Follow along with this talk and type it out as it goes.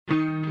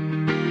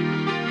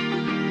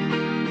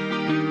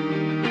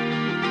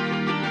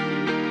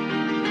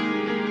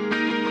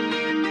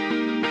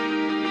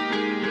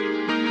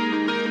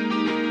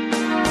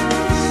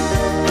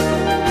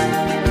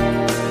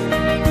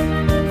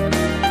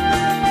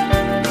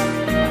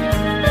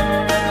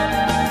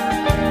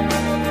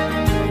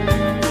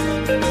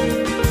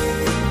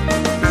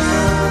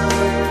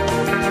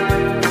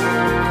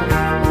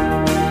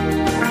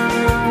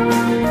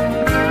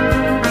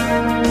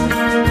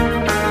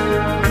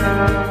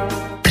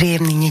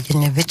Príjemný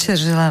nedeľný večer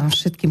želám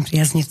všetkým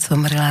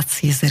priaznivcom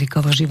relácie z Erikou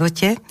vo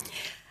živote.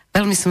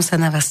 Veľmi som sa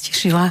na vás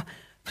tešila,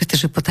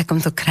 pretože po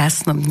takomto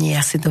krásnom dni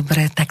je asi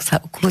dobré tak sa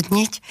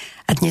ukludniť.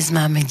 A dnes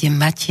máme deň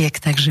matiek,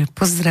 takže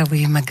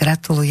pozdravujem a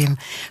gratulujem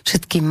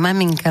všetkým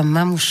maminkám,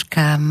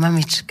 mamuškám,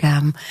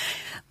 mamičkám,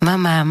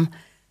 mamám,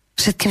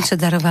 všetkým, čo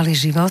darovali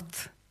život,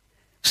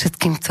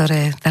 všetkým,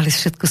 ktoré dali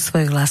všetku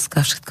svoju lásku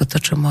a všetko to,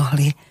 čo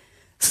mohli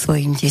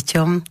svojim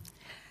deťom.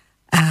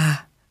 A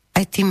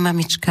aj tým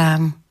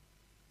mamičkám,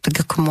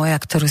 tak ako moja,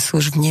 ktoré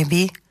sú už v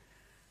nebi.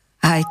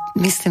 A aj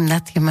myslím na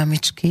tie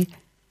mamičky,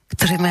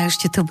 ktoré majú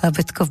ešte to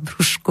bábätko v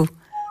brúšku,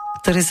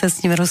 ktoré sa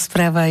s ním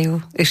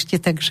rozprávajú ešte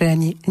tak, že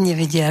ani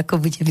nevedia,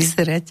 ako bude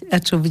vyzerať a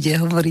čo bude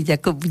hovoriť,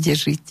 ako bude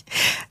žiť.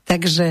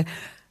 Takže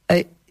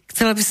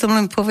chcela by som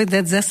len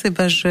povedať za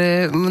seba,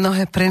 že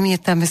mnohé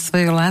premietame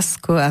svoju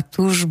lásku a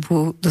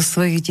túžbu do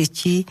svojich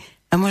detí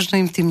a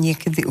možno im tým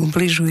niekedy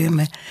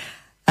ubližujeme.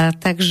 A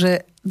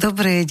takže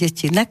dobré je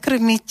deti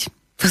nakrmiť,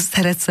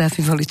 postarať sa,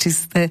 aby boli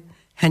čisté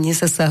a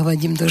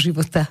nezasahovať im do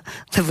života,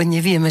 lebo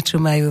nevieme,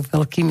 čo majú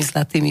veľkými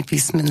zlatými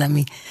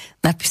písmenami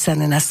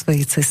napísané na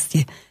svojej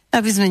ceste,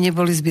 aby sme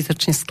neboli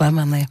zbytočne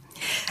sklamané.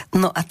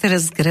 No a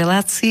teraz k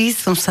relácii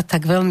som sa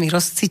tak veľmi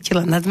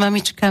rozcítila nad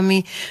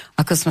mamičkami,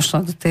 ako som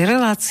šla do tej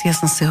relácie, ja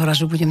som si hovorila,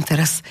 že budem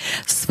teraz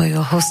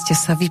svojho hostia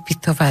sa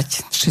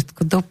vypytovať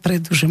všetko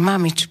dopredu, že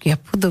mamičky a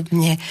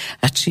podobne,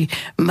 a či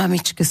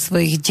mamičke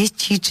svojich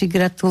detí, či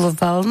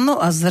gratuloval, no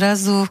a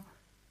zrazu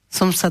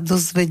som sa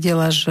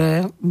dozvedela,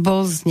 že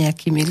bol s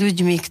nejakými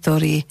ľuďmi,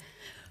 ktorí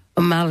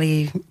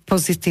mali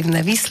pozitívne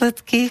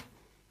výsledky,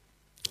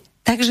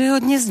 takže ho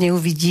dnes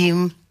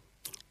neuvidím.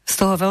 Z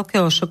toho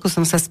veľkého šoku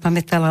som sa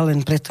spamätala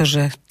len preto,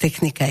 že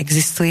technika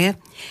existuje,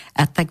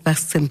 a tak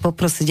vás chcem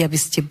poprosiť, aby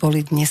ste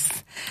boli dnes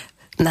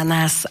na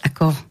nás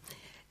ako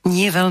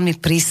nie veľmi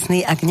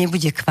prísni, ak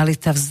nebude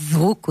kvalita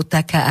zvuku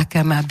taká,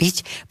 aká má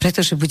byť,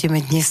 pretože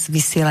budeme dnes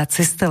vysielať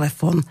cez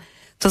telefón.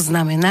 To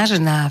znamená,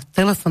 že na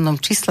telefónnom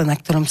čísle, na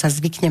ktorom sa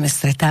zvykneme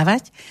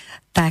stretávať,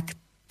 tak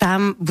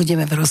tam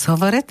budeme v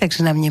rozhovore,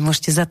 takže nám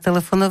nemôžete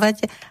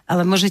zatelefonovať,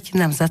 ale môžete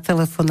nám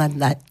zatelefonovať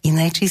na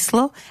iné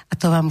číslo a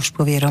to vám už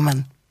povie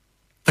Roman.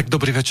 Tak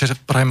dobrý večer,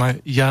 prajem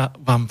aj ja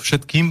vám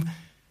všetkým.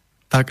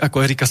 Tak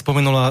ako Erika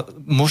spomenula,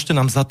 môžete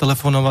nám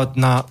zatelefonovať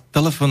na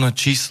telefónne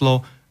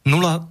číslo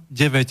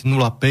 0905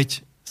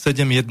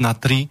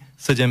 713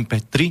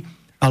 753,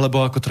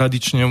 alebo ako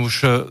tradične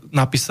už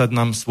napísať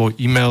nám svoj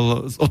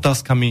e-mail s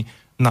otázkami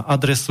na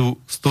adresu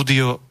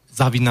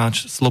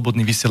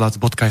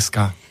studio@slobodnyvysielac.sk.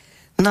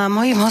 No a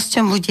mojím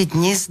hosťom bude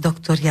dnes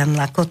doktor Ján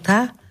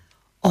Lakota,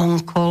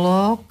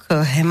 onkológ,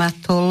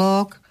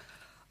 hematológ,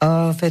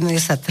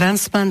 venuje sa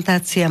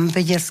transplantáciám,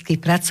 vedecký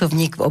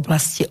pracovník v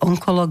oblasti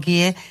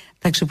onkológie,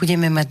 takže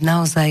budeme mať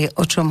naozaj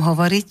o čom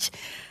hovoriť.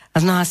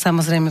 No a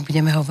samozrejme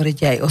budeme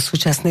hovoriť aj o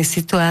súčasnej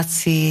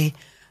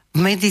situácii v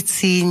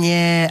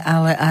medicíne,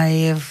 ale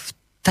aj v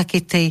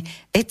takej tej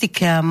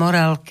etike a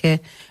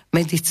morálke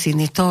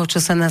medicíny, toho, čo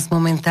sa nás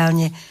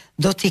momentálne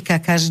dotýka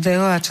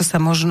každého a čo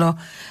sa možno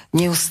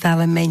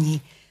neustále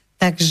mení.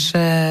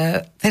 Takže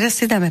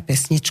teraz si dáme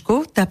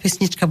pesničku. Tá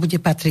pesnička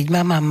bude patriť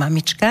mamám,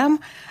 mamičkám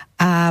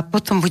a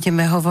potom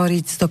budeme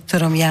hovoriť s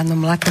doktorom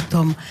Jánom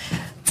Lakotom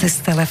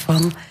cez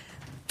telefon.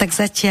 Tak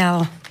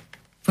zatiaľ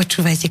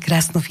počúvajte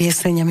krásnu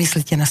pieseň a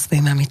myslíte na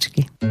svoje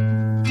mamičky.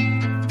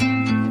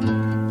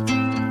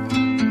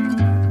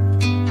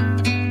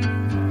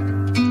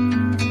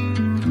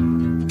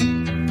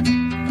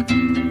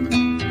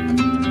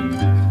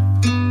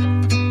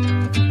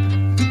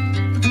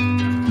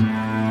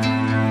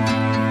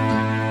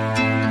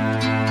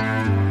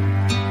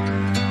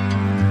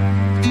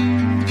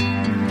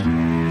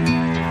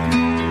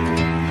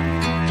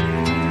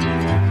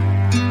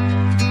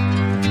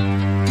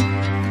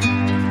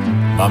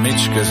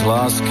 Mamičke z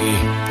lásky,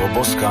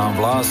 poboskám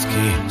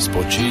vlásky,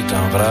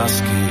 spočítam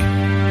vrásky,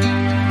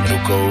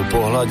 rukou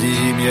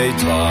pohladím jej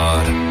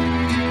tvár.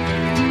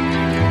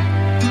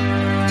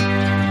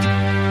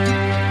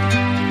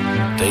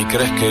 Tej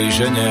krehkej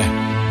žene,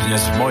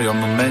 dnes v mojom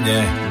mene,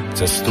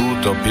 cez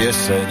túto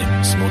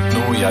pieseň,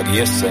 smutnú jak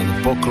jeseň,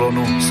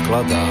 poklonu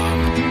skladám.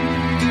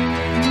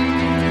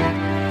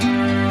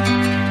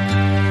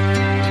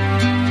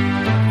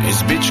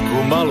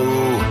 Izbičku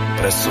malú,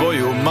 pre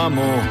svoju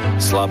mamu,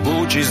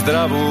 slabú či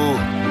zdravú,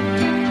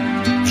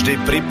 vždy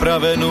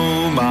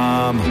pripravenú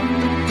mám.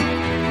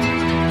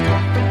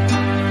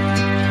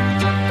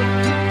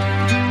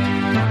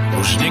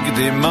 Už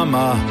nikdy,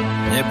 mama,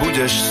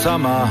 nebudeš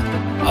sama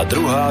a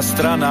druhá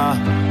strana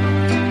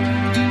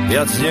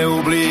viac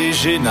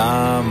neublíži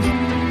nám.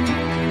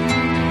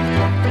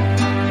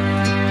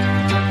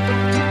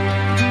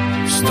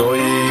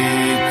 Stojí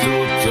tu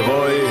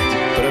tvoj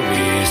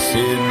prvý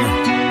syn,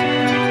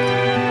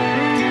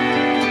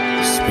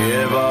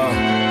 spieva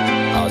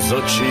a z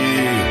očí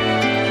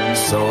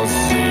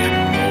slzy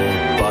mu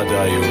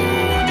padajú.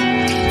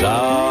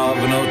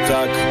 Dávno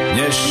tak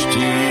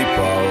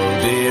neštípal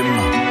dym,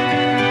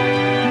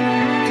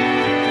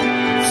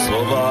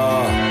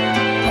 slová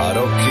a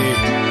roky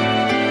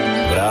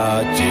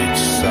vrátiť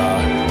sa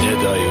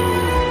nedajú.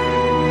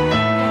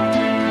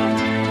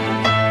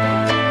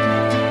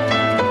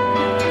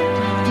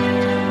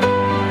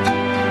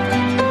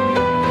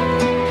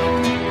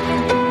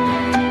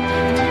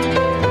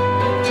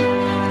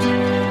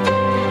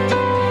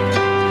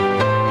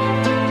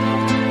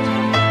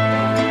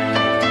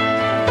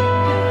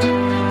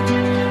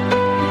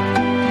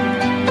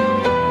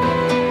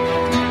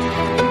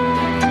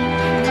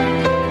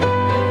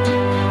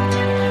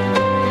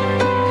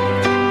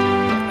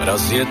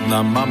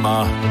 jedna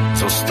mama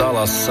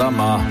zostala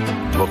sama,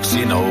 2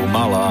 synov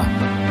mala,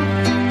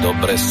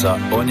 dobre sa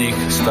o nich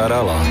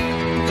starala.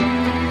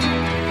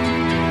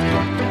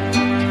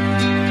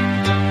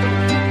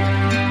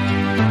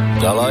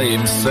 Dala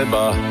im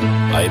seba,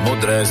 aj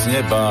modré z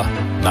neba,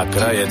 na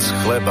krajec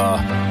chleba,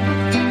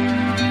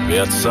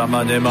 viac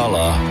sama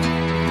nemala.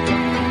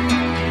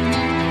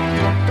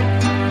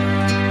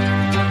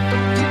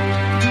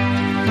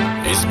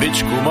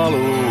 Izbičku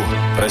malú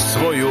pre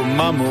svoju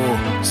mamu,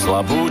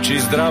 slabú či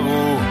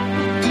zdravú,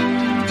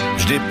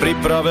 vždy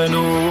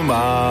pripravenú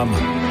mám.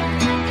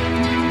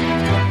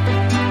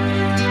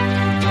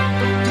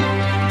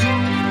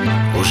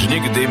 Už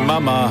nikdy,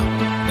 mama,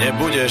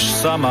 nebudeš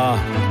sama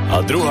a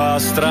druhá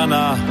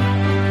strana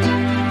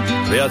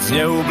viac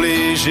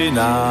neublíži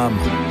nám.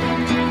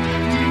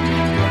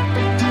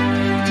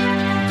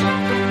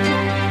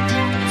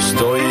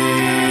 Stojí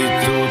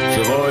tu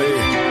tvoj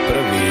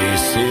prvý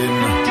syn,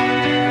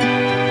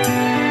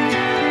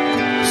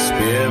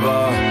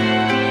 spieva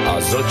a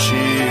z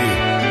očí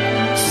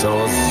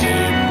slzy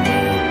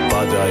mu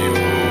padajú.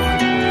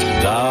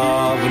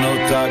 Dávno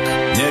tak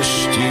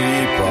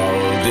neštípal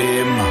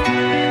dym,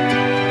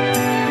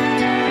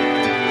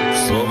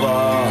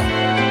 slová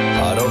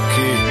a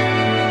roky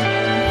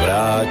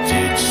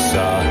vrátiť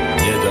sa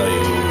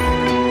nedajú.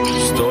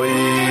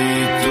 Stojí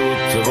tu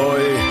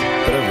tvoj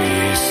prvý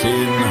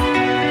syn,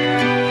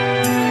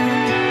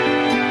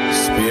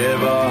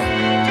 spieva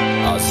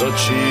a z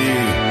očí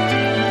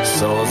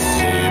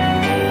slzy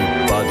mu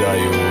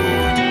padajú.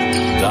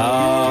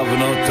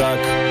 Dávno tak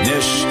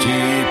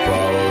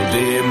neštípal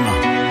dym,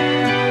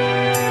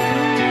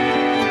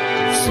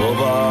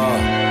 slová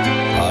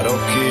a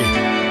roky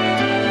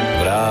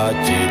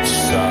vrátiť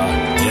sa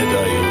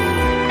nedajú.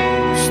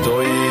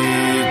 Stojí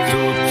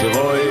tu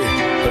tvoj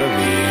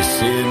prvý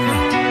syn,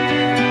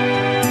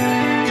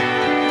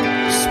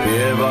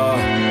 spieva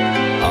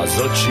a z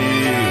očí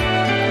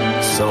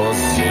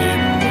slzy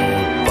mu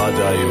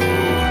padajú.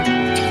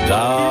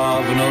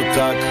 Dávno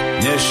tak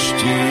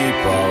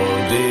neštípal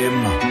dym,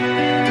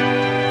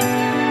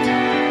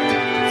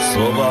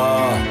 slová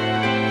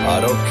a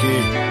roky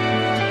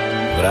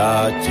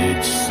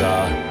vrátiť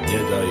sa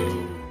nedajú.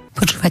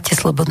 Počúvate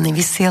Slobodný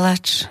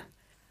vysielač.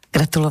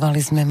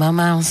 Gratulovali sme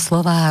mamám,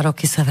 slová a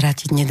roky sa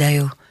vrátiť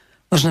nedajú.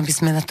 Možno by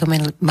sme na to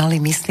mali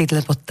myslieť,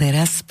 lebo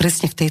teraz,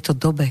 presne v tejto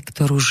dobe,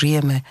 ktorú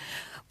žijeme,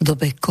 v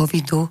dobe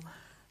covidu,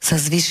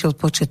 sa zvýšil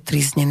počet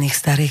tríznených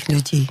starých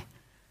ľudí.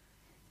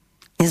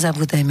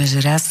 Nezabúdajme, že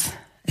raz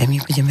aj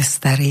my budeme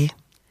starí.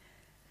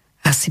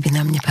 Asi by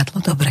nám nepadlo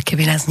dobre,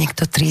 keby nás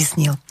niekto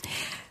tríznil.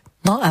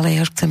 No, ale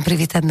ja už chcem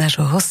privítať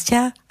nášho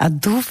hostia a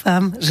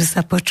dúfam, že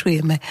sa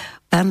počujeme.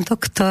 Pán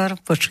doktor,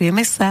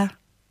 počujeme sa?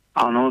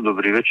 Áno,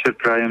 dobrý večer,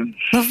 prajem.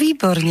 No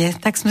výborne,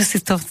 tak sme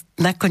si to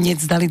nakoniec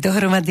dali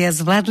dohromady a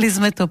zvládli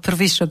sme to,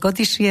 prvý šok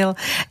odišiel.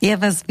 Ja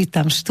vás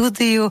vítam v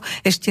štúdiu,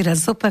 ešte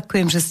raz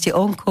opakujem, že ste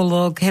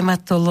onkológ,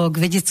 hematológ,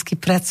 vedecký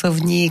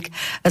pracovník,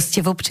 ste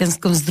v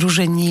občianskom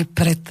združení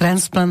pre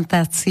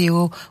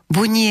transplantáciu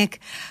buniek.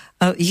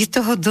 Je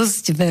toho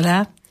dosť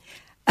veľa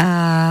a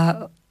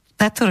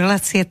táto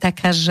relácia je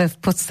taká, že v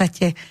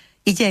podstate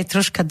ide aj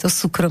troška do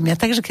súkromia.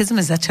 Takže keď sme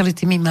začali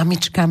tými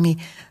mamičkami,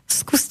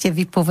 skúste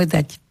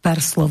vypovedať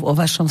pár slov o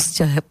vašom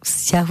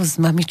vzťahu s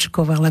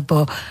mamičkou,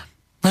 alebo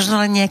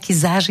možno len nejaký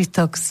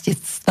zážitok z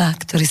detstva,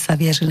 ktorý sa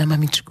viaže na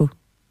mamičku.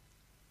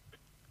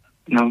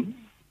 No,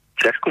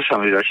 ťažko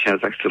sa mi začína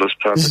takto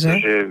rozprávať,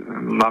 pretože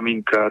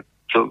maminka,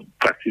 to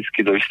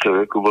prakticky do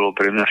istého veku bolo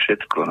pre mňa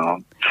všetko, no.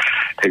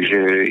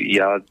 Takže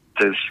ja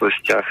ten svoj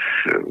vzťah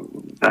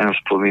na ňom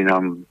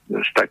spomínam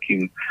s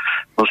takým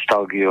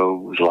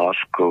nostalgiou, s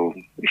láskou,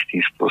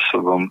 istým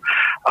spôsobom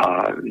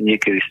a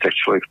niekedy si tak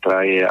človek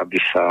praje, aby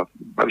sa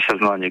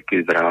znova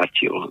niekedy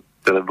vrátil.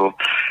 Lebo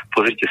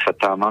pozrite sa,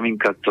 tá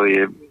maminka to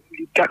je,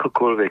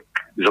 akokoľvek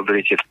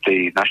zoberiete v tej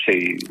našej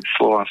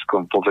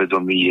slovanskom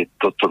povedomí, je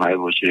toto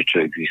najdôležitejšie, čo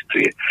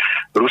existuje.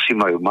 Rusi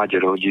majú mať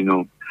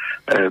rodinu,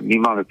 my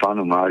máme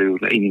Pánu Máriu,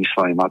 iným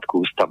slovami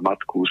matku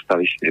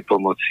ústavičnej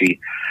pomoci.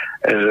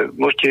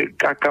 Môžete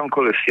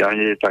kamkoľvek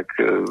siahnete, tak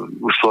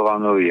u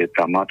Slovanov je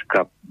tá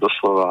matka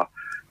doslova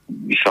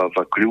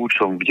vyšla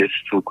kľúčom k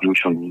detstvu,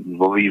 kľúčom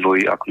vo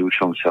vývoji a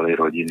kľúčom celej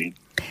rodiny.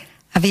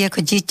 A vy ako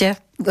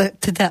dieťa,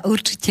 teda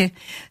určite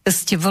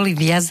ste boli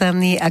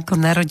viazaní ako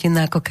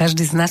narodená, ako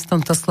každý z nás v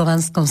tomto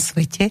slovanskom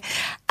svete,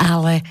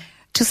 ale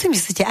čo si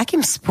myslíte,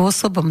 akým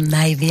spôsobom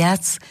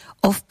najviac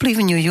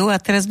ovplyvňujú, a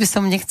teraz by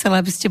som nechcela,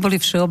 aby ste boli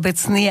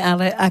všeobecní,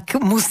 ale ak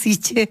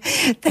musíte,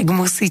 tak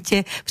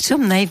musíte, v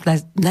čom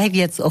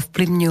najviac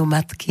ovplyvňujú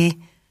matky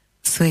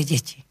svoje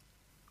deti?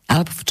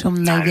 Alebo v čom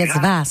najviac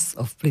vás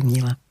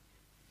ovplyvnila?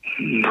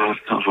 No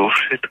vo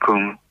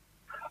všetkom.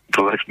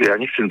 Ja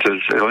nechcem to,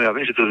 ja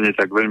viem, že to znie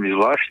tak veľmi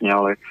zvláštne,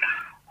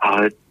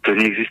 ale to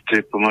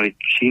neexistuje pomaly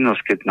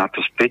činnosť, keď na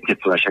to spätne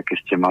povedať, aké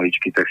ste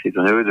maličky, tak si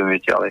to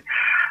nevedomíte, ale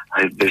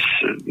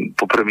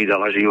poprvé mi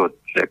dala život.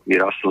 Tak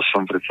vyrastol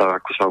som predsa,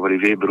 ako sa hovorí,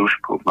 v jej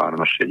brúšku,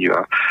 márno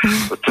šedivá.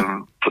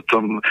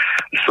 Potom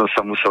som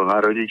sa musel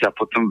narodiť a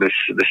potom bez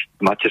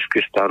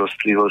materskej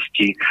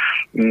starostlivosti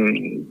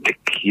tak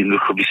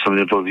jednoducho by som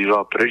nebol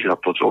býval prežil. A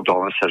potom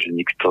obávam sa, že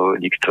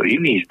nikto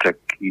iný. Tak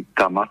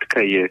tá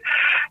matka je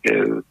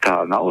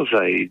tá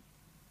naozaj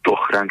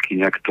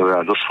ochránkyňa,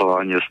 ktorá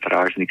doslova nie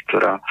strážnik,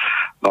 ktorá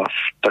vás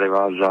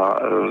prevádza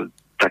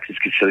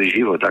prakticky celý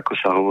život. Ako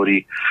sa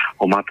hovorí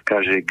o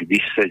matka, že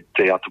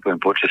ja to poviem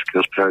po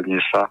česky,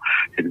 ospravedlňujem sa,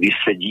 že když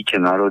se dítě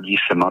narodí,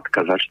 se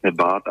matka začne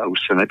bát a už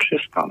se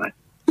nepřestane.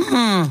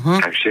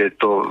 Mm-hmm. Takže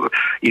to,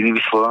 inými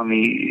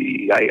slovami,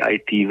 aj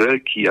tí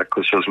veľkí,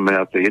 ako čo sme,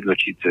 a to je jedno,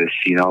 či to je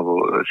syn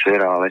alebo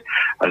dcera, ale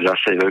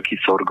zase veľký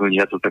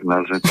corgoni, ja to tak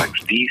nazvem, tak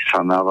vždy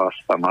sa na vás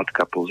tá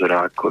matka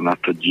pozerá ako na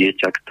to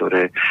dieťa,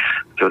 ktoré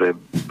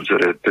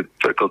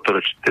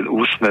ten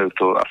úsmev,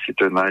 to asi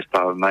to je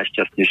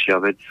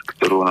najšťastnejšia vec,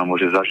 ktorú ona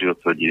môže zažiť od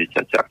toho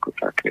dieťaťa ako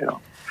také.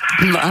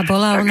 No a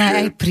bola ona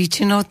aj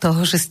príčinou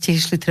toho, že ste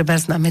išli treba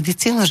na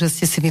medicínu, že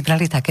ste si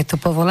vybrali takéto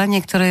povolanie,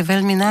 ktoré je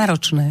veľmi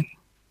náročné?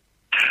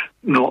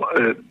 No,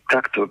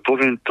 takto,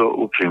 poviem to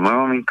úplne.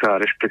 Moja maminka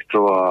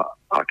rešpektovala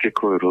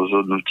akékoľvek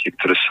rozhodnutie,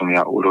 ktoré som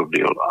ja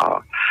urobil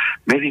a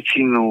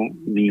medicínu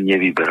mi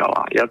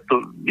nevyberala. Je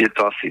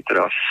to asi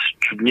teraz,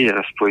 nie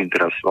ja spojím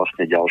teraz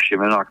vlastne ďalšie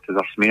meno, ak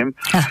teda smiem.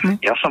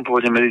 Ja som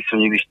pôvodne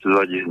medicínu nikdy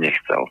študovať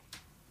nechcel.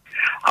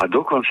 A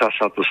dokonca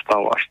sa to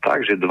stalo až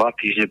tak, že 2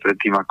 týždne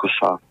predtým, ako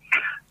sa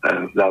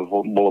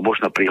bolo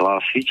možno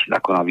prihlásiť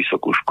ako na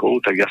vysokú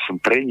školu, tak ja som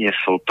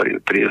preniesol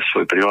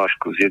svoju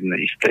prihlášku z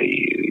jednej istej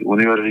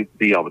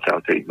univerzity, alebo teda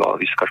bola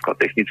vysoká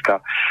škola technická,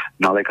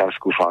 na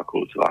lekárskú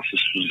fakultu. A som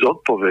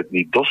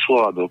zodpovedný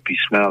doslova do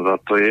písmena, za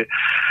to je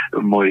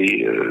môj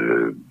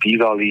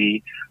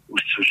bývalý, už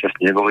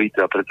súčasne neboli,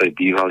 teda preto aj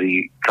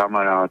bývalý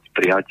kamarát,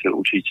 priateľ,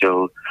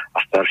 učiteľ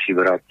a starší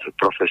brat,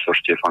 profesor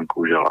Štefan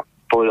Kúžela.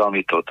 Povedal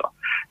mi toto.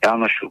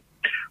 Jánošu,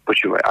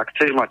 počúvaj, ak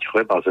chceš mať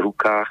chleba v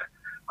rukách,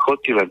 chod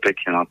ti len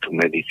pekne na tú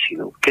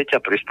medicínu. Keď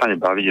ťa prestane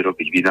baviť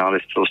robiť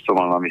vynálezcov, to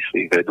mal na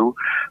mysli vedu,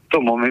 v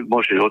tom moment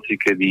môžeš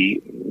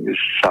hocikedy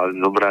sa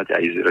zobrať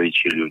aj z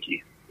rodičí ľudí.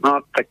 No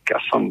tak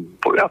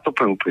ja to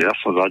poviem úplne, ja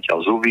som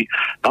zatiaľ zuby,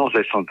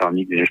 naozaj som tam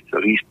nikdy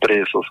nechcel ísť,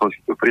 preniesol som si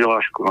tú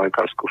prihlášku na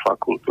lekárskú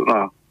fakultu,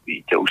 no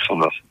vidíte, už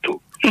som zase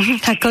tu.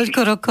 A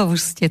koľko rokov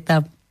už ste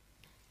tam?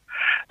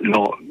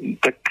 No,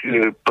 tak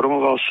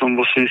promoval som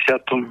v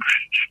 84.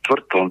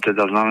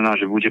 Teda znamená,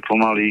 že bude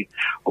pomaly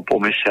o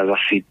pol mesiac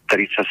asi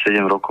 37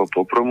 rokov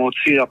po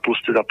promócii a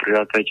plus teda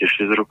pridátajte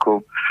 6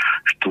 rokov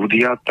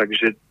štúdia,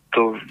 takže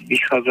to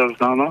vychádza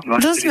na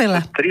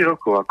 43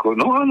 rokov.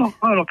 No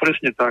áno,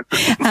 presne tak.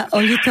 A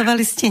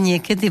oľutovali ste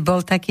niekedy,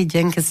 bol taký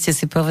deň, keď ste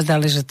si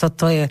povedali, že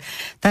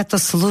táto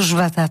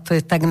služba, táto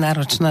je tak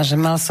náročná, že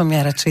mal som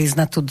ja radšej ísť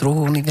na tú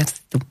druhú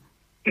univerzitu?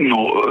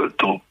 No,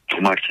 to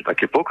máte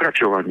také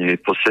pokračovanie.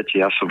 V podstate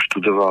ja som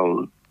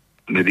študoval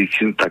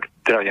medicínu, tak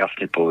treba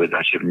jasne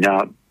povedať, že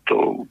mňa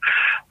to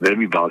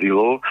veľmi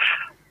bavilo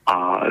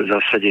a v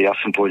zásade ja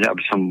som povedal,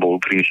 aby som bol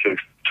prišiel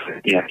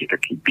nejaký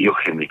taký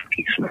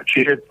biochemický smer.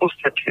 Čiže v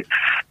podstate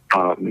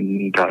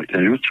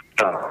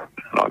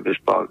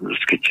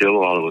ľudské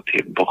telo alebo tie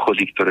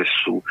pochody, ktoré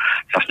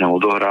sa s ňou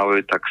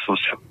odohrávajú, tak som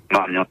sa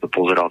na mňa to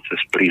pozeral cez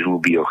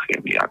prízmu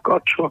biochemie. A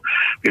čo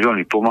mi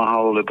veľmi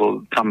pomáhalo, lebo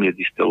tam je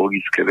isté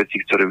logické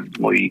veci, ktoré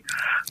moji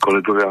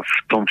kolegovia v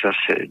tom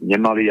čase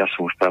nemali. Ja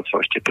som už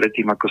pracoval ešte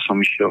predtým, ako som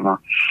išiel na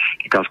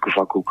lekárskú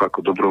fakultu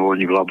ako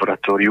dobrovoľník v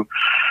laboratóriu.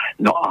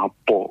 No a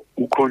po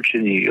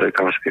ukončení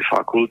lekárskej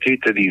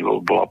fakulty, tedy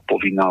bola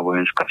povinná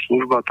vojenská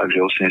služba, takže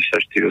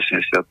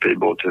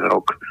 84-85 bol ten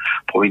rok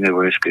povinnej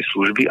vojenskej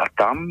služby a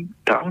tam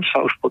sa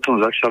už potom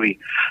začali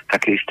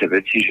také isté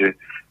veci, že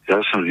ja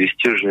som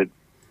zistil, že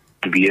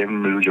viem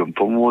ľuďom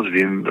pomôcť,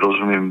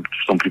 rozumiem,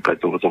 v tom prípade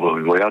to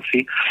boli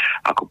vojaci,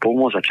 ako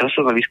pomôcť a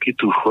často sa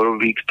vyskytujú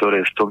choroby,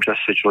 ktoré v tom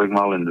čase človek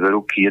mal len 2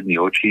 ruky, 1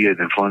 oči, 1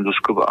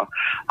 floendoskop a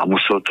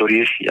musel to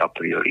riešiť a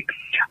priori.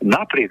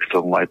 Napriek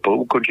tomu, aj po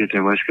ukončení tej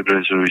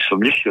vojenskej služby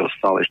som nešiel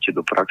stále ešte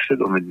do praxe,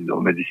 do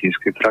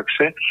medicínskej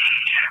praxe.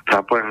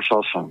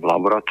 Pracoval som v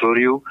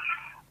laboratóriu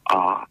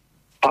a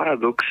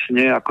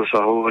paradoxne, ako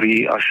sa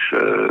hovorí, až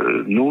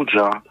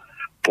núdza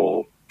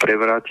po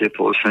prevrate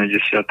po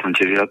 89.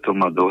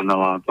 ma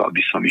dohnala to,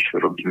 aby som išiel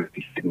robiť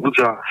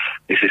núdza,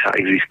 jestli sa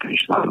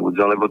existenčná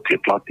núdza, lebo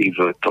tie platy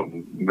v tom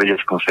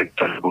vedeckom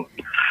sektore boli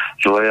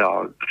zlé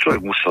a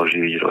človek musel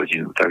živiť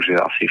rodinu, takže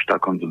asi v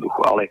takomto duchu.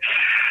 Ale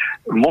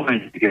v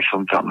momente, keď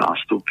som tam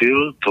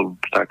nastúpil,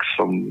 tak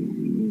som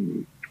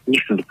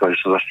nechcem to povedať,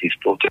 že som zase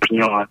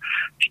spoločnil, ale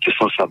cítil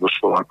som sa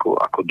doslova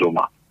ako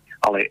doma.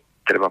 Ale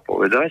treba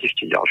povedať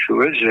ešte ďalšiu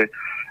vec,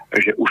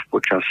 že už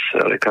počas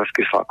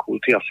lekárskej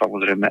fakulty a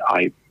samozrejme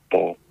aj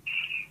po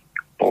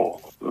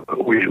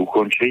jej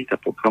ukončení a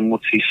po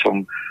promocii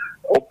som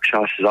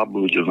občas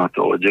zablúdil na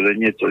to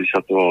oddelenie, ktorý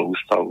sa to volal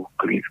Ústav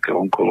klinickej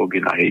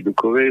onkológie na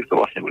Hejdukovej, to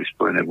vlastne boli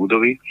spojené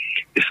budovy,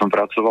 kde som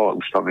pracoval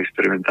Ústav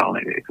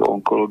experimentálnej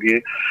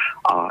onkológie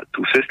a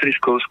tú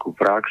sestričkovskú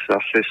prax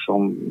zase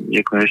som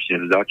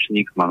nekonečne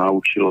vzdačník ma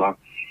naučila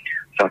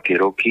za tie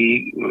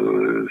roky,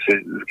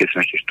 keď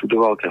som ešte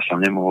študoval, ja som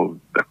nemohol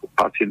ako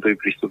pacientovi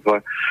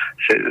pristupovať,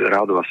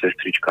 rádová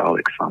sestrička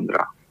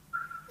Alexandra.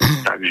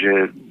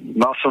 Takže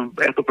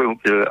ja to poviem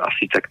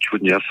asi tak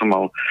čudne, ja som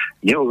mal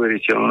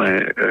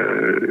neuveriteľné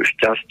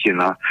šťastie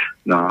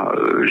na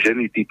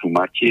ženy typu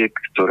Matiek,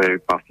 ktoré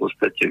ma v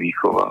podstate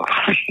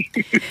vychovávali.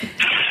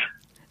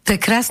 To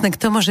je krásne,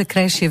 kto môže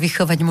krajšie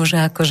vychovať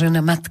muža ako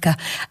žena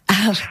matka.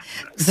 Ale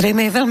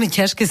zrejme je veľmi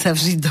ťažké sa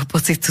vžiť do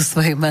pocitu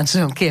svojej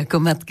manželky ako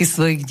matky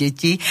svojich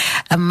detí.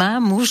 A má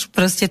muž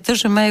proste to,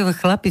 že majú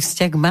chlapi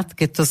vzťah k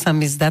matke, to sa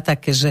mi zdá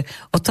také, že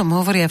o tom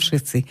hovoria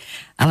všetci.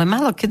 Ale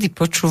málo kedy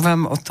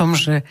počúvam o tom,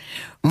 že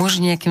muž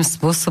nejakým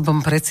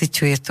spôsobom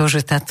preciťuje to,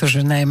 že táto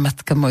žena je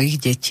matka mojich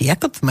detí.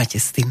 Ako to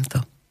máte s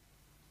týmto?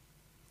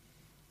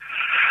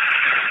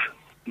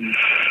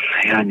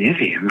 Ja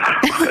neviem.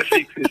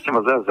 Ste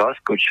ma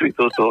zaskočili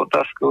touto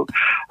otázkou.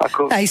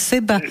 Aj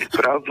seba.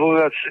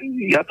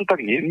 Ja to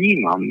tak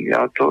nevnímam.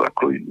 Ja to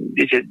ako,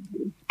 viete,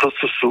 to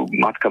sú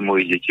matka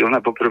mojich detí.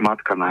 Ona je poprvé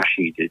matka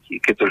našich detí.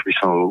 Keď to už by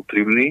som bol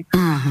úprimný.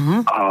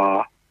 Uh-huh. A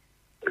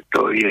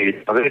to je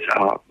jedna vec.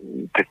 A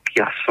tak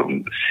ja som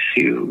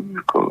si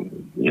ako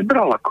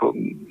nebral ako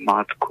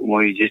matku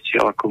mojich detí,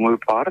 ale ako moju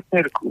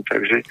partnerku.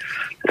 Takže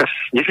teraz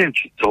neviem,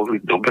 či to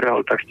je dobré,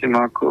 ale tak ste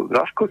ma ako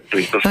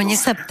zaskočili. Mne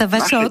sa tá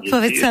vaša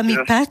odpoveď sa mi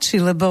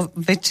páči, lebo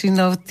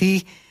väčšinou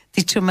tí,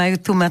 čo majú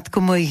tú matku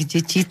mojich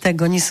detí,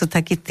 tak oni sú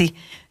takí tí,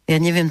 ja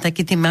neviem,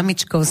 takí tí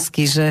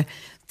mamičkovskí, že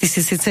ty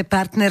si síce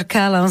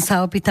partnerka, ale on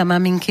sa opýta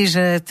maminky,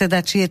 že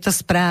teda, či je to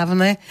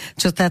správne,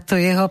 čo táto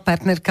jeho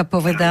partnerka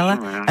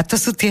povedala. A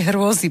to sú tie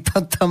hrôzy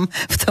potom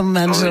v tom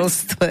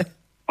manželstve.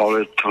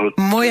 Ale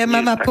moja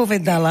mama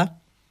povedala.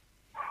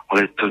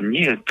 Ale to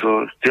nie,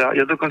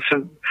 ja dokonca,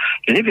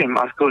 ja neviem,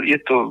 ako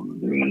je to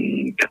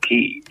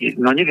taký,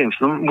 no neviem,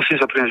 musím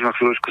sa priznať, že ma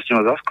chvíľočku ste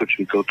ma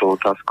zaskočili touto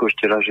otázkou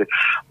ešte raz, že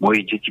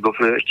moji deti,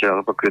 poprvé ešte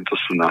raz opakujem, to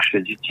sú naše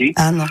deti.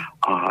 Áno.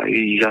 A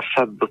ja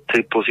sa do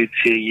tej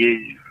pozície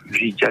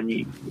žiť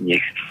ani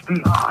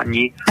nechcem,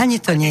 ani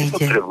to nejde.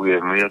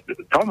 Nepotrebujem.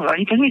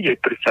 Ani to nejde,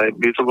 predsa,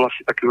 by to bolo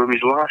asi také veľmi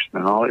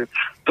zvláštne, no ale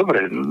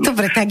dobre.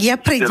 Dobre, tak ja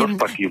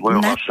prejdem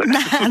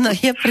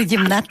ja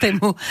prejdem na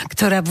tému,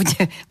 ktorá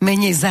bude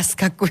menej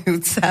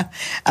zaskakujúca.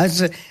 A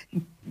že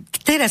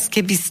teraz,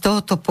 keby z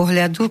tohoto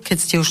pohľadu, keď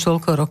ste už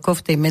toľko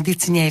rokov v tej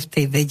medicíne aj v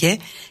tej vede,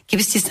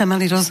 keby ste sa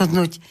mali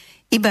rozhodnúť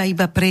iba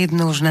pre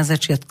jedno už na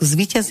začiatku,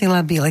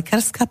 zvíťazila by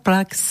lekárska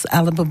prax,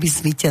 alebo by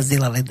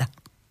zvíťazila veda?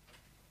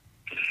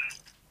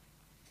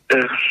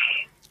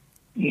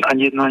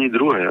 Ani jedno, ani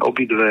druhé.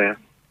 Obidve.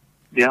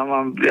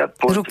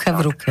 Ruka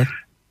v ruke.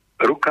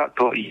 Ruka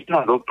to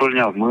jedna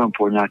doplňa v mojom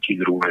poňatí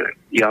druhé.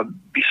 Ja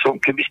by som,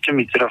 keby ste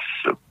mi teraz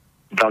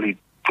dali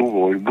tú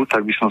voľbu,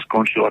 tak by som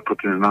skončil ako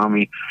ten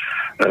známy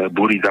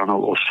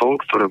Buridanov osol,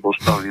 ktoré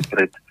postavili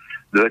pred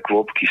dve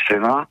kvôpky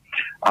sena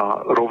a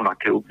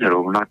úplne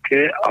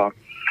rovnaké a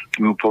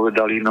mu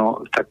povedali,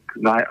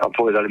 a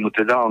povedali mu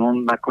teda,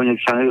 on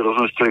nakoniec sa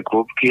rozhodol z tej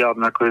kvôpky a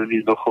nakoniec by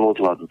dochol od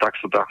hladu. Tak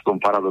v tom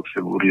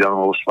paradoxe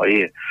Buridanov osla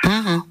je.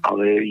 Uh-huh.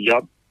 Ale ja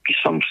by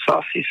som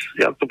sa asi,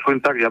 ja to poviem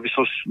tak, ja by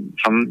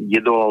som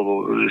jedol alebo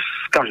z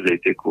každej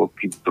tej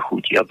kvôpky do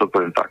chuti, ja to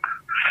poviem tak.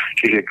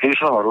 Čiže keď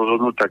som mal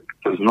rozhodnúť, tak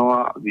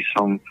znova by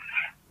som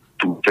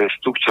tú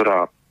cestu,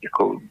 ktorá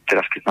ako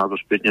teraz, keď sa na to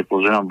spätne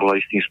pozerám, bola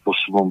istým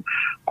spôsobom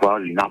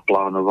kvázi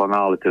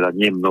naplánovaná, ale teda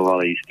nie mnou,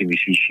 ale istými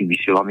vyššími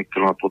silami,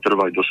 ktoré ma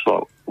potrebovali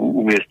doslova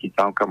umiestniť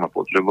tam, kam ma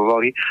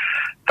potrebovali,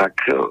 tak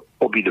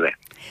obidve.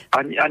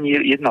 Ani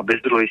jedna bez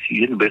druhej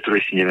si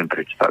neviem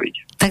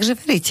predstaviť. Takže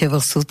veríte v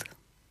osud?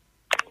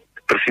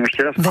 Prosím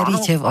ešte raz.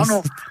 Veríte v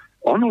osud?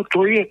 Áno,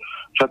 to je,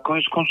 však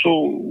konec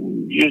koncov,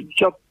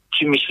 ja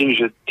si myslím,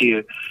 že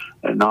tie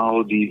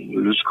náhody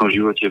v ľudskom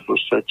živote v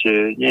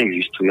podstate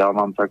neexistujú. Ja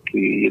mám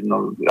taký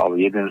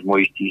jeden z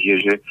mojich tých je,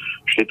 že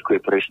všetko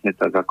je presne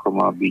tak,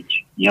 ako má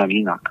byť, nejak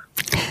inak.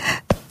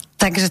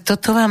 Takže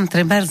toto vám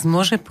trebárs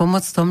môže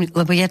pomôcť tomu,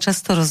 lebo ja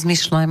často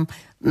rozmýšľam,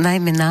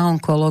 najmä na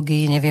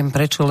onkológii, neviem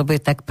prečo, lebo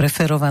je tak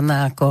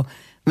preferovaná ako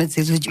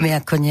medzi ľuďmi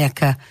ako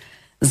nejaká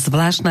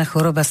zvláštna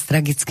choroba s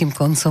tragickým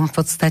koncom v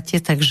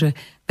podstate, takže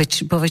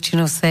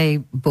poväčšinou sa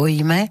jej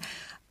bojíme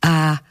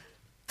a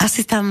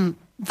asi tam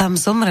vám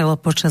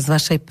zomrelo počas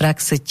vašej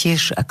praxe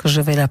tiež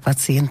akože veľa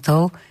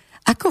pacientov.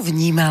 Ako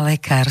vníma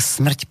lekár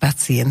smrť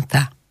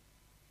pacienta?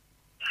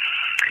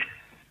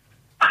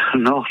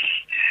 No,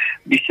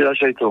 vy ste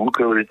začali to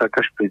onkológia je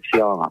taká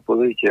špeciálna.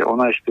 Pozrite,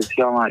 ona je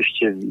špeciálna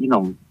ešte v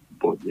inom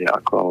bode,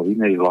 ako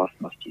v inej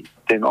vlastnosti.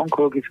 Ten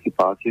onkologický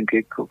pacient,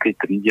 keď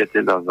príde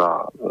teda za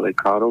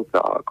lekárov,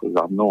 ako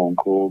za mnou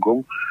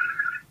onkológom,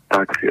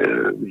 tak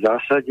v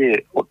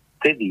zásade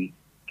odtedy,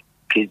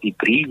 kedy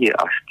príde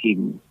až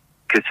kým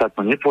keď sa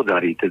to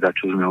nepodarí, teda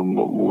čo sme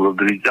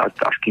urobili,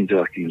 až kým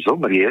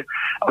zomrie,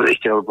 ale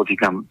ešte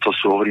podotýkam, to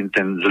sú, hovorím,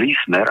 ten zlý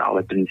smer,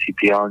 ale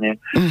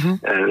principiálne,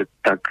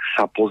 tak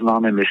sa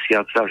poznáme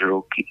mesiace až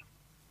roky.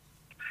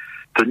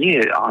 To nie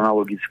je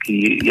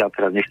analogicky, ja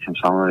teraz nechcem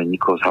samozrejme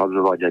nikoho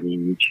zhadzovať ani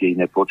ničie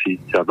iné pocity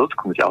sa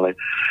dotknúť, ale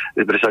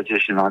predstavte,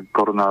 ešte na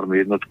koronárnu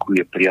jednotku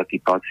je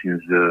prijatý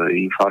pacient s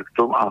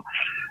infarktom a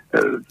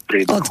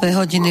o 2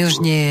 hodiny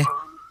už nie je.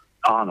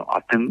 Áno, a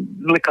ten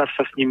lekár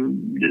sa s ním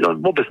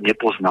vôbec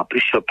nepozná.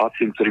 Prišiel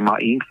pacient, ktorý má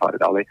infarkt,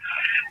 ale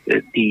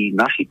tí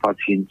naši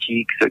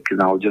pacienti,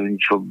 keď na oddelení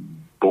čo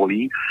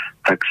boli,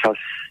 tak sa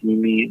s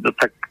nimi, no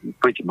tak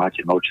poďte,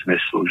 máte nočné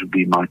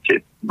služby,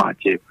 máte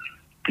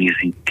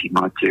vizity,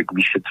 máte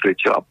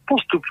vyšetrujete a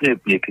postupne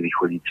niekedy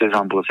chodí cez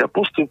ambuláciu a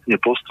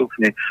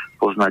postupne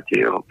poznáte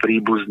jeho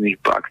príbuzných,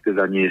 ak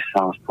teda nie je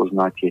sám,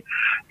 poznáte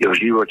jeho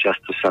život,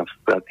 často sa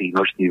v tých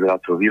nočných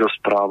veľa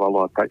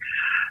vyrozprávalo a tak.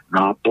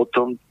 No a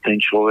potom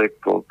ten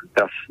človek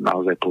teraz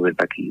naozaj povie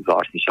taký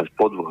zvláštny čas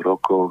po 2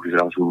 rokoch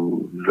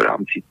zrazu v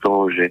rámci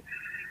toho, že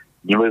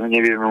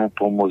nevieme mu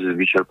pomôcť,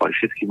 vyčerpali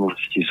všetky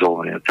možnosti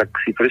zomrieť. Tak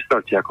si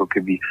predstavte, ako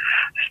keby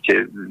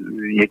ste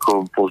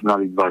niekoho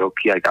poznali 2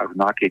 roky aj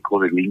na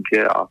akejkoľvek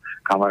linke a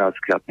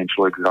kamarátske a ten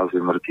človek zrazu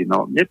je mŕtvy.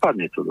 No,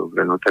 nepadne to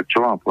dobre. No tak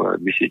čo mám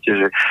povedať? Myslíte,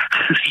 že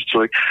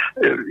človek...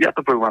 Ja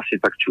to poviem vlastne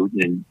tak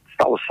čudne.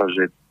 Stalo sa,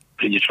 že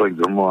príde človek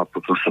domov a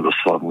potom sa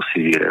doslova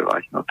musí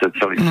vyrevať. No to je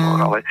celý spor.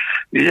 Ale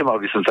nemal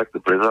by som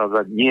takto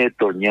prezrádzať. Nie je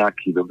to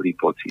nejaký dobrý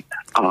pocit.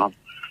 A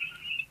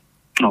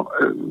no,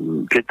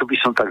 keď to by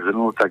som tak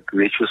zhrnul, tak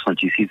liečil som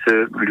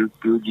tisíce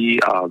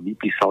ľudí a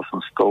vypísal som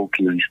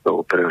stovky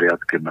listov o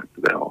prehliadke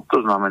mŕtvého. To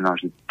znamená,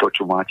 že to,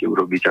 čo máte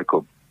urobiť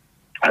ako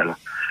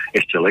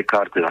ešte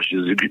lekár, teda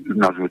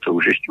nazvime to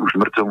už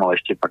mŕtvom, ale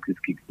ešte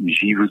fakticky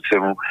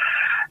žijúcemu,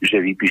 že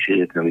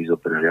vypíšete ten list o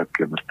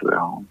prehliadke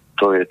mŕtvého.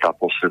 To je tá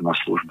posledná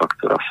služba,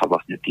 ktorá sa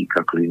vlastne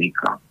týka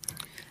klinika.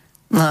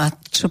 No a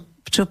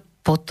čo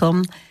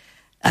potom,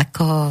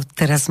 ako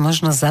teraz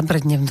možno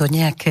zabrdnem do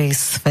nejakej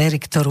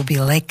sféry, ktorú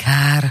by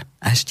lekár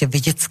a ešte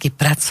vedecký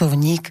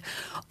pracovník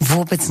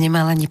vôbec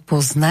nemal ani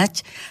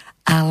poznať,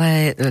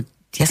 ale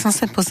ja som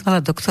sa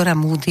pozvala doktora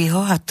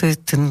MUDrho a to je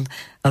ten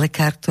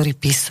lekár, ktorý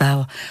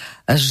písal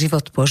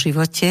Život po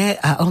živote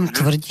a on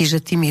tvrdí, že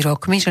tými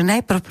rokmi, že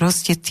najprv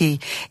proste tí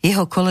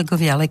jeho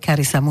kolegovia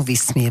lekári sa mu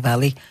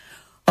vysmievali.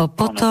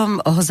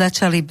 Potom ho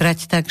začali brať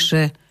tak,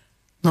 že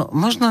no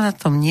možno na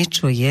tom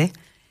niečo je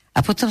a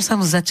potom sa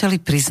mu začali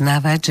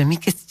priznávať, že my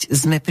keď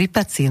sme pri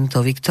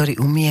pacientovi, ktorý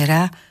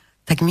umiera,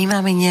 tak my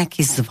máme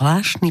nejaký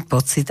zvláštny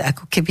pocit,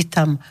 ako keby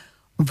tam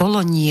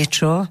bolo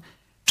niečo,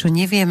 čo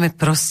nevieme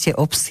proste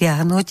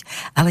obsiahnuť,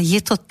 ale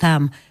je to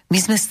tam. My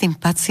sme s tým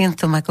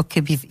pacientom ako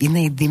keby v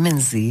inej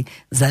dimenzii.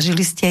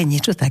 Zažili ste aj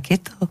niečo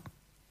takéto?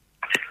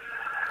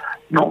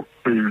 No,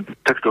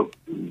 takto,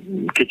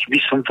 keď by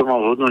som to mal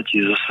hodnotiť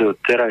zo svojho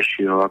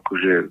terajšieho,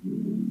 akože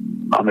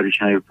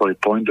Američania povedali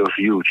point of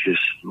view, čiže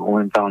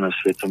momentálneho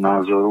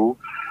svetonázoru,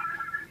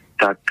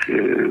 tak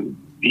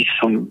by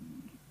som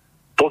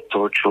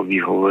toto, čo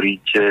vy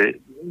hovoríte,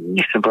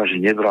 nechcem povedať,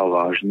 že nebral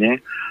vážne,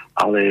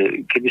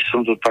 ale keby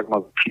som to tak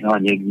mal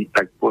niekdy,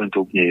 tak poviem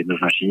to úplne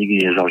jednoznačne, nikdy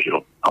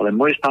nezažil. Ale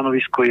moje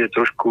stanovisko je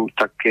trošku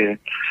také,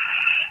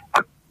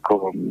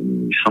 ako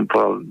som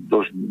povedal,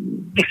 dosť,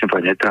 nechcem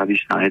povedať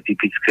netradičné,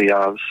 netypické.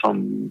 Ja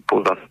som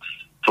povedal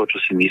to, čo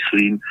si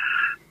myslím,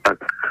 tak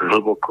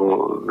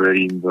hlboko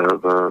verím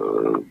v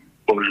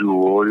Božiu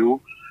vôľu,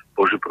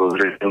 Božiu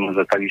prozreteľnosť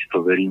a takisto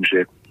verím,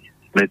 že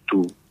sme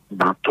tu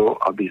na to,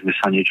 aby sme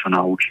sa niečo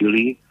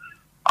naučili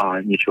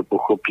a niečo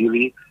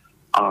pochopili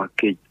a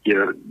keď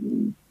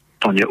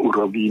to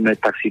neurobíme,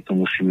 tak si to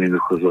musíme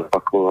jednoducho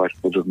zopakovať,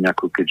 podobne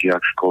ako keď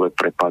žiak v škole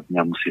prepadne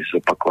a musí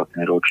zopakovať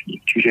ten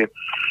ročník. Čiže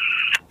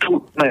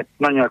tu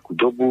na nejakú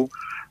dobu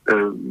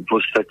v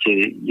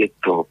podstate je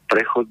to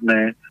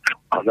prechodné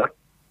a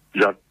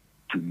za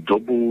tú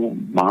dobu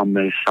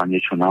máme sa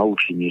niečo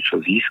naučiť, niečo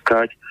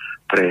získať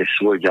pre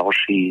svoj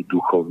ďalší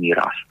duchovný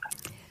rast.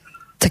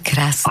 To je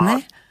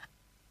krásne.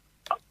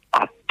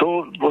 A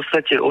to v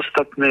podstate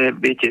ostatné,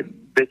 viete,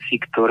 veci,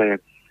 ktoré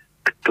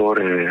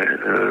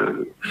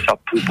sa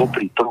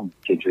popri tom,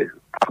 keďže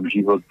tam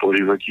život po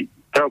živote,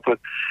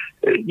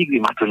 nikdy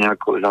ma to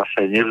nejako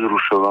zase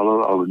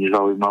nevzrušovalo alebo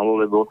nezaujímalo,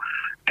 lebo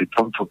pri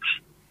tomto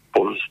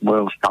v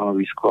mojom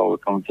stanovisku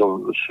alebo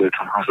tomto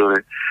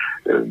svetonázore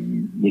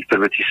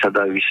niektoré veci sa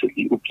dajú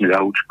vysvetliť úplne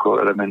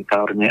ľahúčko,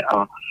 elementárne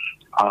a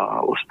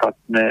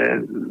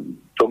ostatné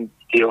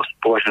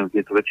považujem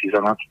tieto veci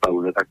za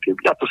nadstavu.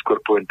 Ja to skôr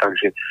poviem tak,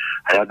 že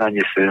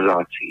hľadanie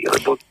senzácií.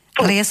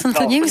 Ale ja som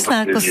to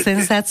nemyslela ako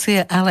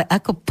senzácie, ale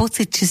ako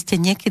pocit, či ste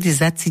niekedy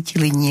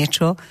zacítili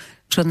niečo,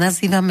 čo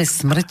nazývame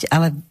smrť,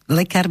 ale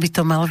lekár by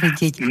to mal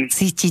vedieť,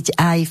 cítiť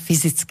aj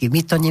fyzicky.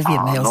 My to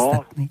nevieme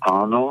ostatní.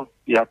 Áno,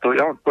 ja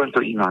poviem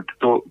to inak.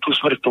 Tú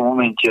smrť v tom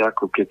momente,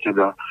 ako keď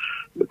teda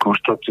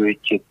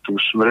konštatujete tú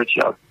smrť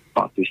a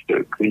máte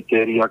isté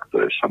kritéria,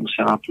 ktoré sa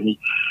musia naplniť,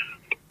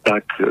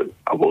 tak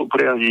a bolo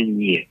prejavne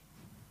nie.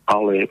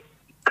 Ale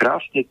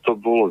krásne to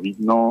bolo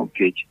vidno,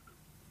 keď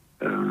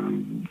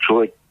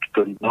človek,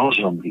 ktorý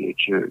zomrie,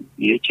 že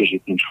viete, že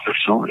ten človek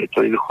zomrie,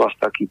 to je vás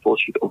taký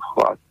pocit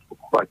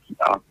obchváti.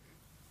 A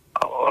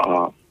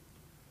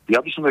ja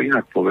by som to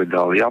inak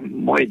povedal.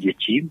 Moje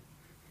deti,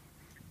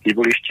 keď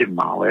boli ešte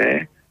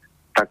malé,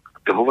 tak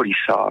hovorí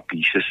sa a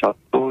píše sa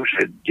to,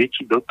 že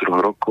deti do 3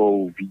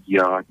 rokov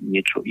vidia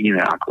niečo iné,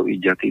 ako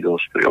vidia tí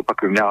dospelí.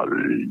 Opakujem, ja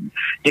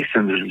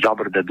nechcem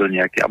zabrdať do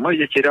nejaké. A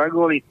moje deti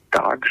reagovali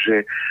tak,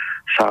 že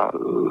sa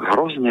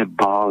hrozne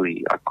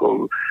báli,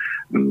 ako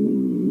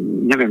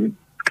neviem,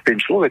 ten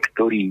človek,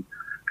 ktorý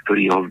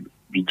ho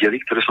videli,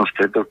 ktorý som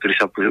stretol, ktorý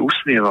sa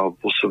usmieval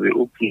po sobie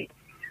úplne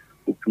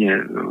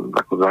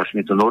ako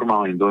vlastne to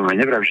normálnym dojmom.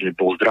 Nevrám, že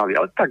pozdraví,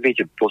 ale tak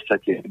viete, v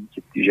podstate,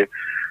 že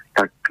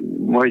tak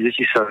moje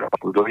deti sa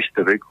do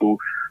istého veku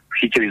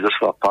chytili zo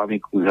svojho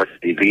paniku,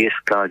 začali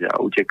vrieskať a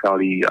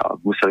utekali a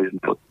museli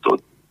sme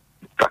od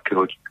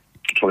takého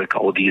človeka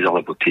odísť,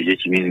 alebo tie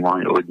deti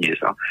minimálne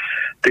odniesť. A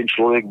ten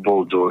človek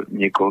bol do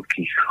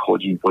niekoľkých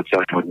hodín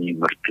poťažmo dní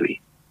mŕtvy.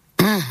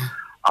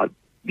 A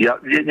ja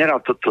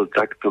nerád toto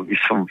takto by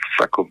som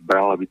ako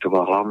bral, aby to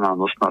bola hlavná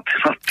nosná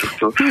téma.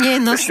 Nie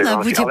nosná,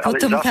 bude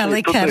potom tá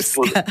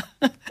lekárska.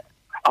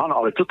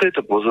 Áno, ale toto je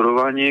to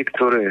pozorovanie,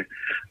 ktoré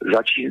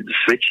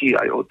svedčí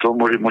aj o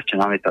tom, môžete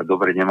namietať,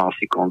 dobre, nemal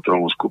si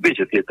kontrolnú skupinu,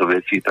 že tieto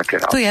veci také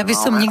racionálne. To ja by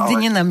som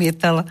nikdy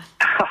nenamietala.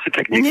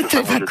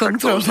 Netreba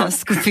kontrolná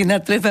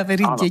skupina, treba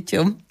veriť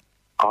deťom.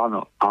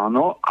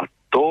 Áno, a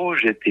to,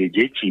 že tie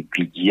deti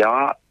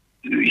vidia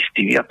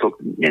istým, ja to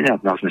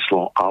nenazme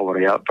slovom aura,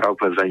 ja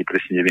pravdepodobne ani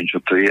presne neviem,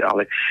 čo to je,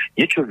 ale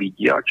niečo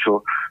vidia,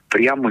 čo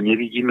priamo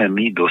nevidíme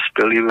my,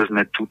 dospelí,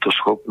 sme túto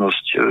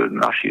schopnosť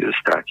naši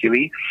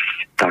stratili,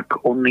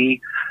 tak oni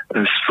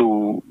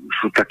sú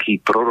takí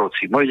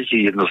proroci. Moje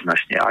deti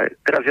jednoznačne. A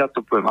teraz ja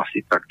to poviem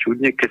asi tak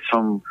čudne, keď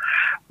som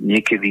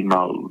niekedy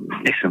mal,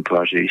 nechcem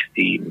povedať, že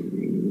istý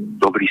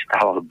dobrý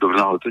stav,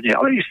 to nie,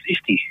 ale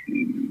istých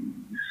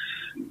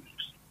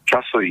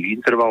časových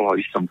intervalov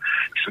a istom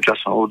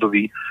časom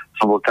období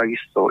som bol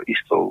takisto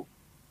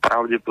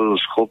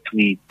pravdepodobne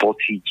schopný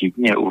pocítiť,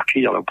 nie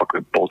určiť, ale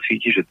opakujem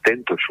pocítiť, že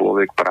tento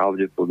človek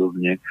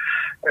pravdepodobne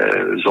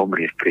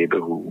zomrie v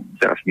priebehu,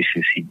 teraz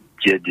myslím si,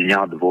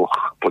 dňa, 2,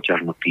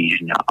 poťažmo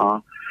týždňa. A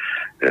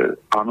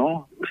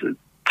áno,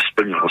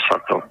 splnilo sa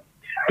to.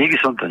 Nikdy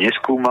som to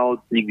neskúmal,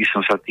 nikdy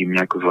som sa tým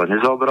nejako zle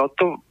nezaoberal.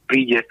 To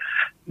príde,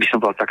 by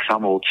som povedal, tak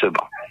samo od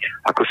seba.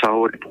 Ako sa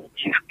hovorí,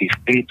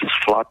 spiritus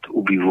flat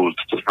ubi vult,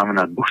 to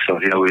znamená, duch sa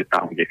zjavuje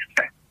tam, kde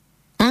chce.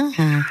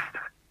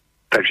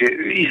 Takže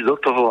ísť do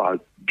toho a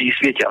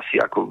viete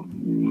asi, ako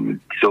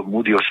to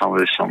MUDr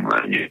samozrejme som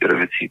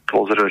niektoré veci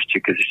pozrel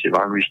ešte, keď ešte v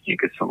angličtine,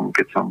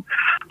 keď som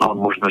mal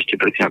možno ešte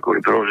predtým, ako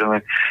boli preložené.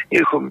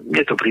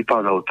 Mne to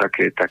pripadalo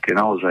také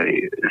naozaj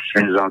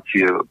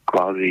senzácie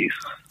kvázi,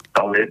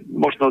 ale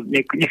možno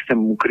nechcem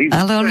mu kriviť.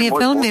 Ale on je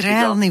veľmi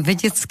reálny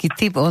vedecký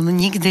typ. On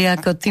nikdy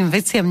ako tým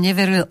veciam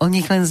neveril, on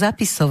ich len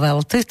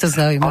zapisoval. To je to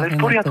zaujímavé. Ale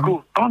v poriadku,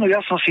 áno,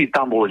 ja som si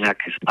tam bol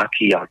nejaké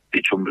znaky a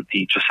tí,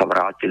 čo sa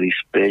vrátili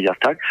späť a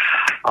tak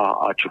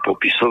a čo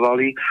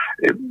popisovali.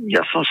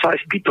 Ja som sa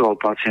aj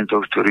spýtoval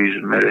pacientov, ktorí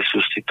sme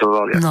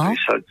resuscitovali a ktorí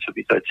sa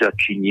pýtajte,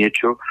 či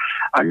niečo.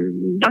 A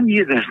ani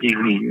jeden z nich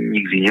mi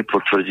nikdy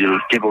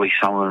nepotvrdil. Neboli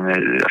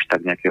samozrejme až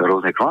tak nejaké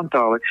rôzne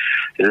kvantá, ale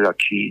teda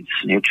či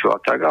niečo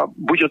a tak. A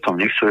buď o tom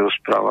nechceli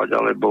rozprávať,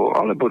 alebo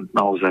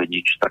naozaj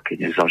nič také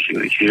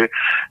nezažili. Čiže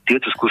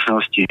tieto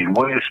skúsenosti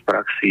moje z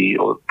praxi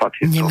od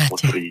pacientov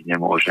potvrdiť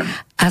nemôžem.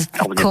 A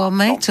v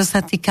kóme, čo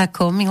sa týka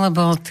kómy,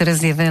 lebo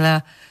teraz je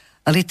veľa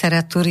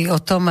literatúry o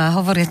tom a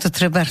hovoria to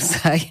treba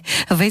aj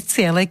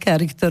vedci a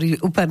lekári, ktorí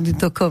upadli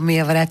do kómy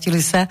a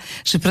vrátili sa,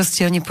 že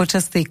proste oni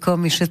počas tej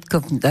kómy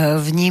všetko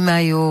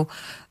vnímajú,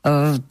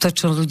 to,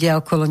 čo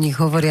ľudia okolo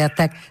nich hovoria.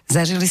 Tak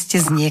zažili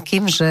ste s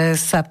niekým, že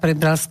sa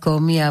prebral z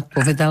kómy a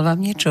povedal vám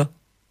niečo?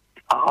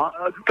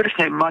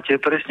 Máte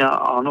presne,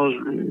 áno,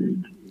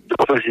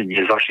 že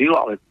nezažil,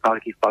 ale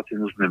takých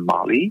pacientov sme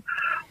mali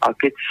a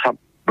keď sa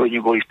boli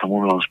v tom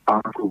umelom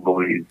spánku,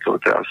 boli to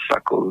teraz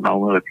ako na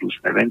umelé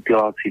plusnej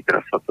ventilácii,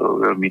 teraz sa to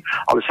veľmi,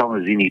 ale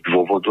samozrejme z iných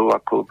dôvodov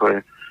ako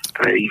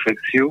pre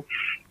infekciu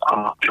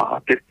a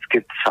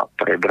keď sa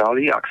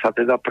prebrali, ak sa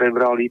teda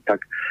prebrali,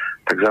 tak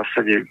v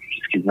zásade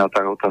vždy zná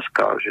tá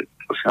otázka, že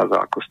prosím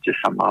vás, ako ste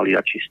sa mali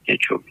a či ste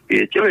niečo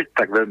viete,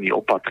 tak veľmi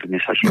opatrne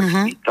sa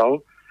človek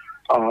spýtal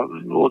a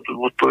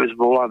odpoveď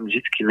bola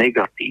vždy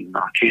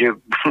negatívna. Čiže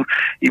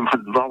iba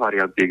 2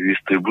 varianty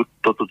existujú. Buď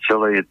toto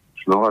celé je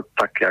znova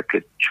také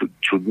aké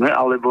čudné,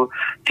 alebo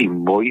tí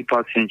moji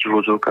pacienti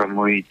v odzovkách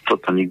moji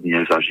toto nikdy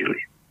nezažili.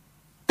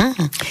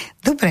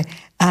 Dobre,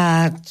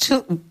 a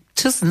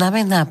čo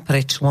znamená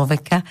pre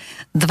človeka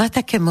 2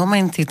 také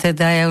momenty,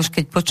 teda ja už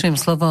keď počujem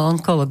slovo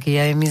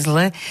onkológia je mi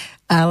zle,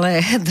 ale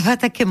 2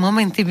 také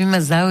momenty by ma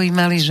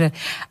zaujímali, že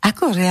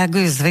ako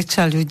reagujú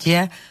zväčša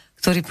ľudia,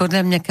 ktorí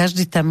podľa mňa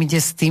každý tam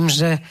ide s tým,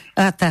 že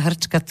tá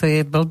hrčka to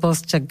je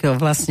blbosť, čak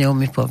vlastne on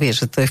mi povie,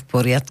 že to je v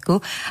poriadku.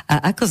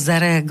 A ako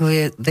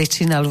zareaguje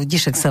väčšina ľudí,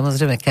 však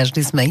samozrejme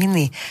každý sme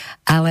iný,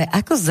 ale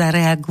ako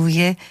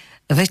zareaguje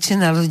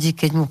väčšina ľudí,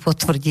 keď mu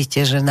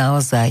potvrdíte, že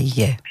naozaj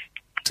je?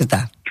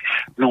 Teda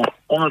No,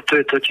 ono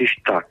to je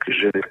totiž tak,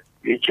 že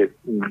viete,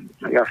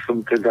 ja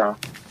som teda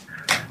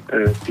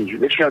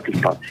väčšina tých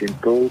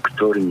pacientov,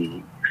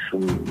 ktorí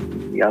som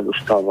ja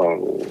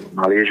dostával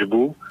na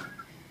liečbu,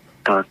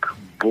 tak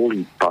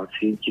boli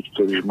pacienti,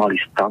 ktorí mali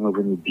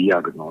stanovenú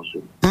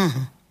diagnózu.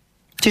 Uh-huh.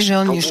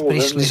 Čiže oni už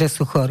prišli, že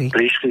sú chorí.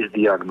 Prišli s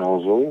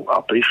diagnózou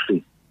a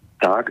prišli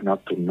tak na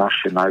to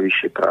naše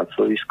najvyššie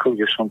pracovisko,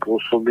 kde som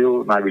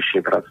pôsobil, najvyššie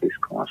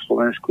pracovisko na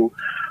Slovensku,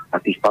 a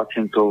tých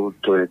pacientov,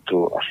 to je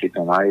to asi to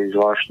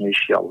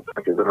najzvláštnejšie, alebo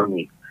také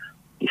veľmi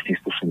istým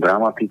spôsobom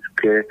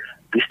dramatické,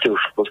 vy ste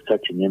už v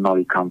podstate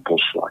nemali kam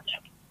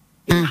poslať.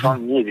 Už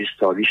vám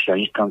neexistovala vyššia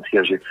instancia,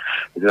 že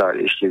teda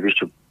ešte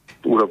vieš čo,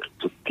 urob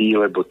to ty,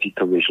 lebo ty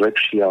to vieš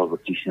lepšie, alebo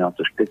ty si na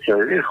to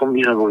špeciálne.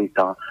 My sme boli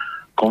tá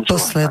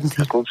koncová,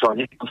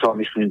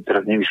 myslím,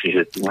 teraz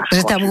nemyslím, že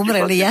tam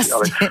umreli,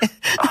 jasne.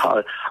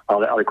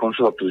 Ale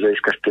koncová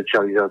tuzejská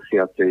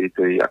špecializácia,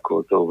 to je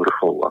ako to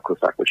vrchol, ako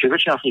tako. Čiže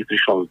väčšina z nich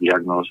prišla s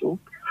diagnózou.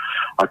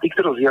 A tí,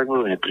 ktorí s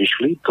diagnózou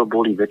neprišli, to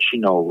boli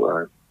väčšinou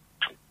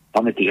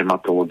máme tí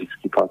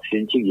hematologickí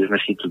pacienti, kde sme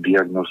si tú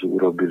diagnózu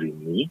urobili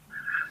my.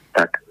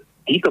 Tak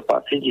títo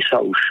pacienti sa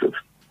už v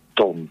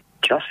tom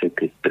čase,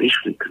 keď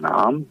prišli k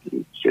nám,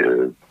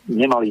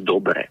 nemali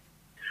dobre.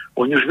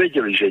 Oni už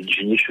vedeli, že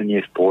niečo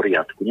nie je v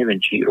poriadku. Neviem,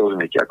 či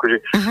rozumiete.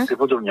 Akože to je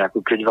podobne,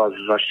 ako keď vás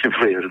začne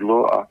bolieť hrdlo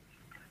a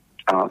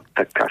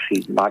tak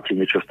asi máte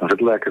niečo v tom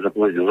hrdle, a keď sa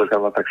pozrieť do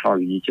zrkadla, tak sa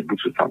vidíte, buď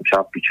sú tam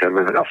čapy,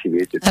 červené, asi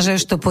viete. A že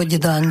už to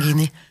pôjde do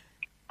angíny.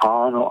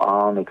 Áno,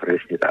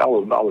 presne.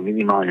 Ale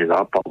minimálne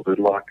zápal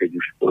hrdla, keď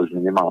už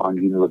povedzme nemal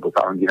angínu, lebo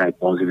tá angína je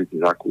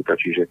konzilitný zakúta,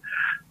 čiže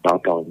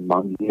zápal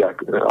mandí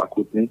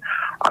akútny.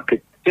 A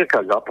keď je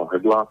zápal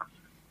hrdla,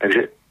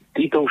 takže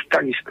títo už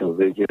takisto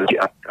vedeli,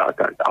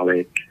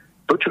 ale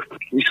to, čo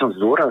by som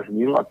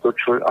zdôraznil, a to,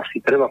 čo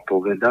asi treba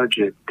povedať,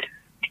 že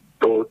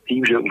to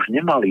tým, že už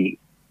nemali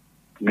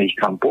ich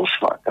kam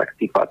poslať, tak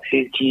tí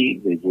pacienti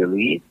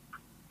vedeli,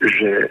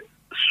 že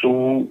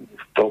sú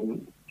v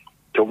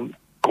tom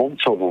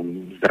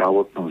koncovom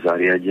zdravotnom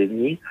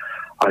zariadení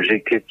a že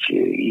keď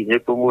ich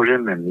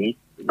nepomôžeme my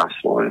na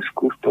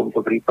Slovensku v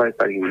tomto prípade,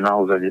 tak už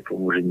naozaj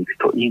nepomôže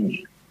nikto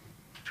iný.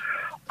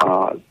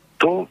 A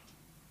to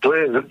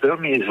je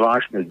veľmi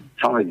zvláštne,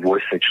 samé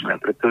dvojsečné,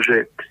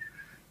 pretože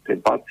ten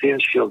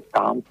pacient šiel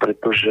tam,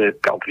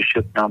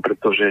 prišiel tam,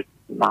 pretože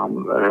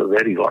nám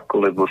veril,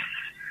 lebo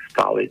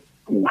stále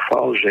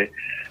úfal, že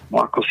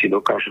ako si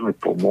dokážeme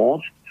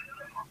pomôcť.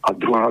 A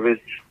druhá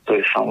vec, to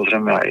je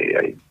samozrejme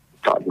aj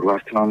tá druhá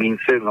strana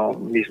mince,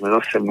 my sme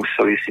zase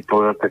museli si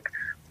povedať, tak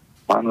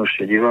pánu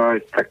Šedivá,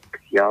 tak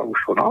ja už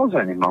ho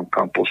naozaj nemám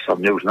kam poslať,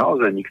 mne už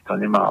naozaj nikto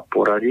nemá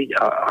poradiť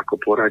a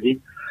ako poradiť.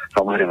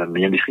 Samozrejme,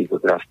 nemyslím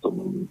to teraz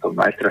tom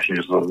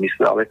najstrašnejšie, čo som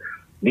zmysle, ale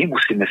my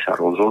musíme sa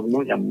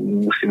rozhodnúť a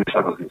musíme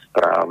sa rozhodnúť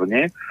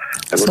správne.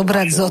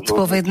 Zobrať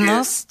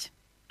zodpovednosť?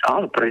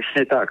 Áno,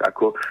 presne tak.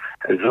 Ako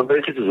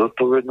zoberiete tú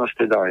zodpovednosť,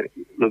 teda,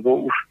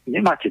 lebo už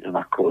nemáte to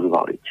na koho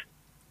zvaliť.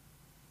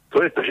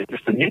 To je to, že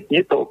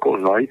nie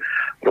toľko zvaliť.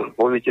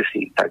 Poviete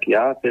si, tak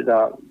ja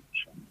teda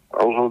som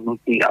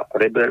rozhodnutý a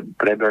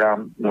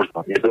preberám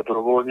možno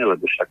nedobrovoľne,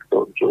 lebo však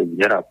to človek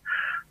nerad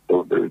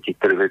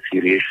niektoré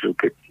veci riešil,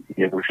 keď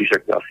nemusí,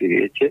 však to asi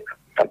viete.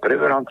 A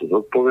preberám tú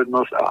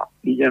zodpovednosť a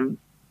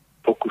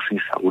pokúsim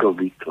sa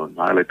urobiť to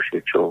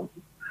najlepšie, čo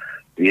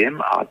viem,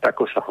 a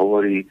tako sa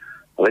hovorí,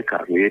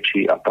 lekár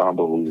lieči a Pán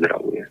Boh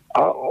uzdravuje.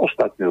 A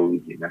ostatné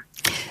uvidíme.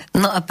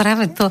 No a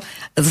práve to,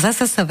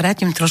 zasa sa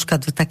vrátim troška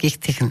do takých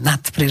tých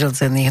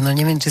nadprirodzených,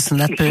 neviem, či sú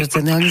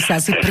nadprirodzené, oni sú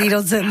asi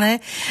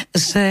prirodzené,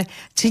 že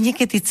či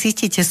niekedy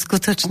cítite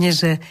skutočne,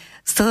 že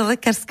z toho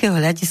lekárskeho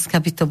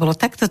hľadiska by to bolo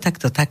takto,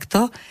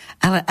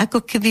 ale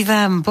ako keby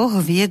vám Boh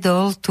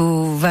viedol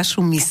tú vašu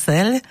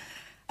myseľ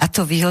a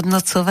to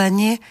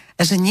vyhodnocovanie,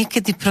 a že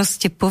niekedy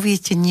proste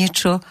poviete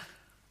niečo,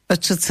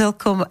 čo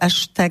celkom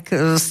až tak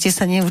ste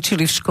sa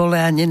neučili v škole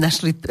a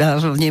nenašli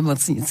v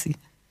nemocnici.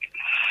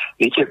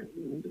 Viete,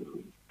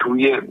 tu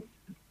je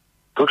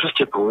to, čo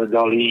ste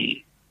povedali,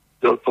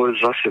 odpoveď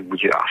zase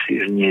bude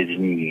asi znieť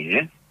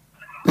nie,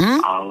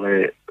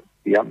 ale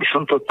ja by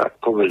som to tak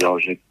povedal,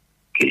 že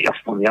keď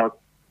aspoň ja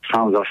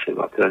sám za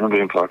seba, teda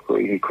nebudem povedať ako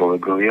iní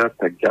kolegovia,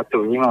 tak ja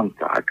to vnímam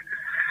tak,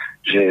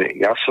 že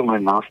ja som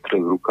len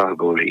nástroj v rukách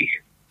Božích.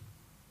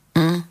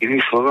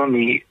 Inými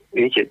slovami,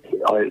 viete,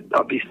 ale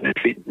aby sme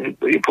si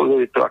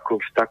povedali to ako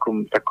v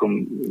takom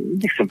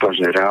nechcem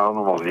povedať, že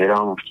reálnom alebo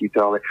nereálnom vtipe,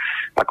 ale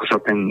ako sa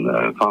ten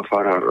pán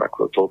farár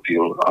ako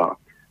topil a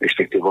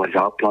respektíve boli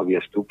záplavy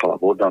a stúpala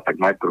voda, tak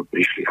najprv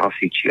prišli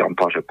hasiči, on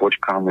povedal, že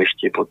počkáme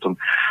ešte, potom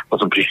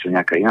prišla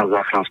nejaká iná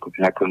záchranná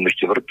skupina, ako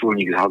ešte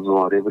vrtuľník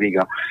zhadzoval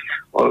rebrík a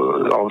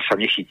on sa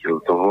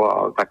nechytil toho a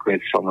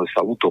nakoniec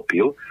sa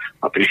utopil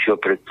a prišiel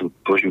pred tú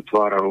Božiu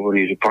tvár a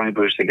hovorí, že Pane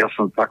Bože, tak ja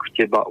som tak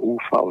v teba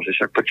úfal, že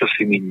však prečo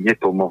si mi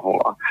nepomohol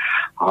a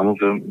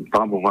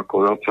Pán Boh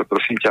ako veľca,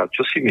 prosím ťa,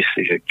 čo si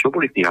myslíš, že čo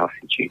boli tí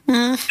hasiči?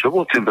 Čo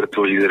bol ten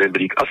vrtuľník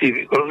rebrík?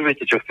 Asi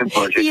rozumiete, čo chcem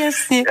povedať?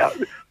 Jasne.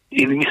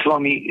 Inými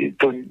slovami,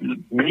 to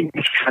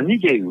sa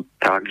nedejú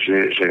tak,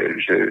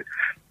 že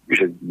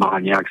že má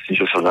nejak s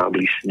niečo sa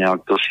zablísne, ale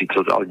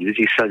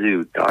deti sa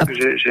dejú tak,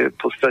 že v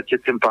podstate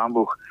ten Pán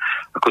Boh,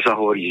 ako sa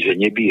hovorí, že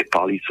nebije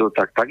palicou,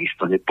 tak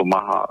takisto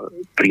nepomáha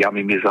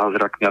priamými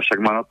zázrakmi, a však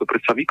má na to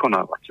predsa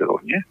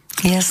vykonávateľov, nie?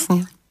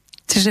 Jasne.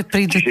 Čiže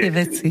prídu tie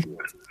veci.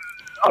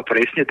 A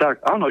presne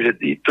tak, áno, že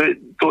to je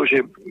to, že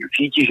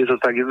cíti, že to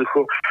tak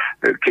jednoducho,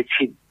 keď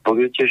si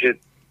poviete, že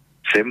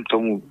chcem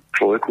tomu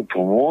človeku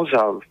pomôcť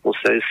a v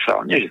podstate sa,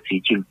 nie že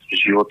cítim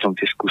životom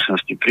tie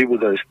skúsenosti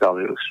pribúdajú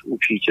stále,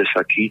 učíte sa,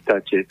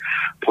 čítate,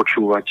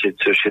 počúvate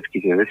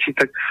všetky tie veci,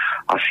 tak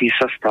asi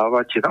sa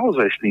stávate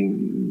naozaj s tým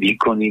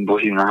výkonným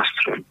Božím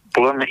nástrojom.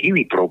 Podľa mňa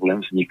iný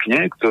problém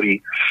vznikne,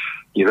 ktorý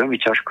je veľmi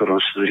ťažko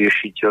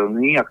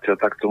rozriešiteľný, ak teda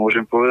takto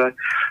môžem povedať,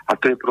 a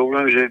to je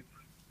problém, že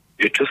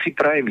čo si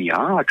prajem ja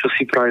a čo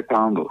si praje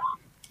Pán Boh.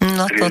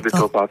 No toto.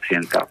 Toho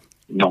pacienta.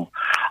 No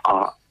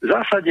a v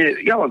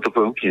zásade, ja vám to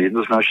poviem úplne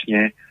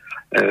jednoznačne,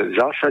 v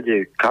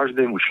zásade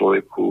každému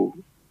človeku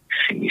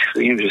si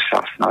myslím, že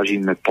sa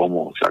snažíme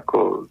pomôcť.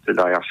 Ako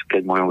teda ja,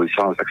 keď môžem byť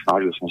sám, tak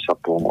snažil som sa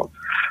pomôcť.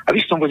 A v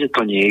istom bode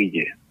to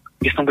nejde.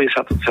 V istom bode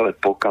sa to celé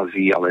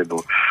pokazí,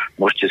 alebo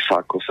môžete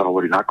sa, ako sa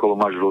hovorí, na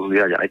kolomáč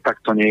rozliať, aj tak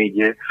to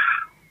nejde.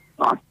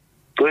 A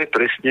to je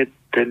presne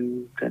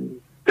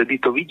tedy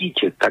to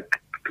vidíte, tak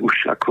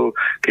už ako,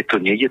 keď to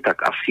nejde, tak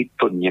asi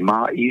to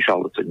nemá ísť,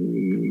 ale to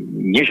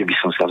nie, že by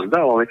som sa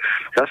vzdal, ale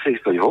zase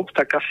ísť hop,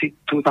 tak asi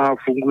tu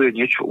funguje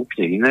niečo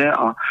úplne iné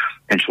a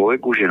ten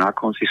človek už je na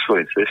konci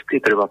svojej cesty,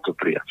 treba to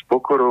prijať s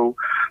pokorou,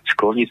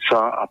 skloniť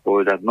sa a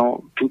povedať,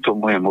 no, túto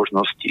moje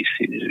možnosti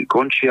si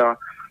končia,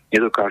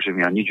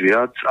 nedokážem ja nič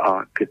viac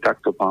a keď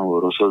takto Pán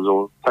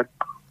rozhodol, tak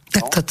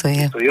toto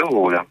je. To je jeho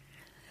vôľa.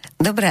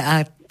 Dobre,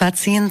 a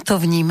pacient to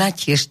vníma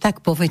tiež tak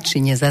po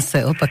väčšine,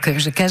 zase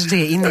opakujem, že každý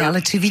je iný, ale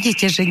či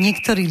vidíte, že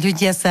niektorí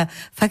ľudia sa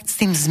fakt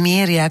s tým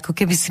zmieria, ako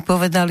keby si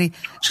povedali,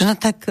 že no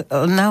tak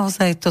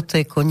naozaj toto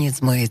je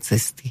koniec mojej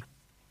cesty.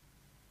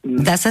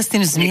 Dá sa s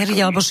tým zmieriť,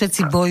 alebo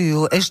všetci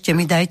bojujú, ešte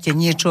mi dajte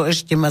niečo,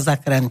 ešte ma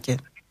zachránte.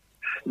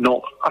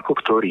 No,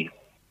 ako ktorý?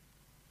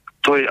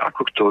 To je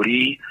ako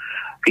ktorý.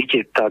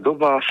 Viete, tá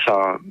doba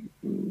sa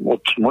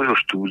od môjho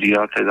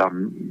štúdia, teda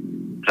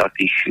za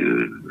tých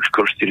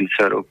skoro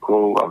 40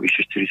 rokov a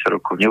vyše 40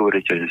 rokov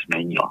neuveriteľne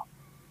zmenila.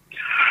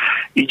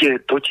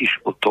 Ide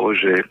totiž o to,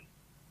 že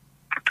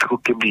ako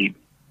keby,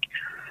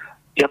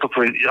 ja to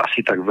poviem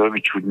asi tak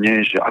veľmi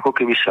čudne, že ako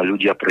keby sa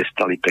ľudia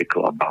prestali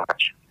pekla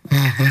báť.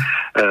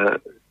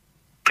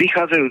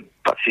 Prichádzajú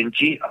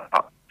pacienti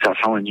a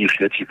samozrejme nie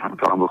všetci,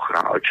 Pán Boh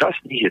chráň, ale časť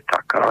nich je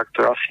taká,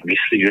 ktorá si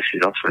myslí, že si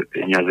za svoje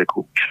peniaze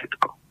kúpi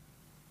všetko.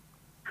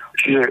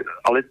 Čiže,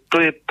 ale to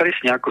je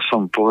presne, ako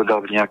som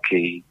povedal v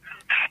nejakej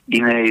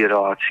inej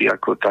relácii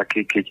ako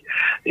také, keď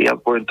ja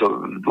poviem to,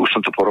 už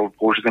som to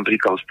použil ten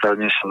príklad,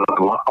 ospravedlňujem sa za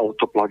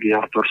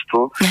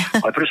autoplagiátorstvo,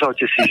 ale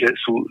predstavte si, že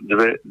sú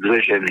dve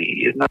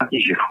ženy. Jedna z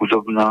nich je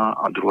chudobná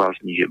a druhá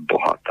z nich je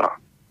bohatá.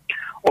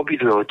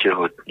 Obidve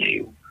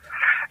otehotnejú.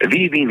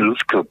 Vývin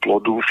ľudského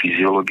plodu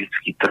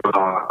fyziologicky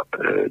trvá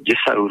 10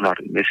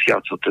 lunárnych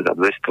mesiacov, teda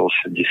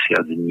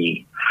 280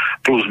 dní.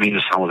 Plus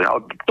minus samozrejme.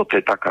 Ale toto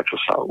je taká, čo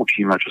sa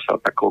učíme, čo sa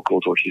tak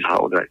okolo toho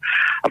čísla odaj.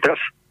 A teraz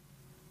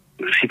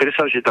si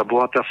predstav, že tá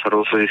bohatá sa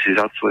rozhodne si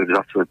za svoje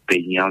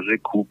peniaze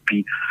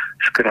kúpi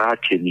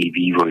skrátený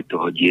vývoj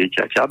toho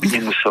dieťaťa, aby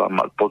nemusela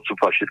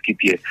podstúpať všetky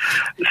tie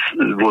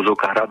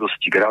vôzovkách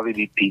radosti,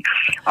 gravidity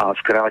a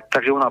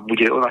takže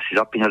ona si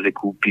za peniaze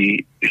kúpi,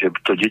 že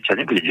to dieťa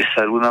nebude 10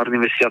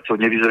 lunárnych mesiacov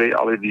nevyzrie,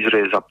 ale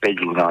vyzrie za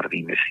 5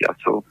 lunárnych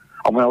mesiacov.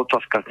 A moja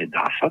otázka,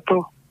 nedá sa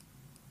to?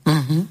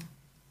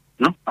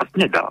 No, a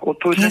nedá.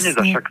 Odpoveď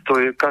nedá, však to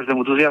je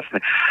každému dosť jasné.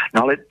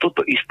 No ale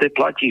toto isté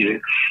platí,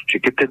 že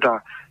keď teda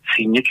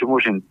si niečo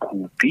môžem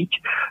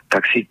kúpiť,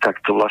 tak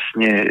to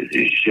vlastne,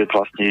 že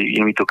vlastne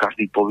je mi to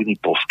každý povinný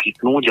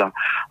poskytnúť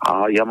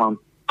a ja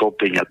mám to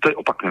peniaze. To je,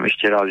 opakujem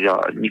ešte raz, ja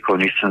nikoho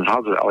nechcem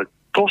zhádzať, ale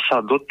to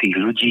sa do tých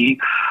ľudí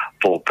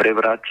po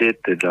prevrate,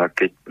 teda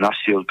keď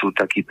našiel tu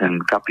taký ten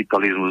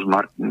kapitalizmus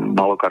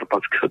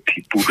malokarpatského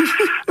typu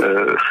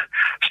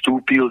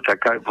vstúpil,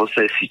 tak v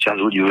podstate si čas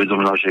ľudí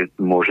uvedomila, že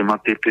môže mať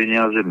tie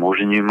peniaze,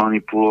 môže nimi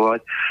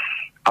manipulovať,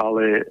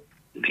 ale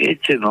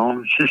viete, no,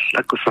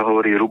 ako sa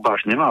hovorí,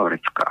 rubáš nemá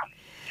vrecka.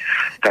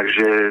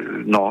 Takže,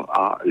 no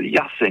a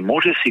jasne,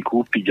 môže si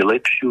kúpiť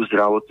lepšiu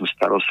zdravotnú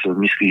starostlivosť,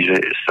 myslí,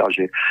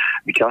 že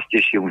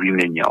častejšie mu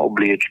vymenia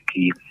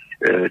obliečky,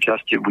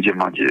 častie bude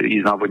mať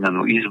ísť na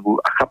voňanú izbu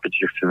a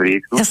chápete, že chcem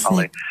rieknúť,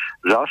 ale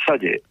v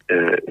zásade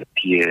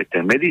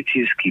ten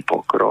medicínsky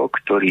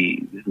pokrok, ktorý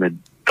sme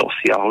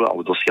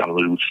dosiahlo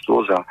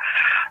ľudstvo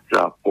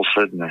za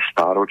posledné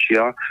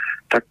stáročia,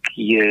 tak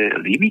je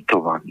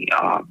limitovaný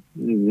a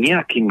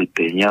nejakými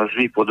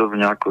peniazmi,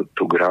 podobne ako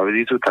tú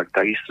graviditu, tak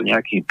takisto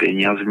nejakými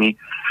peniazmi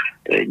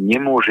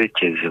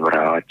nemôžete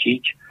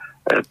zvrátiť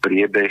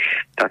priebeh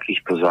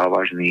takýchto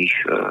závažných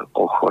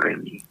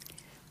ochorení.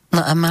 No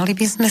a mali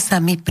by sme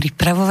sa my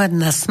pripravovať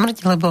na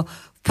smrť, lebo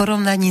v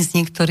porovnaní s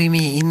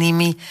niektorými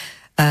inými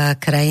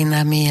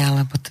krajinami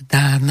alebo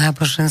teda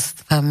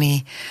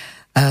náboženstvami,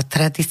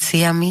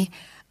 tradíciami,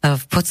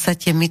 v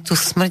podstate my tú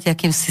smrť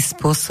akýmsi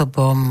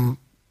spôsobom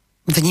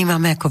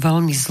vnímame ako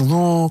veľmi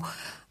zlú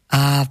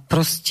a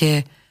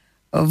proste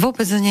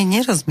vôbec o nej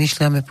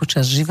nerozmýšľame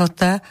počas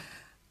života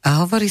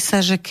a hovorí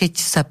sa, že keď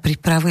sa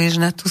pripravuješ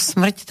na tú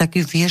smrť, tak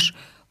ju vieš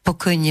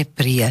pokojne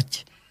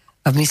prijať.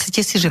 A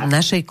myslíte si, že v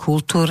našej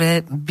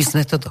kultúre by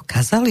sme to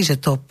dokázali,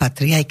 že to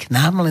patrí aj k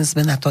nám, len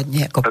sme na to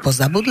nejako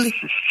pozabudli?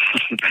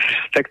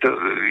 Tak to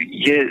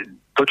je,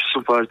 to, čo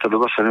som povedal, tá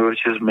doba sa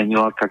neurčite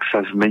zmenila, tak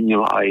sa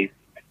zmenil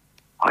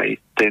aj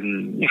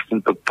ten, nechcem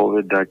to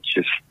povedať,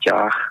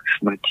 vzťah k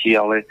smrti,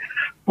 ale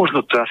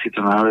možno to asi to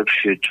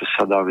najlepšie, čo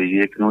sa dá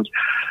vyvieknúť.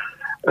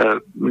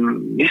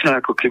 My sme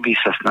ako keby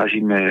sa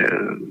snažíme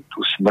tú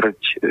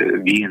smrť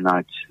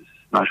vyhnať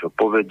z nášho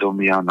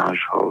povedomia,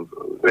 nášho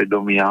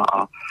vedomia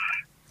a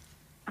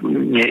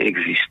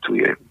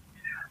neexistuje.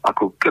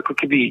 Ako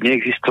keby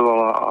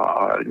neexistovala a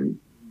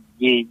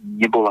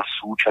nebola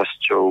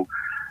súčasťou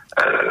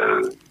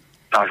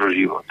nášho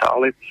života.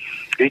 Ale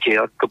viete,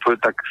 ja to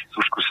poviem tak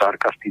trošku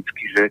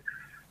sarkasticky, že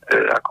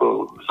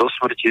ako zo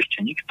smrti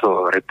ešte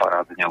nikto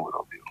reparát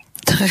neurobil.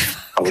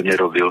 Alebo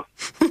nerobil.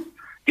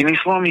 Inými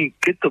slovami,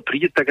 keď to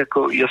príde, tak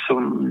ako ja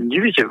som,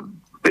 neviete,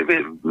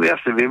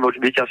 jasne viem,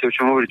 viete asi o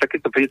čom hovorí, tak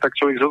keď to príde, tak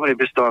človek zomrie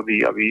bez toho,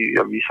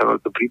 aby sa na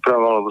to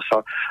pripravoval,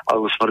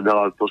 alebo smrť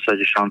dala v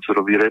podstate šancu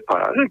robiť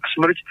reparát.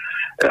 Smrť,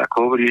 ako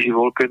hovorí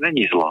Živolke,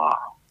 není zlá.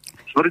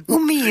 Smrť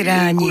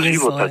umíranie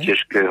je života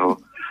ťažkého.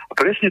 A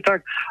presne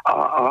tak. A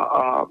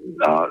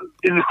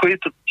jednoducho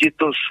je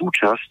to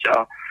súčasť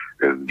a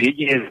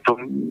jedine v tom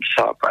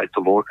sa aj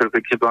to Walker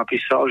pekne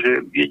napísal,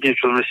 že jedine,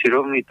 čo sme si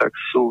rovní, tak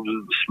sú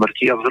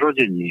smrti a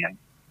vzrodenie.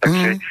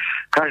 Takže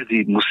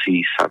každý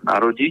musí sa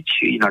narodiť,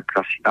 inak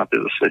asi na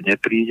ten svet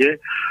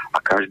nepríde a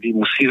každý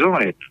musí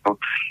zomrieť. No,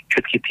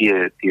 všetky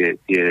tie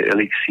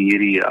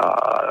elixíry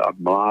a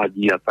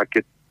mládí a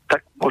také,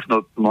 tak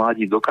možno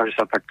mladí dokáže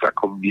sa takto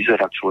ako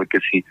vyzerať človek,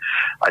 keď si,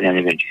 a ja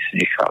neviem, či si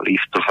nechá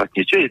liftovať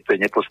niečo, to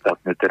je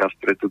nepodstatné teraz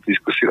pre tú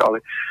diskusiu, ale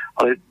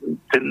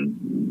ten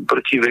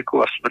proti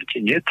veku a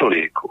smrti nie je to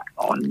lieku.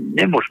 No,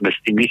 nemôžeme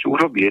s tým nič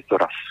urobiť, je to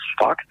raz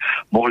fakt.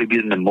 Mohli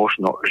by sme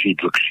možno žiť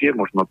dlhšie,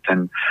 možno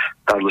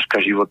tá dĺžka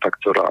života,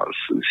 ktorá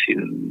si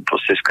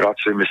proste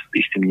skrácujeme s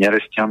istými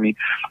nerestiami,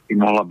 by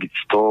mohla byť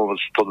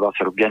 100,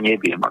 120 rokov, ja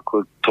neviem,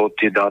 ako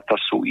tie dáta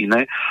sú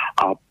iné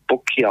a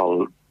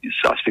pokiaľ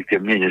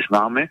aspektíve mne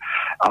neznáme,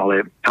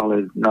 ale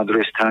na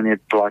druhej strane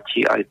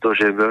platí aj to,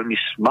 že veľmi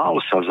málo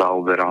sa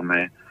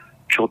zaoberáme,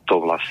 čo to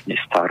vlastne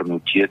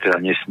starnutie,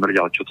 teda nie smrť,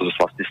 ale čo to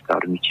vlastne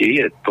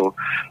starnutie je. To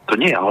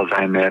nie je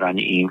Alzheimer,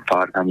 ani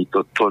infarkt, ani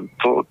to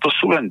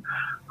sú len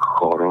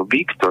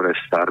choroby, ktoré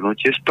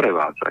starnutie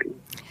sprevádzajú.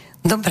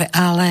 Dobre,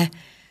 ale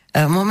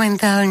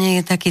momentálne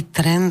je taký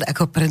trend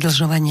ako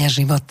predĺžovania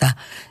života.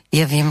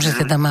 Ja viem, že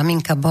teda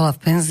maminka bola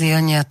v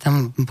penzióne a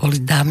tam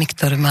boli dámy,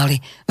 ktoré mali,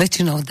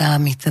 väčšinou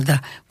dámy,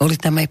 teda boli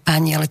tam aj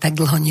páni, ale tak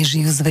dlho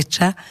nežijú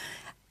zväčša,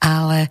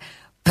 ale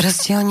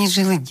proste oni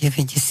žili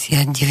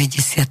 90-95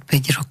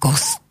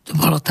 rokov.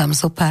 Bolo tam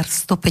zo pár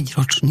 105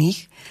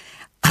 ročných,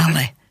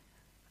 ale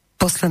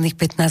posledných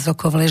 15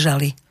 rokov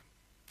ležali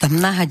tam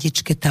na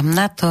hadičke, tam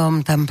na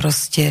tom, tam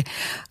proste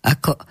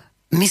ako...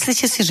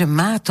 Myslíte si, že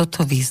má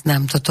toto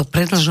význam, toto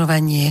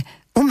predĺžovanie,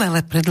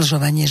 umelé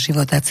predĺžovanie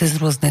života cez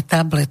rôzne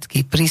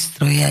tabletky,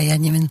 prístroje, ja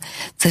neviem,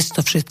 cez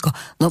to všetko.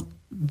 No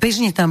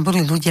bežne tam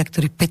boli ľudia,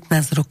 ktorí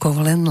 15 rokov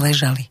len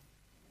ležali.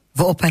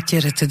 V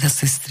opatere teda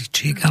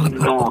sestričiek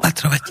alebo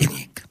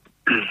opatrovatelík.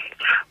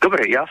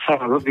 Dobre, ja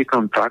sa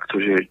rozvýkam takto,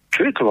 že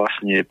čo je to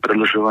vlastne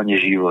predĺžovanie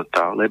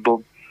života,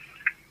 lebo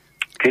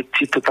keď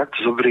si to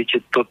takto zoberiete,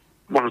 to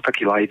možno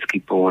taký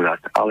laický pohľad,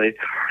 ale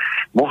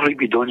mohli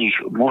by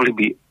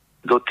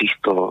do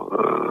týchto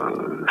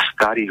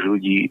starých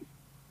ľudí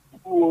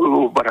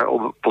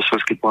po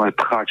slovensky povedať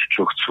pchať,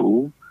 čo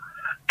chcú.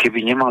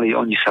 Keby nemali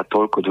oni sa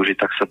toľko dožiť,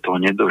 tak sa toho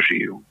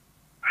nedožijú.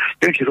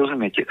 Neviem, či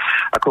rozumiete.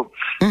 Ako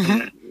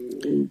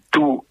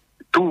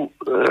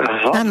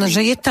áno,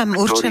 že je tam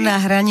určená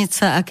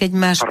hranica a keď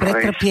máš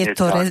pretrpieť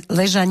to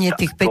ležanie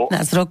tých 15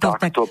 rokov,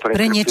 tak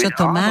pre niečo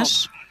to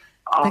máš,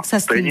 tak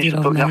sa s tým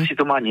vyrovnaj. Asi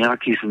to má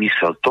nejaký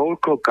zmysel.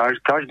 Toľko,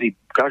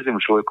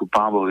 každému človeku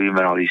Pán Boh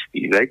vymeral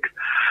istý vek,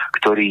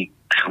 ktorý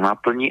sa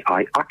naplní,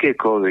 aj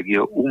akékoľvek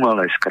jeho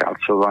umelé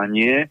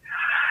skracovanie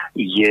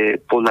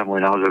je podľa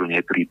môjho názoru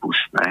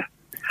neprípustné.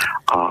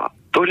 A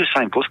to, že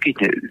sa im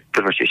poskytne,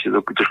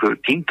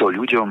 týmto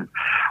ľuďom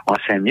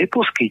sa im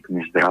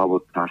neposkytne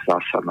zdravotná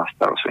zásadná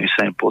starostlivosť,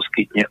 sa im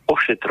poskytne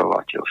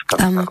ošetrovateľská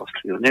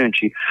starostlivosť. Neviem,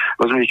 či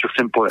rozumiete, čo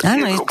chcem povedať.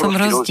 Áno, je v tom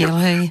rozdiel,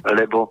 hej.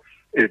 Lebo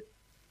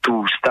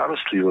tú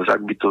starostlivosť,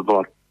 ak by to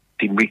bola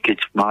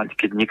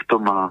keď niekto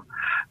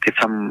keď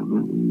sa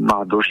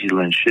má dožiť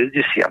len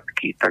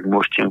 60-ky, tak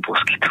môžete mu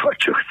poskytovať,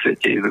 čo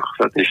chcete.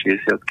 Sa tie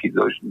 60-ky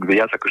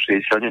viac ako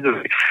 60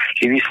 nedoží.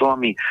 Inými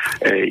slovami,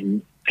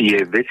 tie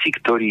veci,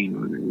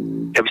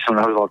 ja by som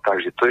nazval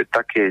tak, že to je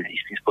také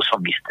istým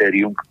spôsobom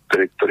mystérium,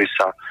 ktoré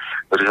sa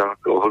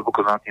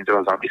hlboko nad tým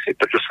treba zamyslieť,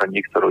 prečo sa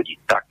niekto rodí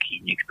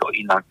taký, niekto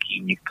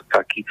inaký, niekto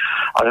taký.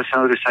 Ale zase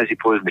na druhej strane si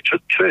povedzme, čo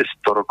je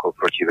 100 rokov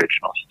proti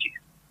večnosti?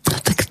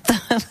 Tak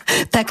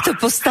Takto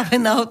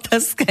postavená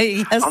otázka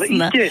je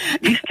jasná. Ale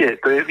iste,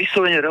 to je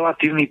vyslovene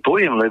relatívny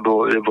pojem,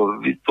 lebo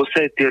v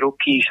podstate tie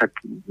roky, však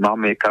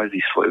máme každý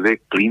svoj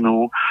vek,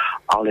 plynú,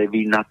 ale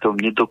vy na tom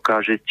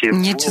nedokážete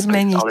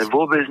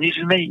vôbec nič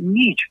zmeniť.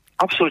 Nič.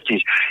 Absolutne.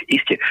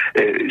 Isté,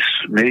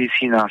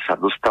 medicína sa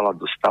dostala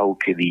do stavu,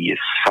 kedy je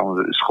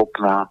samozrejme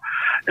schopná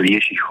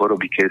liečiť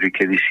choroby,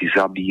 kedy si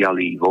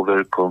zabíjali vo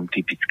veľkom.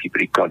 Typický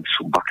príklad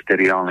sú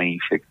bakteriálne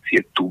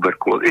infekcie,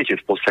 tuberkulóza. Viete,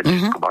 v podstate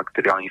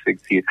bakteriálne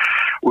infekcie.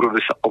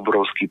 Urobil sa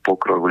obrovský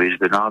pokrok v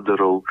liečbe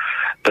nádorov.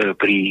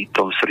 Pri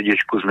tom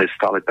srdiečku sme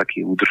stále takí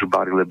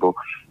údržbári, lebo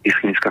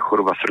ischemická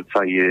choroba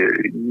srdca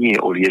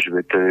nie o liečbe,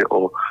 to je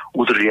o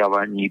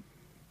udržiavaní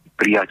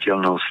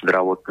priateľného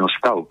zdravotného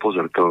stavu.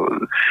 Pozor,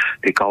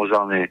 tie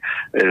kauzálne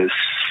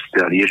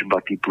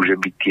liečba typu, že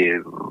by tie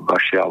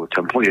vaše, alebo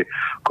moje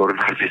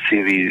koronárne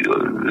cievy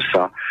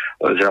sa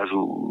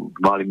zrazu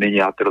mali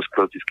menej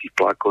aterosklerotických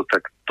plakov,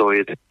 tak to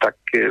je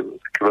také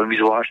veľmi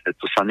zvláštne.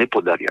 To sa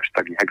nepodarí až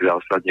tak nejak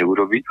zásadne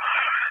urobiť.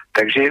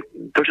 Takže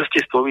to, čo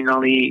ste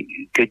spomínali,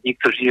 keď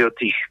niekto žije od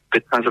tých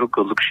 15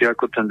 rokov dlhšie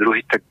ako ten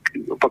druhý, tak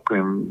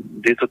opakujem,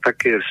 je to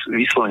také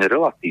vyslovene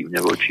relatívne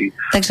voči...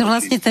 Takže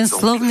vlastne ten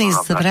slovný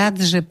zvrat,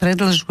 že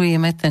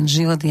predĺžujeme ten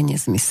život, je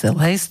nezmysel,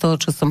 hej? Z toho,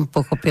 čo som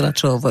pochopila,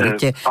 čo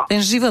hovoríte. Ten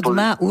život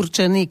má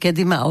určený,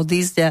 kedy má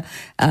odísť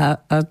a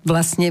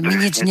vlastne my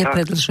nič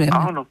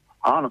nepredĺžujeme.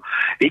 Áno.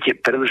 Viete,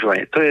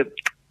 predĺžovanie, to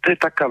je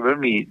taká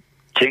veľmi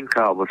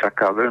tenká, alebo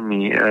taká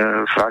veľmi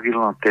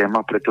fragilná téma,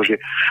 pretože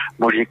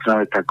môže niekto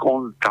navedť, tak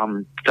on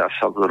tam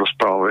sa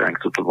rozprával, jak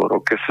to bol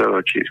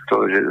Rockefeller, či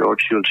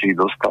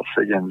dostal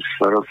 7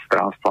 srdc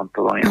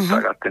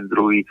transplantovaných, a ten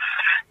druhý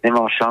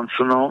nemal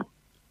šancu,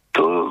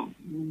 to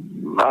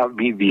a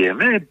my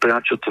vieme,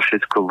 prečo to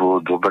všetko bolo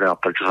dobré a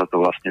prečo sa to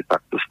vlastne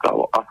takto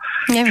stalo. A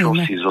čo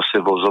si zo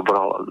sebou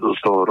zobral z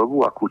toho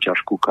robu, akú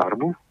ťažkú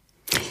karmu?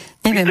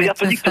 Neviem,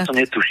 nikto to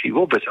netuší,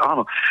 vôbec,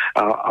 áno.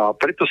 A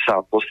preto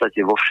sa v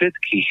podstate vo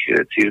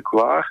všetkých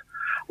cirkvách,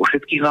 vo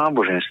všetkých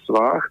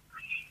náboženstvách,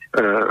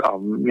 a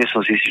nie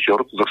som si istý, že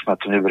ortodoxná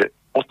to neberie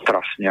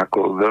otrasne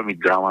ako veľmi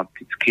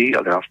dramatický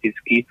a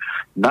drastický,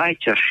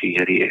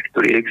 najťažší hriech,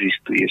 ktorý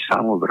existuje, je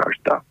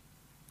samovražda.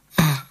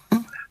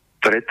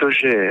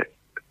 Pretože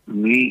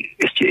my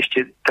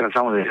ešte teraz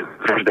samozrejme,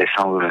 vražda je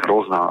samozrejme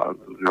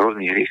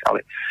hrozný hriech,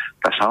 ale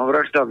tá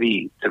samovražda,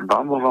 ten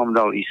Pán Boh vám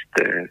dal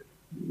isté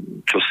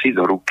čosi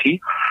do ruky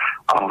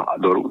a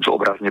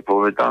obrazne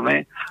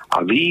povedané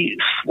a vy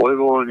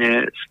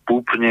svojvoľne,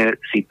 spúpne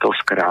si to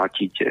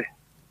skrátite.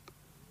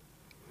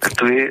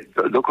 To je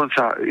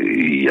dokonca,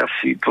 ja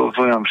si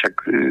poviem,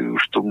 však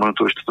už to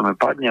mi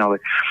padne, ale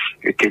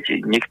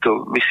keď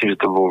niekto, myslím,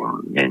 že to bol,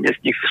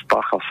 niekto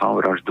spáchal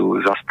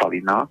samovraždu za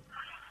Stalina,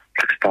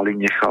 tak Stalin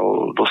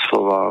nechal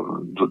doslova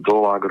do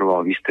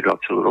lágrov a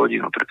vystrelal celú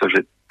rodinu,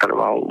 pretože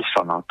trval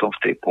sa na tom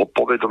v tej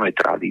povedomej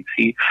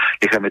tradícii,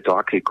 necháme to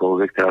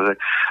akejkoľvek, ale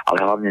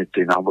hlavne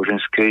tej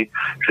náboženskej,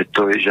 že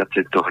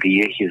tento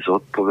hriech je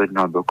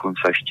zodpovedná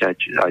dokonca ešte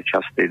aj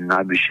časť tej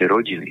najbližšej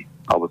rodiny,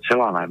 alebo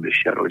celá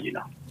najbližšia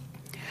rodina.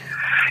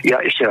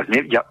 Ja ešte raz,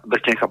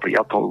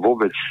 ja to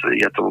vôbec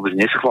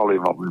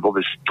neschvaľujem,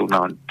 vôbec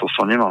to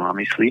som nemal na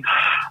mysli,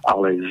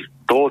 ale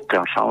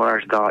tá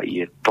samovražda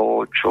je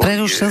to, čo...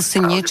 Prerušil si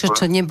niečo,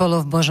 čo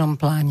nebolo v Božom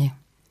pláne.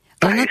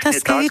 Ale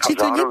otázka je, či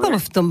to nebolo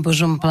v tom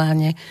Božom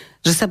pláne,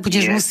 že sa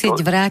budeš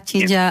musieť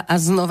vrátiť a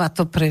znova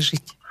to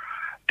prežiť.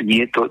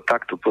 Nie to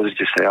takto,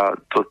 pozrite sa, ja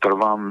to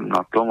trvám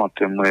na tom, a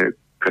to je moje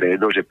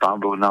krédo, že Pán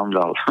Boh nám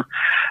dal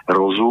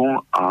rozum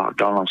a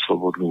dal nám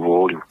slobodnú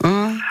vôľu.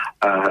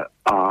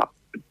 A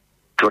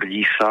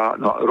tvrdí sa,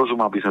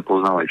 rozum, aby sme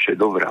poznali, čo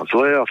je dobré a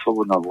zlé, a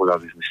slobodná vôľa,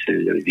 aby sme si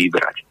vedeli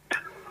vybrať.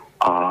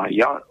 A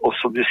ja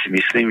osobne si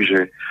myslím,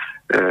 že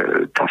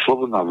tá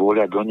slobodná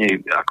vôľa do nej,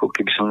 ako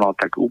keby som mal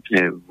tak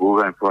úplne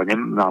povedať,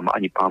 nám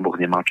ani Pán Boh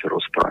nemá čo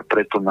rozprávať,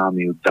 preto nám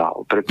ju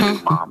dal, preto ju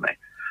máme.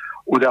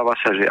 Udáva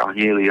sa, že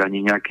anjeli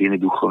ani nejaké iné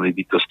duchovné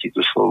bytosti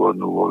tú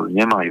slobodnú vôľu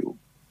nemajú.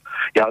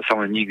 Ja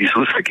som nikdy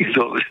som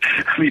takýto...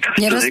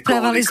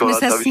 Nerozprávali sme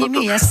sa s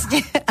nimi,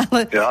 jasne,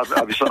 ale...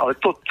 ale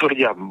to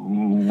tvrdia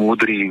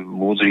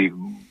múdri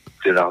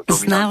teda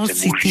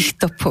znalci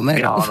týchto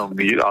pomerov.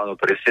 Áno,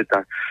 presne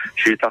tak.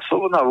 Čiže tá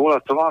slobodná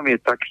vôľa, to vám je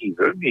taký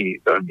veľmi,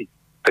 veľmi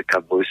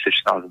taká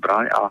dvojsečná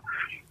zbraň a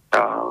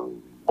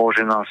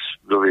môže nás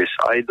doviesť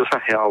aj do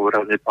raja,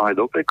 obrazne aj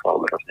do pekla.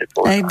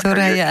 Aj do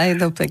raja, aj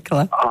do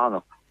pekla.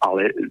 Áno,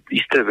 ale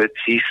isté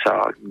veci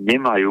sa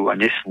nemajú a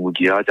nesmú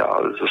diať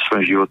so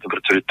svojím životom,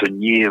 pretože to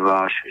nie je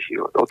váš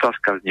život.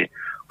 Otázka znie,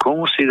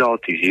 komu si dal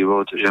ty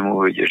život, že mu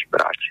ho ideš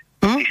brať?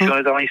 Ty si ho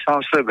nedal ani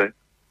sám sebe.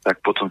 Tak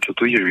potom, čo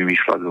tu ideš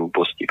vymýšľať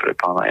hlúposti pre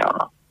pána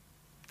Jána?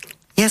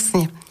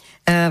 Jasne.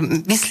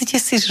 Myslíte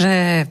si,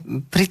 že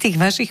pri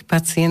tých vašich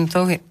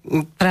pacientoch,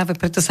 práve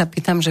preto sa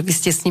pýtam, že vy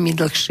ste s nimi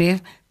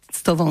dlhšie, s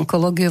tou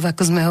onkológiou,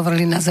 ako sme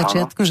hovorili na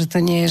začiatku, že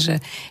to nie je, že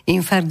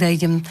infarkt a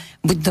idem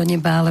buď do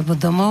neba, alebo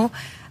domov,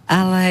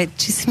 ale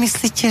či si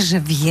myslíte, že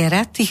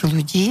viera tých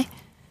ľudí,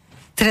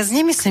 teraz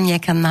nemyslím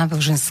nejaká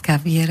náboženská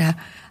viera,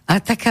 A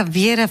taká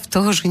viera v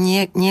toho, že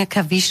nejaká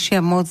vyššia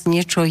moc,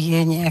 niečo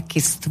je, nejaký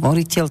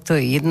stvoriteľ, to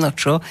je jedno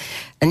čo,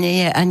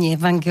 nie je ani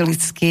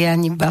evangelický,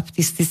 ani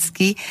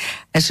baptistický,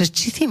 že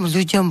či tým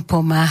ľuďom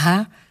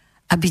pomáha,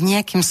 aby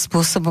nejakým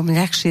spôsobom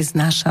ľahšie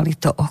znášali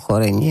to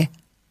ochorenie?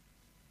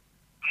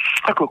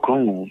 Ako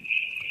komu?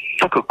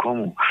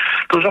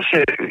 To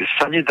zase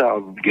sa nedá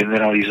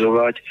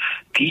generalizovať.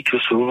 Tí, čo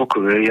sú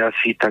hlboko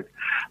veriaci, tak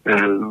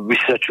by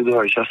sa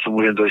čudovali, často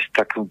môže dojsť k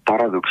takému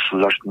paradoxu,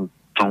 začnú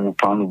tomu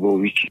pánu Bohu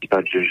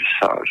vyčítať, že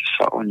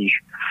sa o nich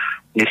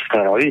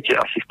nestará. Viete,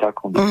 asi v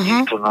takom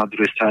to na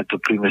druhej strane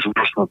to príjme s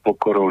úprostnou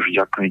pokorou, že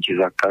ďakujem ti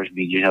za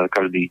každý deň, za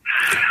každý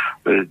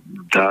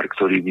dar,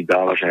 ktorý mi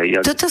dáva. Že aj ja,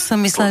 toto som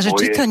myslela, že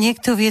či to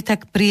niekto vie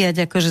tak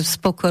prijať, akože s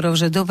pokorou,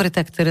 že dobre,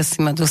 tak teraz si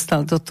ma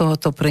dostal do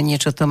tohoto, pre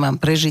niečo to mám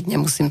prežiť,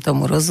 nemusím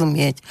tomu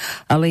rozumieť,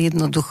 ale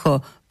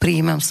jednoducho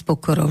prijímam s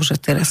pokorou, že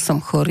teraz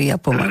som chorý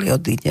a pomaly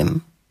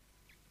odídem.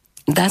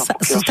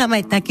 Sú tam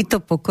aj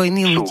takíto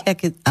pokojní ľudia?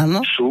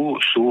 Áno?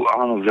 Sú,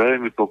 áno,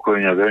 veľmi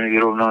pokojní a veľmi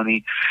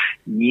vyrovnaní.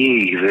 Nie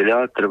ich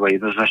veľa, treba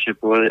jednoznačne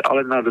povedať,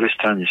 ale na druhej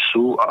strane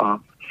sú a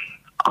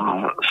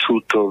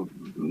sú to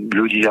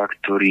ľudia,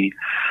 ktorí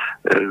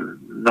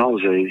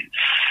naozaj,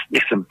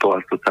 nechcem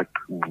povedať to tak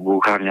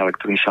vulgárne, ale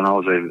ktorí sa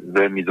naozaj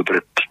veľmi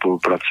dobre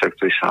spolupracujú,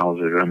 ktorí sa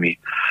naozaj veľmi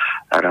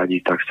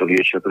radi takto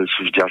liečia, ktorí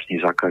sú vďační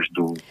za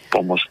každú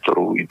pomoc,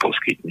 ktorú im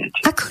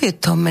poskytnete. Ako je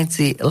to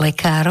medzi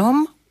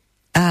lekárom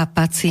a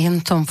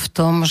pacientom v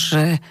tom,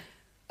 že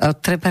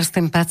trebárs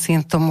ten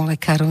pacient tomu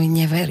lekárovi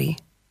neverí?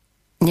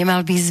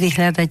 Nemal by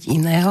vyhľadať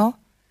iného?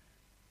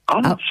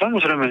 Áno,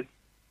 samozrejme.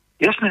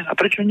 Jasné, a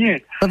prečo nie?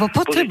 Lebo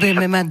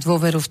potrebujeme mať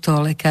dôveru v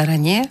toho lekára,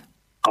 nie?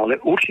 Ale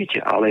určite,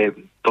 ale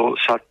to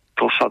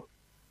sa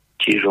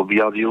tiež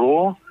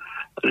objavilo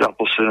za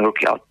posledné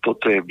roky a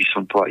toto je, by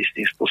som povedal,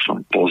 istým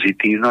spôsobom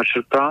pozitívna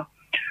črta.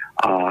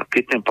 A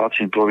keď ten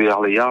pacient povie,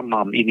 ale ja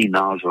mám iný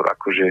názor,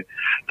 akože,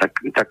 tak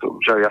to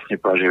už jasne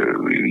povedal, že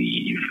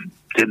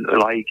ten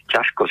laik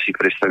ťažko si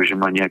predstaví, že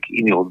má nejaký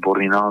iný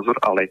odborný názor,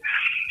 ale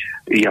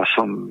ja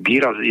som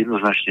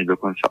jednoznačne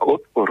dokonca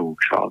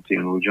odporúčal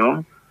tým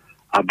ľuďom,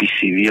 aby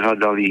si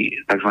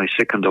vyhľadali tzv.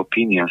 Second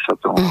opinion, sa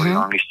to hovorí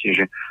v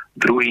angličtine, že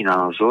druhý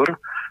názor.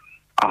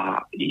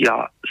 A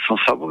ja som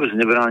sa vôbec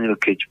nebránil,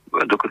 keď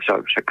dokonca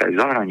však aj v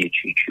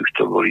zahraničí, či už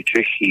to boli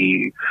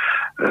Čechy,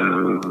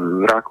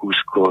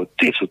 Rakúsko,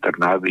 tie sú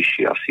tak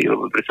najbližšie asi,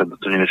 lebo predsa do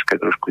Nemecka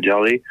je trošku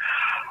ďalej,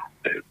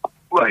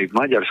 aj v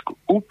Maďarsku.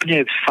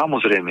 Úplne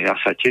samozrejme, ja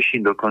sa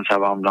teším, dokonca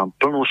vám dám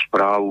plnú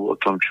správu o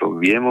tom, čo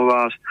viem o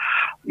vás,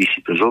 vy si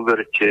to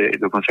zoberte,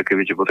 dokonca keď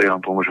viete, potrebujem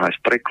vám pomôžem aj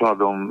s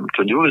prekladom,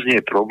 to vôbec nie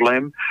je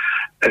problém,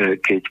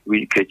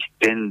 keď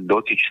ten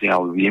dotyčný,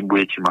 ale vy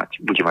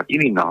bude mať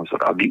iný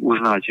názor a vy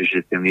uznáte,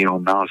 že ten jeho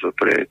názor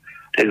pre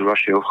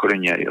vaše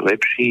ochorenia je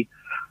lepší,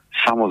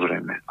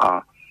 samozrejme.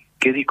 A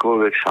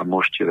kedykoľvek sa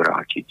môžete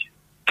vrátiť.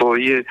 To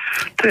je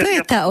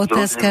tá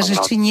otázka, že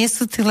či nie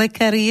sú tí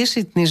lekári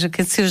ješitní, že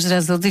keď si už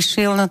raz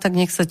odišiel, no tak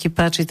nech sa ti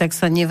páči, tak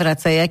sa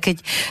nevracaj.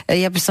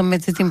 Ja by som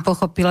medzi tým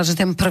pochopila, že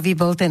ten prvý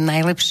bol ten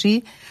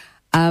najlepší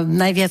a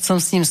najviac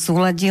som s ním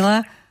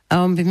súladila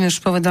a on by mi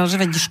už povedal,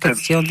 že vedíš, keď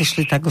ste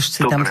odišli, tak už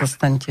si tam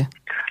zostaňte.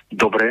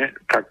 Dobre,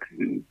 tak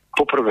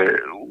poprvé,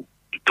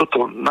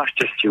 toto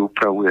našťastie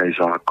upravuje aj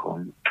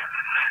zákon,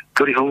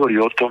 ktorý hovorí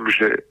o tom,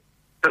 že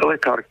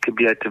lekár,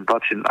 keby aj ten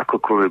pacient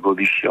akokoľvek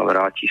odišiel,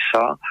 vráti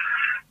sa,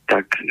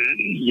 tak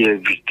je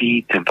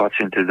vždy, ten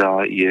pacient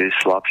teda je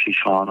slabší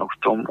článok v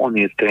tom, on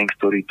je ten,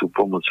 ktorý tú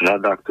pomoc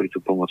hľadá, ktorý tú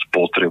pomoc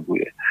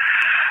potrebuje.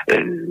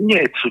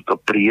 Nie sú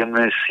to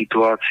príjemné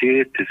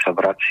situácie, keď sa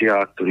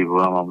vracia, ktorý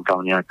vám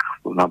tam nejak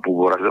na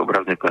búvor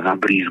obrazne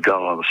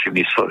nabrízgal, alebo si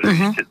myslel, že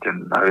ste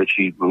ten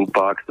najväčší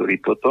hlupák, ktorý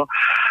toto,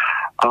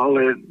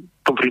 ale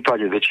v tom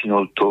prípade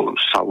väčšinou to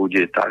sa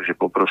udeje tak, že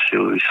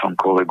poprosil som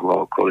kolegu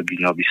alebo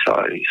kolegyňu, aby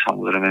sa aj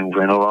samozrejme mu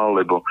venoval,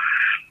 lebo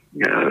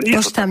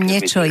už tam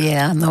niečo je,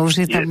 áno,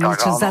 už je tam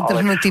niečo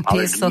zadrhnutý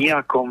piesok. Ale v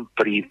nejakom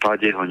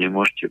prípade ho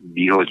nemôžete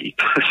vyhodiť.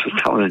 To sú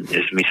tam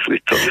nezmysly.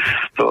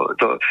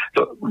 To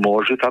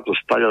môže táto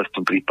stať, ale v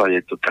tom prípade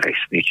je to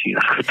trestný čin.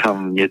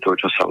 Tam nie to, o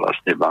čo sa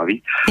vlastne baví.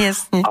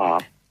 Jasne.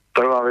 A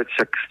prvá vec,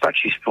 ak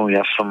stačí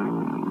spomínať,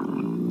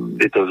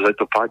 je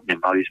to padne,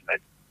 mali sme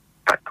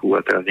takú,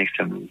 a teraz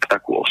nechcem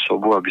takú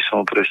osobu, aby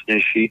som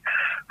presnejší,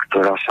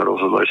 ktorá sa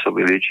rozhodla, že sa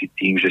bude liečiť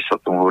tým, že sa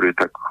tomu hovorí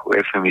tak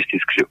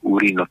eufemisticky, že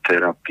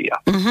urinoterapia.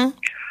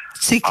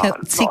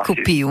 Ciku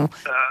pijú.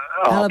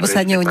 Alebo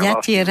sa ňou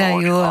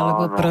natierajú,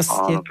 alebo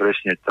proste. Áno,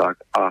 presne tak.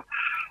 A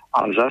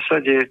v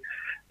zásade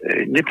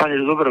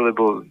nepadne dobre,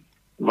 lebo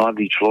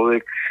mladý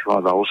človek,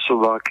 mladá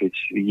osoba, keď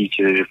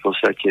vidíte, že v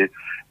podstate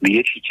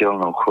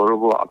liečiteľnou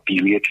chorobou a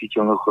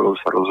vyliečiteľnou chorobou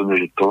sa rozhodne,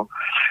 že to.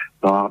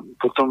 No a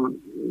potom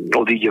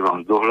odíde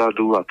vám z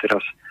dohľadu a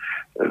teraz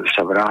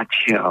sa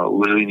vráti a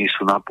uzliny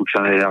sú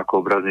napúčané, ako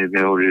obrazne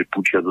hovorí, že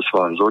púčia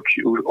doslova z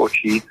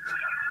očí.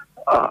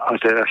 A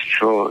teraz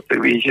čo?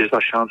 Tak vidíte, že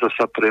tá šanca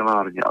sa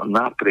premárne. A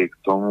napriek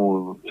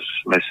tomu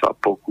sme sa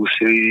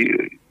pokúsili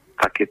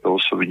takéto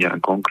osoby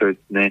nejak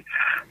konkrétne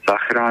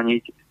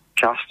zachrániť.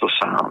 Často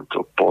sa nám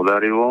to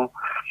podarilo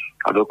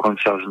a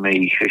dokonca sme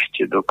ich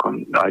ešte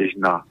aj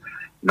na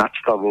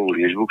nadstavovú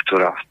liečbu,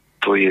 ktorá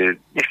to je,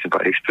 nechcem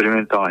povedať,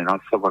 experimentálna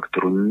nadstava,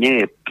 ktorú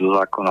nie je do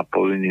zákona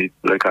povinný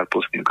lekár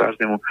poskytnúť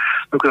každému,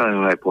 dokonca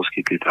sme aj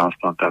poskytli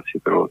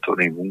transplantáciu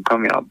krvotornými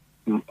bunkami a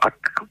ak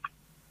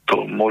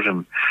to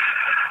môžem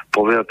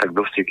povedať, tak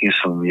dovtedy, kým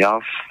som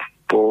ja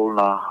bol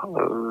na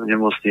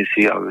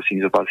nemocnici a s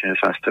týmto pacientom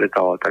sa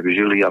stretal, tak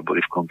žili a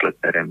boli v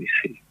kompletnej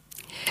remisii.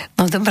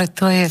 No dobre,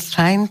 to je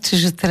fajn,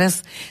 čiže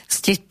teraz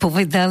ste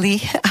povedali,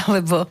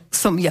 alebo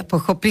som ja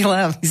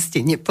pochopila, a vy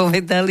ste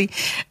nepovedali,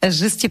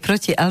 že ste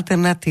proti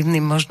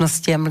alternatívnym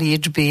možnostiam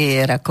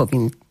liečby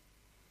rakoviny.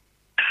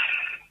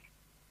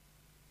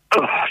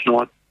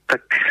 No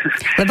tak...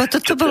 Lebo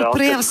toto bol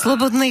prejav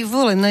slobodnej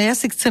vôle. No ja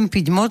si chcem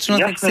piť moč, no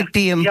jasné, tak si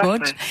pijem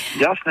moč.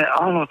 Jasné,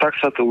 áno, tak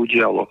sa to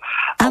udialo.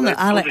 Áno,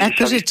 ale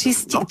akože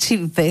či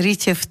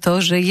veríte v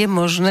to, že je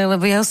možné,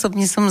 lebo ja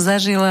osobne som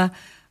zažila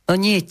no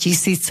nie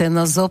tisíce,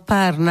 no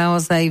zopár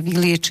naozaj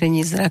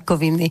vyliečení z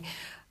rakoviny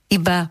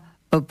iba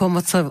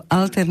pomocou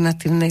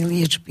alternatívnej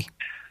liečby.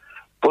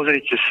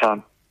 Pozrite sa,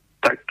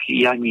 tak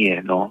ja nie,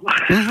 no.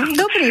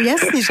 Dobre,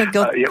 jasne, že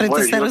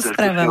preto sa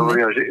rozprávame.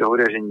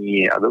 Hovoria, že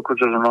nie. A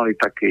dokonca sme mali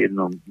také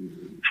jedno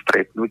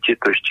stretnutie,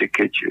 to ešte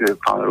keď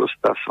pán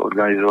Rostas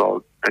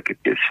organizoval také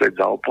tie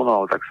svet za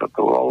oponou, tak sa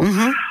to volalo.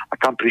 A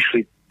tam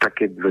prišli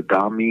také dve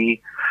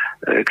dámy,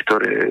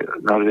 ktoré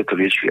nazve to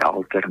liečili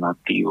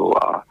alternatívou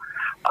a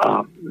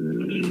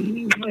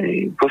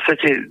v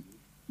podstate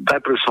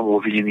najprv som bol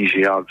obvinený,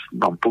 že ja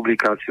mám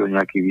publikáciu o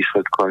nejakých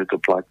výsledkoch, že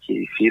to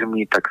platí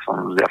firmy, tak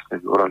som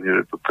jasne zdôraznil,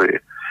 že toto je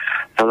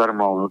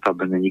zadarmo, ale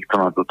notabene nikto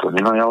na toto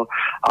nenajal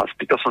a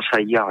spýtal som sa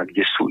ja,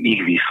 kde sú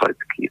ich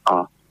výsledky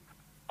a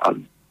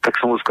tak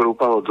som mu skoro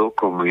upadol do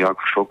komu, ja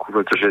v šoku,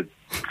 pretože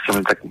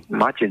som tak,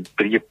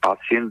 príde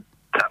pacient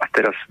a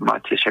teraz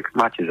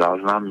máte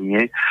záznam,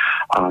 nie?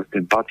 A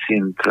ten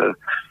pacient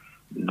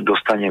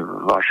dostane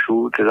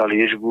vašu teda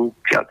liečbu,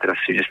 ja teraz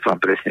si nespomínam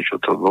presne, čo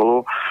to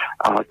bolo,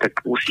 a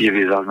tak musíte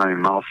vie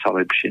záznamy, mal sa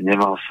lepšie,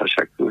 nemal sa,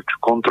 však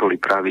kontroly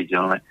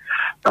pravidelné.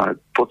 A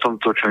potom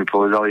to, čo mi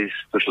povedali,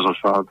 to, čo som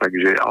povedal,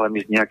 takže ale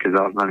my nejaké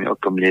záznamy o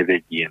tom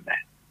nevedieme.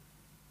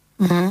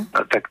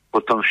 A tak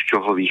potom z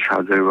čoho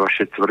vychádzajú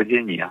vaše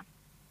tvrdenia?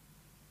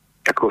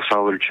 Ako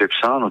sa hovorí, čo je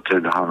psáno,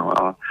 teda áno.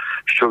 A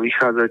z čoho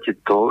vychádzate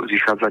to,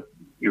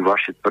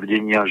 vaše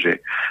tvrdenia, že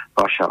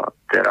vaša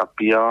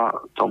terapia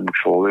tomu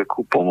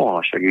človeku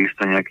pomohla. Však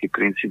existuje nejaký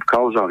princíp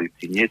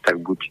kauzality. Nie, tak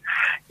buď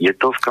je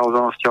to v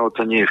kauzálnosti, ale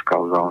to nie je v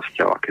kauzálnosti.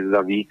 A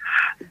keď vy,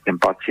 ten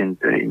pacient,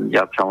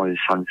 ja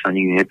sa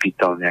nikdy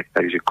nepýtal nejak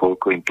tak, že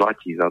koľko im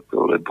platí za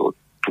to, lebo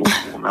tu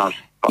u nás...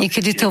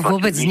 Niekedy to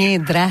vôbec nie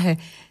je drahé.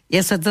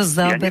 Ja sa dosť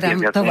zaoberám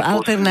tou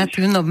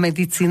alternatívnou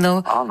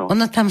medicínou. Áno.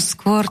 Ono tam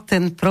skôr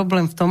ten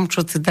problém v tom,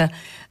 čo teda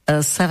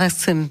sa vás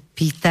chcem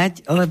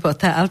pýtať, lebo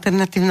tá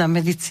alternatívna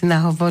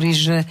medicína hovorí,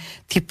 že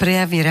tie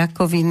prejavy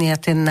rakoviny a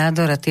ten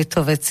nádor a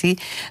tieto veci,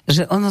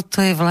 že ono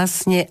to je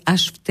vlastne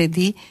až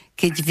vtedy,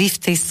 keď vy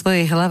v tej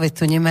svojej hlave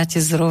to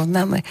nemáte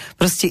zrovnané.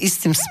 Proste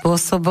istým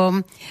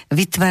spôsobom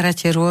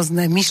vytvárate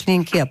rôzne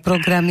myšlienky a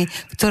programy,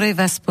 ktoré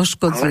vás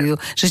poškodzujú.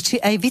 Že či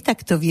aj vy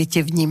takto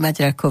viete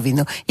vnímať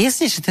rakovinu.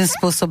 Jasne, že ten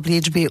spôsob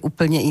liečby je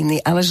úplne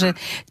iný, ale že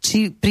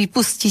či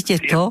pripustíte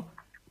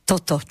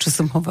toto, čo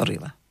som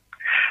hovorila.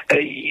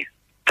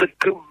 Tak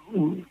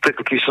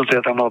keď som to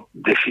ja tam mal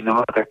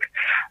definovať, tak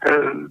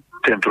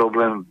ten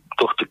problém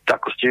tohto,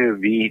 ako ste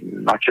vy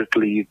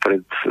načetli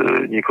pred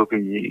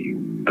niekoľkými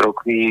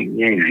rokmi,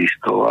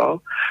 neexistoval.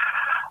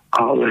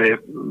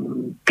 Ale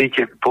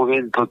viete,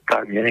 poviem to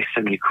tak, ja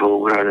nechcem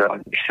nikoho uhrať, ale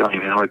nechcem ani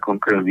venovať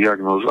konkrétnu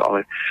diagnózu,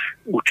 ale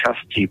u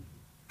časti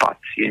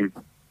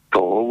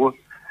pacientov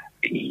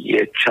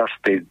je časť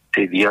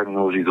tej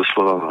diagnózy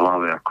doslova v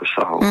hlave, ako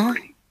sa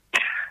hovorí.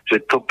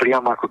 Že to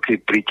priamo ako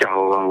keď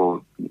priťahovalo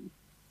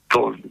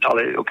to,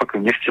 ale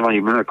opakujem, nechcem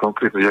ani menovať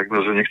konkrétnu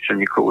diagnózu, nechcem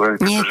nikoho uhrať,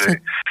 pretože...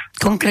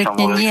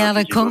 Konkrétne nie,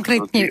 ale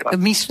konkrétne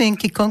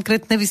myšlienky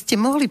konkrétne by ste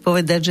mohli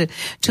povedať, že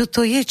čo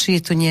to je, či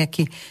je to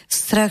nejaký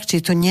strach,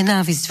 či je to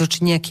nenávisť voči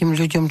nejakým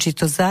ľuďom, či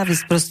to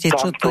závisť, proste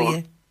čo to je.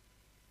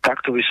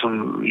 Takto by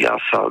som, ja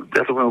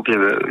to budem úplne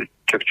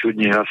tak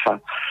čudne, ja sa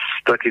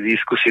v také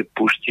diskusie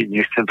pustiť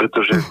nechcem,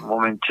 pretože v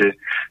momente,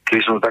 keď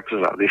som takto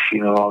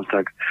zadefinoval,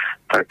 tak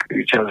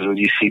časť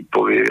ľudí si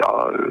povie,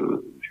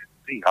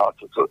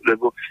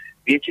 lebo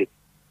viete,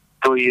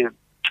 to je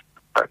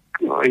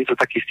to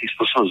taký istý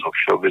spôsob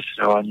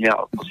zovšeobecňovania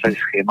a v podstate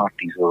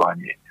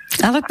schematizovanie.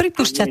 Ale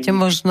pripúšťate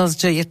možnosť,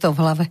 že je to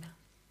v hlave?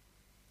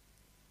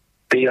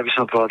 Ja by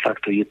som povedal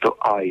takto, je to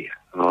aj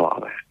v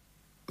hlave.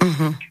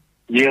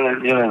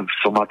 Nielen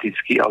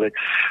somaticky, ale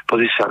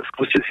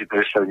skúste si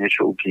predstaviť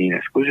niečo úplne iné.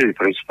 Skúste si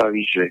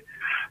predstaviť, že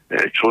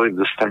človek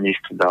dostane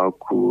istú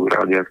dávku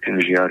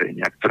radioaktívneho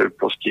žiarenia, ktoré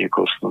postihne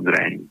kostnú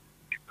dreň.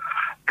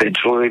 Ten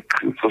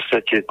človek v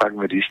podstate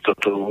takmer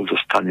istotou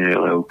dostane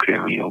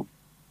leukémiu.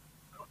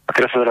 A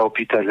teraz sa dá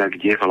opýtať,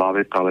 kde v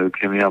hlave tá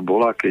leukémia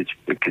bola, keď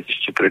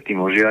ešte pred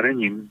tým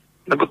ožiarením.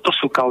 lebo to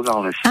sú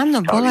kauzálne stavy.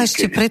 Áno, bola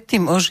ešte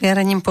predtým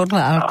ožiarením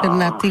podľa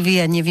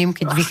alternatívy, ja neviem,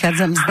 keď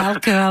vychádzam z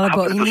Dálkeho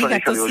alebo iných, a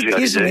to sú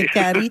tiež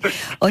lekári.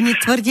 Oni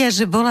tvrdia,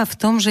 že bola v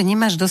tom, že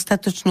nemáš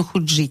dostatočnú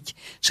chuť žiť.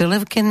 Že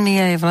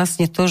leukémia je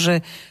vlastne to,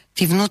 že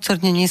ty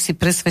vnútorne nie si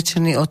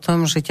presvedčený o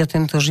tom, že ťa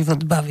tento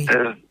život baví.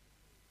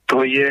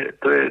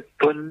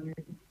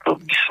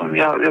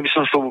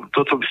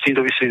 Toto s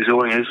týmto by som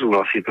zvolil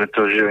nesúhlasí,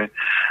 pretože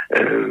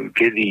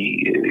kedy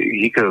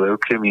vznikne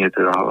leukémie,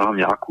 teda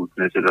hlavne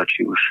akútne, teda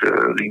či už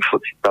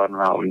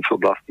lymfocytárna,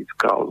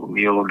 lymfoblastická alebo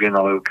myelogénna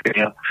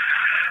leukémia,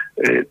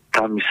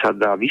 tam sa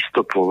dá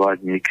vystopovať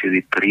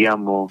niekedy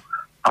priamo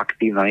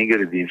aktívna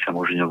ingrediencia,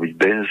 môže ňou byť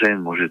benzén,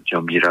 môže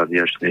ňou byť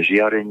radiačné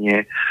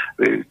žiarenie,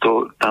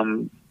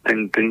 tam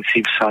ten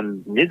princíp sa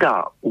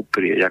nedá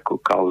uprieť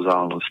ako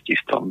kauzálnosti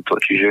v tomto.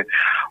 Čiže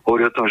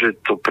hovorí o tom, že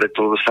to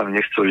preto, lebo sa mi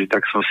nechcel, že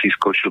tak som si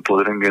skočil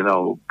pod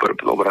rentgenom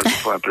obrazom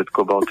pred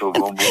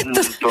kobaltovou bombu.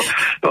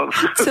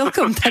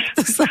 Celkom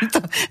takto som to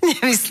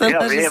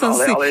nemyslela, že som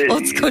si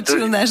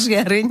odskočil na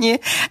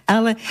žiarenie,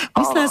 ale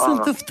myslela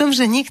som to v tom,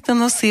 že niekto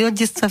nosí od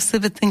detstva v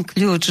sebe ten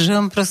kľúč, že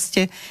on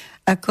proste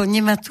ako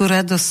nemá tú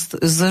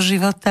radosť zo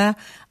života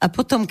a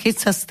potom, keď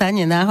sa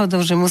stane náhodou,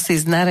 že musí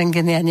ísť na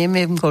rentgen, ja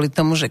neviem, kvôli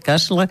tomu, že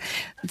kašle,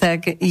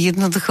 tak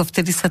jednoducho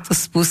vtedy sa to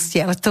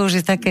spustí. Ale to už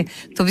je také,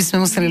 to by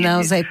sme museli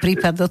naozaj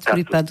prípad od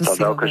prípadu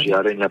si hovoriť. Tá dávka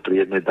žiarenia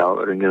pri jednej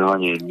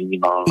rentgenovanie je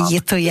minimálna. Je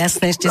to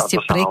jasné, ešte ste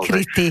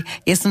prekrytí.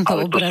 Ja som to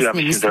obrazne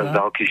myslela.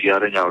 Ale dávky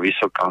žiarenia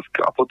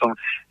vysokánske. A potom,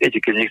 viete,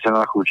 keď niekto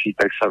nachúči,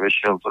 tak sa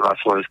väčšinou na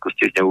Slovensku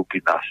stihne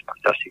úpiť na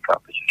smrť. Asi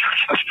kápete, čo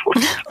sa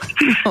spôsobí.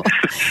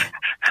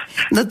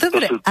 No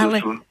dobre, ale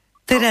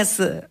teraz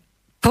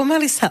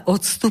pomaly sa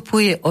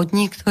odstupuje od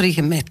niektorých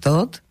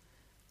metód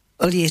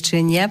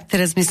liečenia,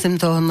 teraz myslím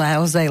toho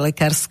naozaj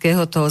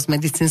lekárskeho, toho z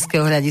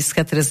medicínskeho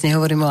hľadiska, teraz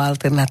nehovorím o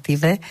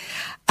alternatíve,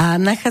 a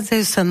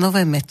nachádzajú sa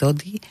nové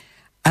metódy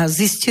a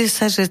zisťuje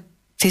sa, že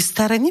tie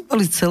staré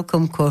neboli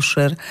celkom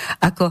košer.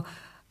 Ako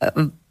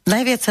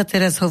najviac sa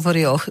teraz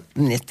hovorí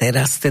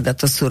teda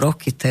to sú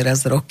roky,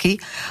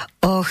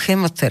 o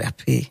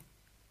chemoterapii.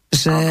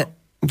 Že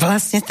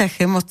vlastne tá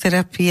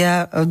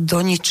chemoterapia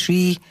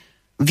doničí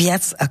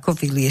viac ako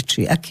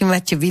vylieči. Aký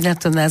máte vy na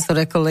to názor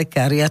ako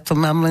lekár? Ja to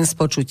mám len z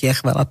počutia,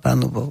 chvála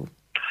Pánu Bohu.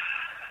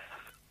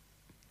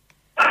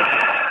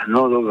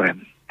 No dobre,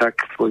 tak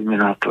poďme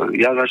na to.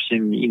 Ja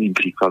začnem iným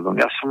príkladom.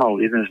 Ja som mal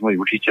jeden z mojich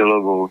učiteľov,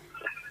 bol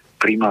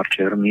primár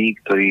Černý,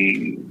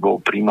 ktorý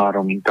bol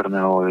primárom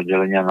interného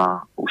oddelenia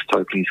na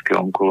Ústave klinickej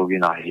onkológie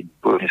na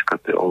Erikou,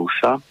 dneska to je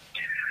OUSA,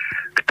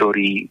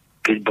 ktorý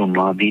keď bol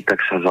mladý, tak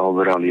sa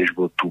zaoberal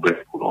liečbou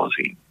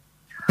tuberkulózy.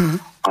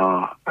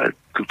 A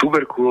tú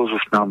tuberkulózu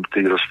nám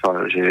tedy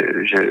rozprával,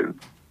 že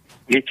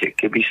viete,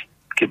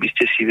 keby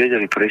ste si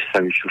vedeli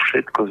predstaviť, čo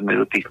všetko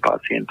sme do tých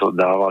pacientov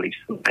dávali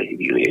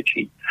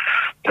vyliečiť,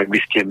 tak by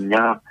ste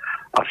mňa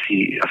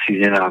asi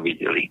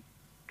nenávideli.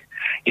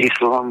 Inými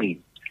slovami,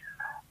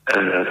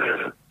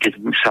 keď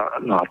sa,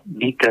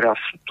 my teraz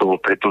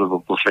to preto, lebo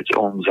v podstate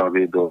on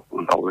zaviedol,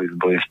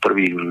 z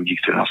prvých ľudí,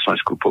 ktorí na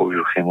Slovensku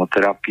použil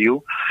chemoterapiu,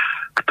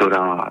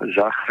 ktorá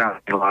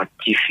zachránila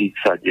 10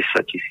 000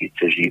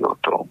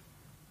 životov.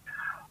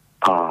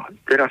 A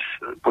teraz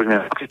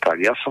poďme na to tak.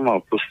 Ja som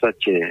mal v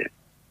podstate,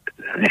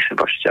 nechcem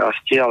povedať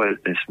šťastie, ale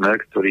ten smer,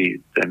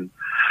 ktorý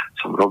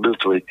som robil,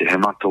 to je tie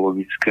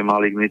hematologické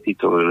malignity,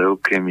 to je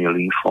leukémie,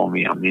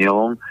 lymfómy a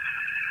myelom,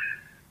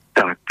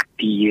 tak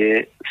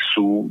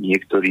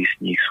niektorí z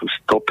nich sú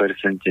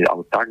 100%,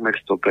 alebo takmer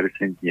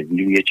 100%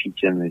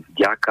 vyliečiteľné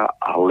vďaka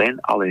a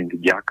len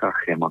vďaka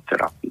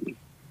chemoterapii.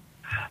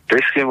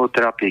 Bez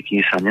chemoterapie,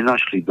 kým sa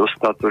nenašli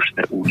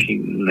dostatočné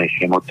účinné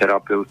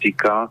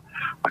chemoterapeutika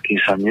a kým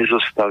sa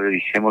nezostavili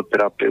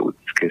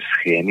chemoterapeutické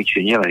schémy,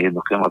 čiže nielen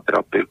jedno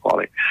chemoterapeutiku,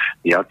 ale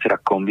viacera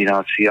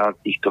kombinácia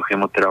týchto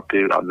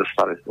chemoterapeut a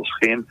dostali do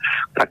schém,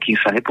 tak kým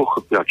sa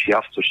nepochopila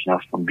čiastočne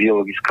aspoň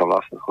biologická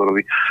vlastnosť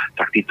choroby,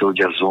 tak títo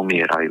ľudia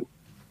zomierajú.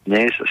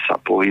 Dnes sa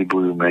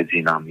pohybujú medzi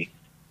nami.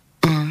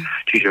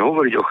 Čiže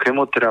hovoriť o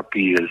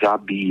chemoterapii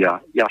zabíja,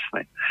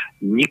 jasné.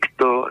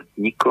 Nikto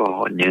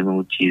nikoho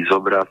nenúti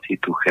zobrať si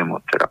tú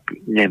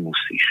chemoterapiu.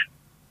 Nemusíš.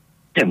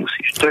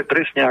 To je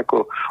presne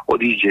ako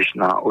odídeš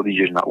na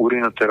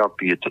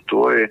urinoterapiu, je to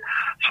tvoje,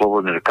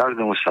 slobodné,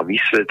 každému sa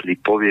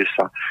vysvetlí, povie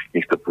sa,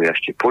 niekto povie,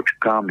 ešte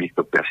počkám,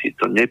 niekto povie, si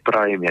to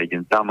neprajem, ja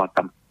idem tam a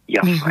tam.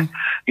 Jasné.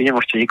 Vy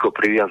nemôžete nikoho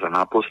priviazať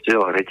na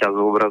posteľ,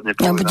 reťazov obrazne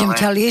povedané. Ja budem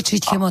ťa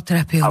liečiť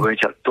chemoterapiou.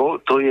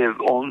 To je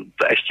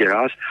ešte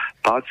raz,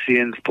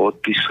 pacient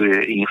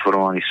podpisuje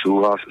informovaný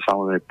súhlas,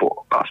 samozrejme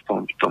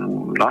aspoň v tom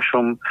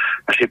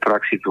našej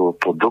praxi to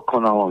po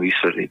dokonalom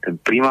vysvetlení. Ten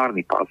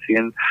primárny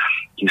pacient,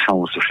 kým sa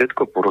mu to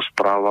všetko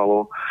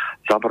porozprávalo,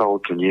 zabralo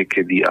to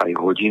niekedy aj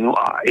hodinu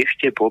a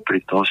ešte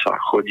popri tom sa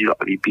chodil a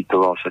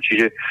vypytoval sa.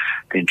 Čiže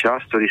ten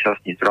čas, ktorý sa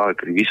s ním trávil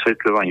pri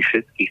vysvetľovaní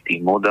všetkých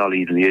tých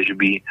modalít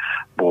liečby,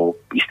 bol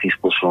istým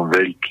spôsobom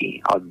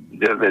veľký a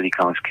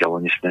velikánsky alebo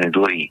nesmierne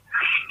dlhý.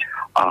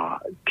 A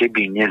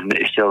keby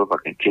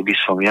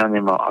som ja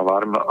nemal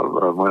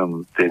v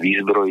mojom tej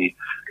výzbroji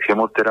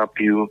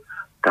chemoterapiu,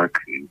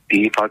 tak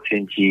tí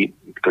pacienti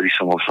ktorý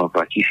som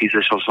tisíce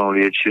som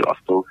liečil a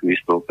stovky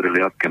vystov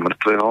prehliadke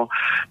mŕtvého,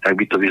 tak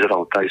by to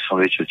vyzeralo tak, že som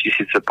liečil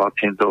tisíce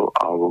pacientov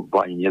alebo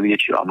ani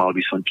neliečil a mal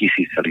by som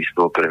tisíce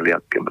listov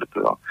prehliadke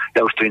mŕtvého.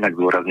 Ja už to inak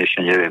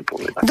dôraznejšie neviem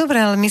povedať. Dobre,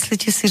 ale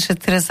myslíte si, že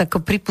teraz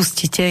ako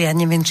pripustíte, ja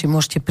neviem, či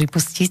môžete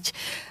pripustiť,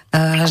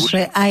 že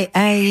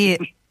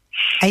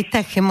aj tá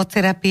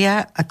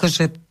chemoterapia,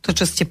 akože to,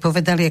 čo ste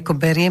povedali, ako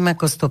beriem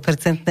ako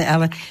 100%,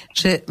 ale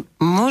že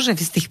môže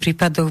v istých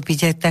prípadoch byť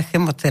aj tá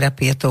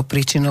chemoterapia tou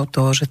príčinou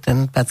toho, že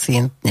ten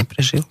pacient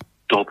neprežil?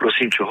 To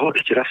prosím, čoho?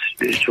 Ešte raz.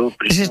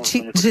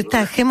 Že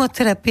tá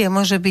chemoterapia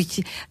môže byť,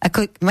 ako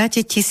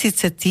máte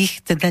tisíce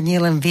tých, teda nie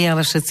len vy,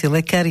 ale všetci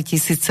lekári,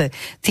 tisíce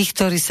tých,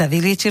 ktorí sa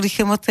vyliečili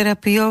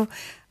chemoterapiou,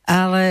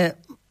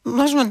 ale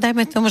možno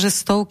dajme tomu, že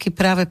stovky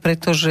práve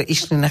preto, že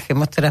išli na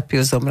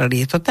chemoterapiu,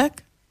 zomreli. Je to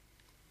tak?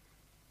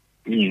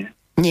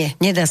 Nie,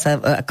 nedá sa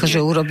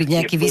akože urobiť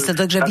nejaký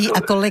výsledok, že vy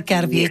ako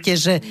lekár viete,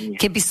 že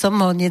keby som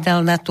ho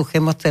nedal na tú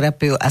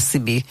chemoterapiu,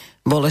 asi by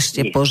bol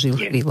ešte požil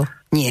chvíľu.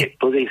 Nie.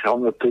 Pozri sa,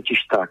 ono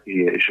totiž tak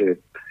je, že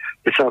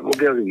keď sa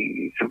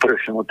objaví prvé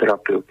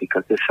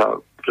chemoterapeutika, keď sa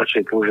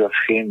začali používať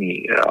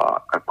schémy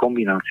a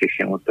kombinácie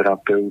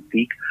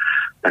chemoterapeutík,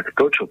 tak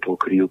to, čo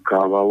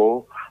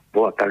pokrývkávalo,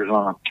 bola tzv.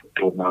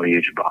 Podporná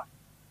liečba.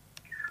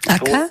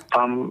 Aká?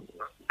 Tam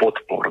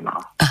podporná.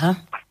 Aha.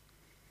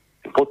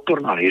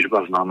 Podporná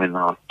liečba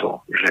znamená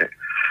to, že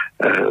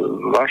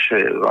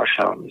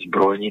vaša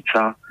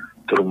zbrojnica,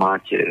 ktorú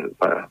máte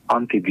v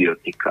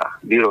antibiotikách,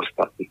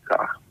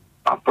 virostatikách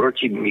a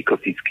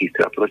protimykotických,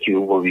 teda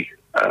protiúvových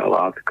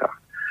látkach,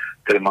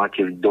 ktoré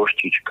máte v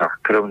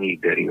doštičkách,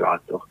 krvných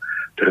derivátoch,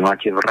 ktoré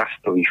máte v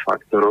rastových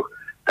faktoroch,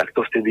 tak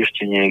to vtedy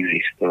ešte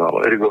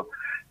neexistovalo. Ergo,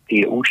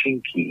 tie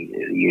účinky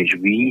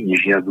liečby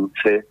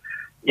nežiaduce,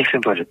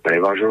 nechcem povedať, že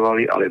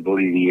prevažovali, ale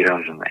boli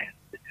výrazné.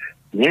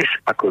 Dnes,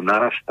 ako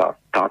narastá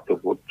táto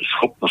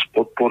schopnosť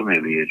podpornej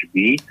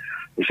liečby,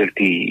 že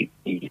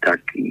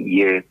tak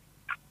je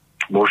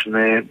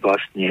možné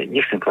vlastne,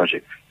 nechcem povedať, že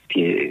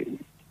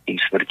tým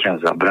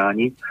smrťam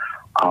zabrániť,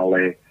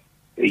 ale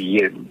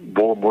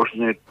bolo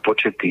možné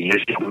počet tých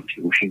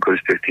nežiaducich účinkov,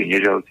 respektíve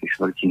nežiaducich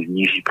smrti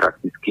znížiť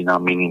prakticky na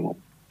minimum.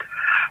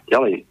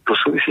 Ďalej, to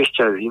súvisí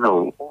ešte aj s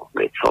inou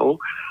vecou,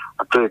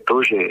 a to je to,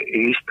 že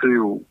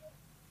existujú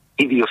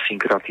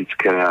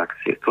idiosynkratické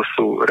reakcie. To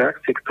sú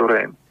reakcie,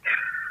 ktoré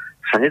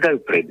sa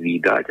nedajú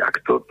predvídať.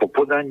 Ak to po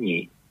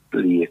podaní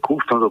lieku,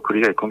 v tomto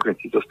prípade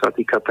konkrétne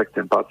cytostatika, tak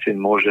ten pacient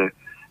môže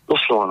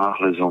doslova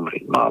náhle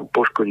zomrieť.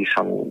 Poškodí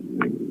sa mu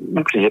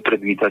úplne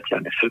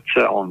nepredvídateľné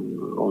srdce a on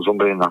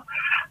zomrie na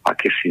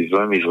akési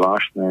veľmi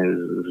zvláštne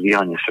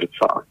zlyhanie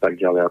srdca a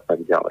tak ďalej a tak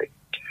ďalej.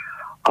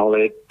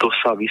 Ale to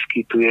sa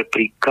vyskytuje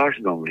pri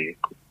každom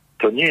lieku.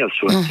 To nie je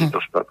len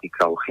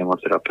cytostatika alebo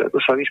chemoterapia. To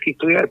sa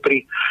vyskytuje aj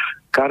pri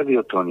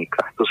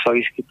kardiotonikách, to sa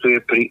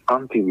vyskytuje pri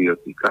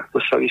antibiotikách,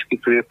 to sa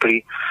vyskytuje pri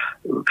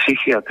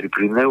psychiatrii,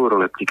 pri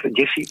neuroleptike.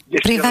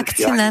 Pri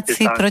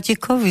vakcinácii proti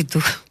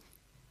covidu.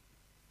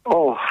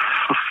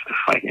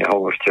 Aj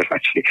nehovorte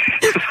radšej.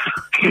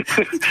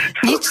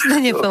 Nič ste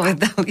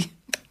nepovedali.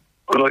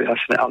 No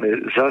jasné, ale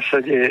v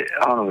zásade,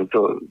 áno,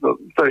 to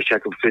ešte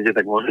ako chcete,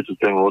 tak môžete tú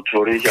tému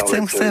otvoriť.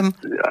 Chcem.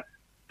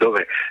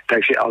 Dobre,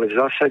 takže ale v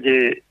zásade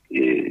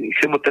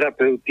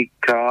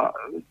chemoterapeutika,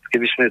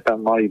 keby sme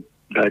tam mali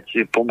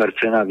dať pomer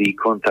cena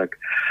výkon, tak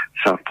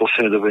sa v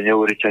poslednej dobe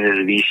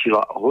neuveriteľne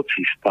zvýšila,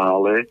 hoci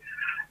stále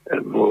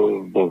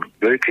vo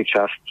veľkej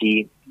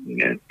časti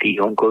tých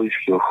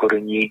onkologických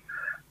ochorení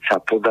sa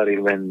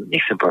podaril len,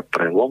 nechcem povedať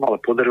prelom, ale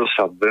podarilo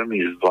sa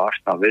veľmi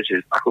zvláštna vec,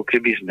 že ako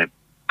keby sme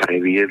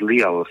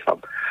previedli, alebo sa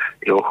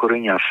tie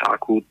ochorenia z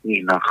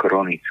akútnych na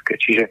chronické.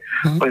 Čiže,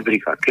 poviem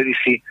príklad,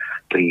 kedysi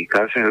pri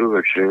karcinóme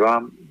hrubého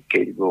čreva,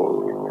 keď bol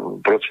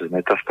proces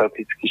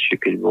metastatický, čiže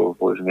keď bol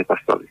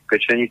metastatik v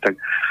pečení, tak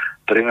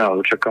priemerná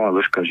očakávaná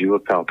dĺžka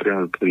života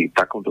pri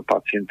takomto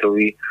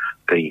pacientovi,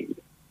 pri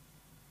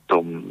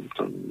tom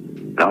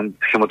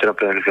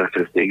chemoterapia, ktorá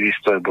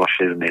existuje, bola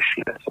 6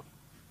 mesiacov.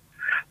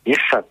 Dnes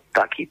sa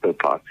takýto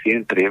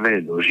pacient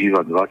priemerne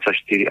dožíva 24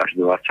 až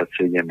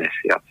 27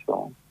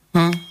 mesiacov.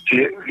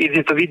 Čiže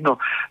je to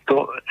vidno,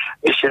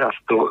 ešte raz,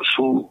 to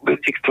sú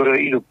veci, ktoré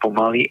idú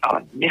pomaly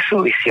a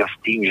nesúvisia s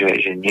tým,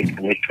 že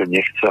niekto niečo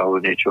nechce alebo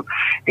niečo.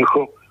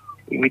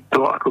 My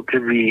to ako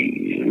keby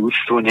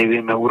ľudstvo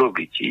nevieme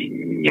urobiť.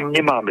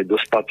 Nemáme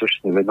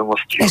dostatočné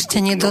vedomosti. Ešte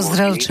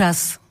nedozrel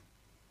čas.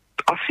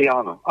 Asi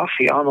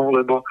áno,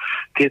 lebo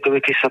tieto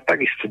veci sa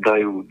takisto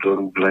dajú do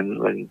rúk len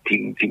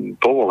tým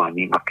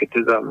povolaním. A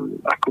keď teda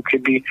ako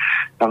keby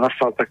tam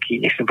nastal taký,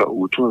 nechcem povedať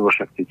útln, lebo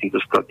však tieto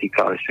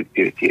statika,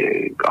 respektíve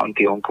tie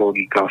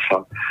antionkologika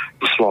sa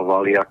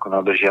doslova valia ako na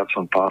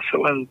bežiacom páse.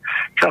 Len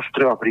čas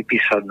treba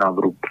pripísať na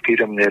vrúb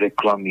firemnej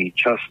reklamy,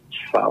 čas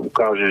sa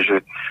ukáže, že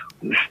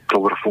to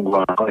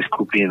fungovalo na malej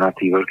skupine, na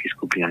tých veľkých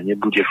skupinách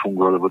nebude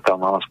fungovať, lebo tá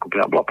malá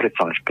skupina bola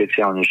predsa len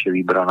špeciálnejšie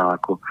vybraná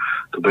ako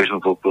tú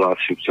bežnú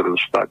populáciu,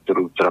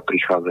 ktorá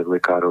prichádza k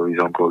lekárovi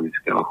z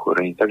onkologického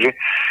ochorenia. Takže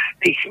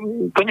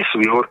to nie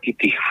sú výhovorky,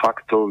 tých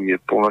faktov je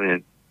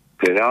pomerne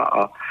veľa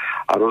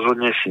a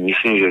rozhodne si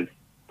myslím, že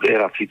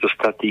éra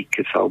cytostatík,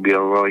 keď sa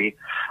objavovali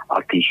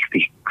a tých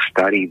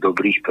starých,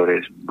 dobrých,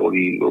 ktoré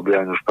boli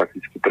objavené už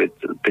prakticky pred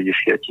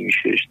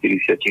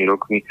 50-40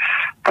 rokmi,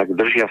 tak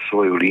držia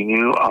svoju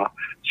líniu a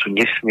sú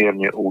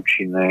nesmierne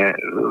účinné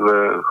v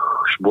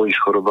boji s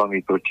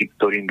chorobami, proti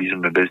ktorým by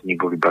sme bez nich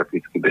boli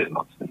prakticky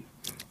bezmocní.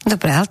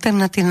 Dobre,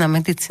 alternatívna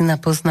medicína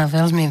pozná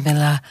veľmi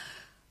veľa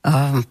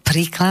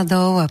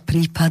príkladov a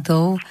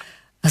prípadov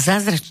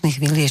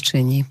zázračných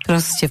vyliečení.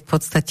 Proste v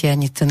podstate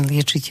ani ten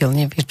liečiteľ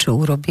nevie, čo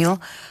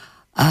urobil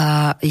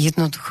a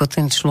jednoducho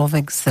ten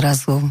človek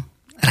zrazu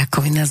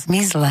rakovina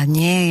zmizla,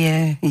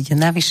 ide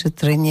na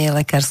vyšetrenie,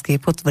 lekárske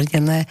je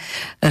potvrdené,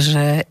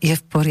 že je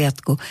v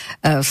poriadku.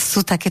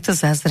 Sú takéto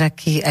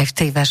zázraky aj v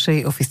tej vašej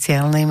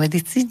oficiálnej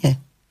medicíne?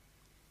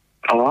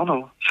 Ale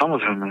áno,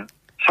 samozrejme.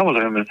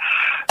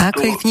 A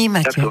ako ich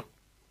vnímate?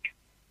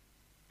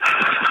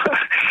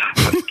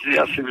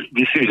 Ja si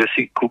myslím, že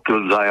si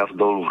kúpil zájazd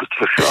do Lourdes,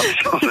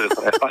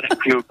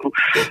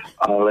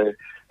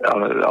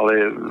 ale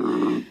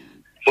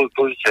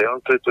pozrite,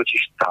 to je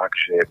totiž tak,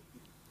 že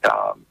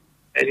tá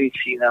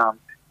medicína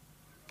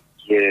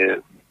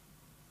je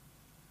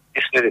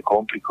nesmierne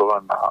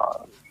komplikovaná.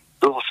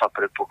 Dlho sa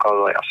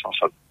predpokladala, ja som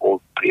sa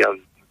bol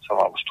priaznicom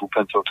alebo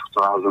stúpencom tohto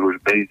názoru, že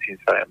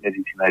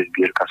medicína je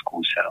zbierka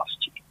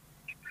skúseností.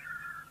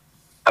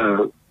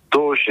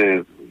 To,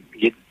 že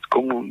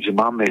že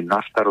máme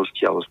na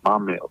starosti, alebo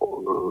máme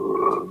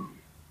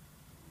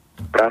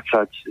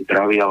prácať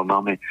zdravie, ale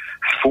máme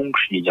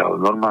funkčniť,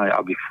 ale normálne,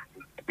 aby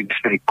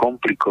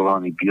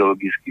komplikovaný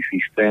biologický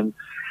systém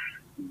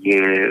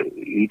je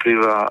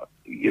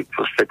v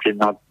podstate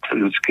nad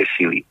ľudské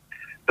sily.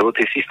 Lebo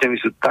tie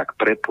systémy sú tak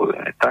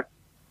prepojené, tak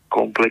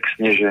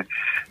komplexne, že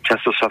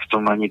často sa v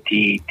tom ani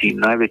tí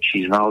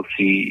najväčší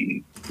znalci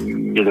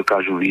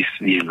nedokážu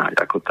vyznať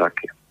ako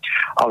také.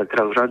 Ale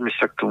teraz vráťme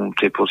sa k tomu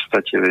tej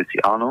podstate veci.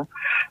 Áno,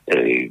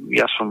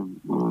 ja som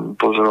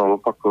pozoroval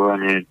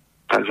opakovane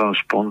tzv.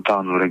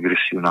 Spontánnu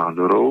regresiu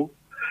nádorov,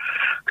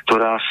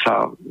 ktorá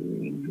sa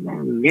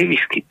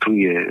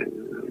nevyskytuje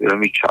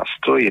veľmi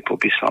často, je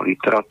popísaná v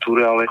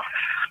literatúre, ale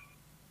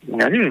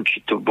ja neviem,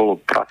 či to bolo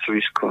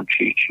pracoviskom,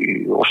 či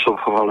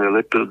osobovali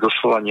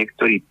doslova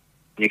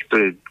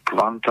niektoré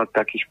kvanta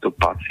takýchto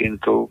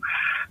pacientov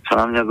sa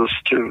na mňa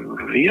dosť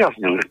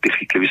výrazne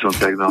lepili, keby som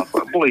tak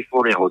nazval. Bolo ich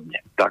vorne hodne,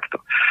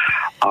 takto.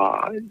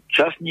 A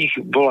časť nich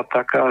bola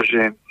taká,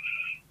 že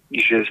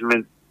keď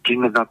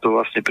sme na to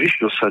vlastne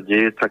prišli, čo sa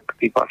deje, tak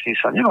tí pacienti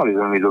sa nemali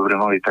veľmi dobre,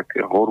 mali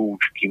také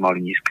horúčky,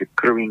 mali nízke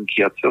krvinky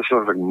a celé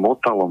sa tak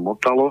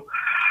motalo.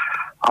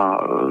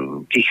 A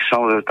tých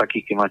samozrejme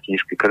takých, keď máte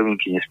nízke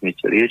krvinky,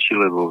 nesmiete liečiť,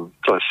 lebo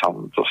to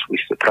sú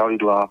isté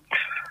pravidlá.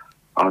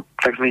 A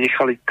tak sme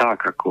nechali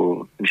tak,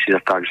 ako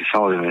myslím tak, že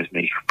samozrejme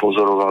sme ich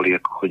pozorovali,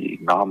 ako chodili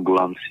na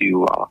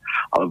ambulanciu,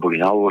 ale boli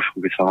na lôžku,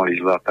 keď sa mali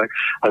zle a tak.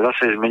 Ale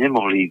zase sme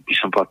nemohli, by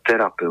som povedal,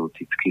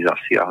 terapeuticky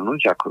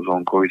zasiahnuť, ako z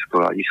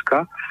onkologického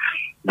hľadiska.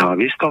 No a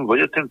v istom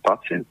bode ten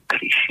pacient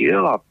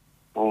prišiel a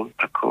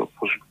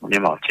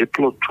nemal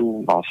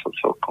teplotu, mal sa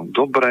celkom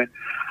dobre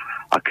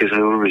a keď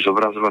sme urobili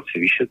zobrazovacie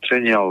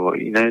vyšetrenie alebo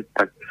iné,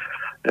 tak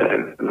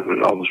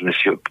alebo sme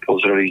si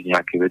pozreli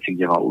nejaké veci,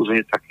 kde mal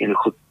územie, tak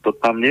jednoducho to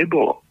tam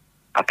nebolo.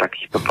 A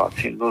takýchto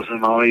pacientov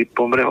sme mali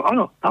pomrieť.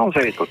 Áno,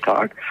 naozaj je to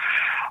tak.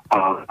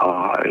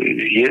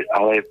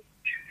 Ale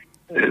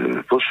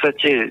v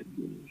podstate,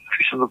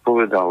 by som to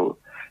povedal,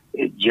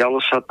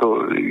 dialo sa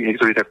to,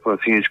 niektorí tak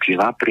povedali cynicky,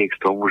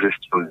 napriek tomu, že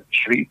ste ho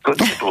liečili, to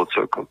nebolo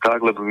celkom tak,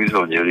 lebo my sme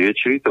ho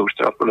neliečili, to už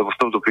teraz, lebo v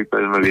tomto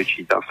prípade sme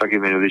liečiť a v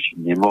takým liečiť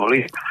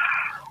nemohli.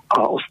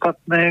 A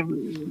ostatné,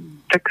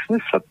 tak sme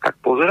sa tak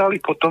pozerali,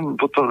 potom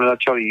sme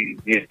začali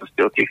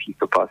od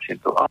týchto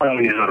pacientov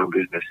analýzu,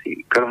 robili sme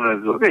si krvné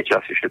vzory, viete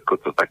asi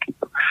všetko to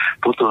takýto.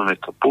 Potom sme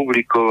to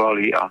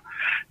publikovali a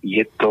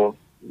je to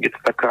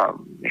taká,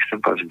 nechcem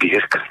povedať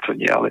zbierka, to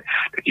nie, ale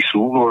taký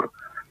súbor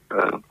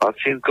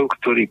pacientov,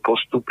 ktorý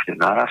postupne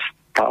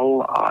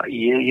narastal a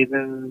je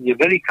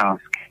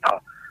velikánsky. A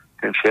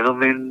ten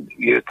fenomén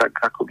je tak,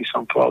 ako by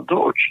som povedal,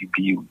 do očí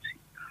bijúci.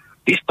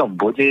 V istom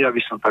bode, ja by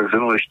som tak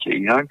zhrnul ešte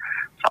inak,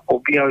 sa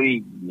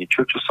objaví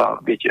niečo, čo sa,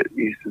 viete,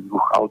 z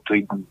dvoch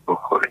autoimunných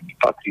ochorení.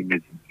 Patrí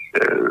medzi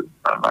nich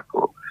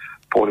ako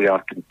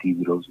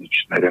poliartritídy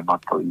rozličné,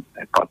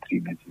 reumatoidné, patrí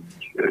medzi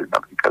nich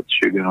napríklad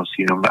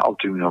šegenosínové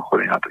autoimunné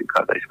ochorenie,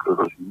 napríklad aj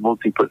sklerózy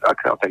multiple a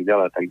tak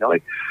ďalej.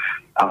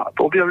 A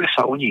objavuje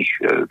sa u nich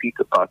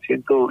týchto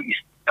pacientov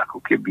ako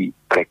keby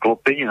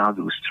preklopenie na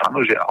druhú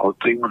stranu, že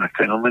autoimunné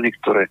fenomény,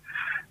 ktoré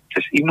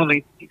cez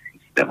imunitný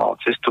alebo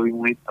cestou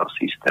imunitného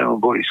systému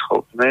boli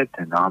schopné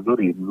ten nádor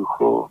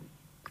jednoducho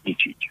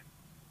ničiť.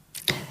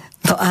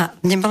 No a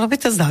nebolo by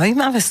to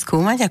zaujímavé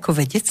skúmať ako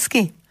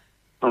vedecky?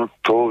 No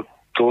to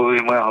to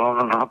je moja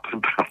hlavná náplň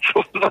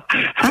pracovná.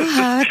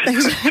 Aha,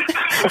 takže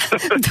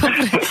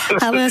dobre,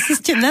 ale asi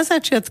ste na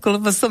začiatku,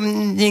 lebo som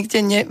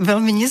niekde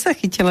veľmi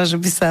nezachytila, že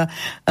by sa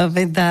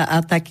veda a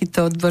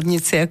takíto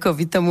odborníci ako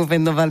vy tomu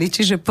venovali.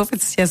 Čiže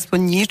povedzte aspoň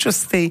niečo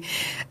z tej,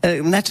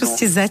 na čo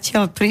ste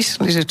zatiaľ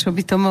prišli, že čo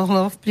by to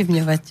mohlo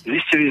ovplyvňovať.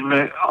 Zistili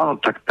sme, áno,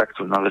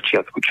 takto na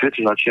začiatku. Čo je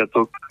to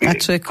začiatok? A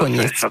čo je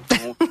koniec?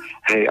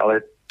 Hej,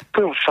 ale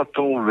sa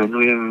tomu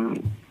venujem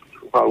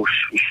a už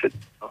vyše,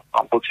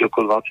 mám pocit,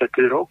 okolo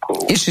 25 rokov.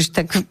 Ježiš,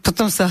 tak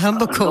potom sa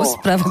hlboko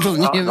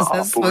ospravedlňujem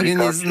za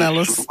svoju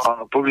neznalosť.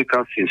 Áno,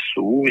 publikácie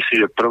sú.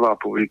 Myslím, že prvá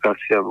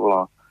publikácia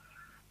bola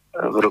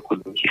v roku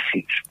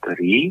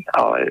 2003,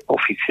 ale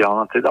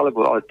oficiálna teda, ale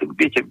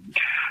viete,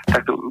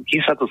 takto,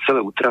 kým sa to celé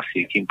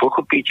utrasí, kým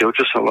pochopíte, o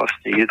čo sa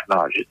vlastne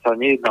jedná, že sa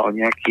nejedná o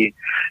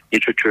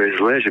niečo, čo je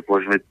zlé, že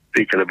povedzme,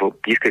 viete, lebo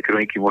nízke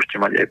krvníky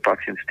môžete mať aj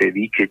pacient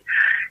vtedy, keď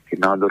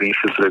nádor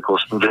infiltruje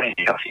kostnú dreň,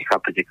 asi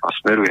chápete, kam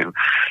smerujem.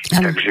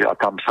 Takže a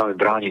tam sa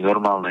bráni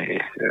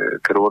normálnej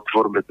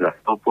krvotvorbe, teda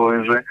to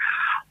poviem, že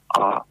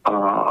a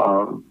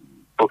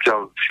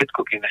pokiaľ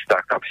všetko, kým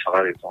tak, aby sa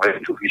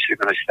tu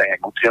vysvetlili, si tak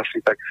nejak utriasli,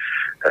 tak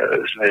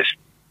sme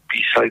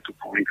písali tú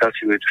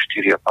publikáciu, je tu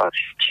 4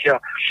 pacienti a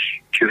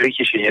či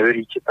veríte, či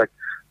neveríte, tak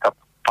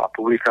tá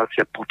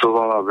publikácia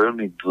putovala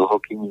veľmi dlho,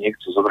 kým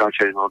niekto zobral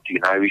jedno od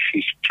tých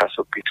najvyšších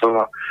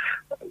časopisov a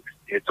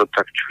je to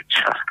tak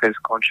čudne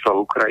skončila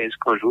v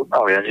ukrajinskom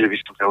žurnále. Ja nie, že by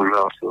som ten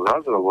žurnál chcel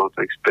zázral, bolo to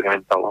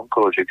experimentál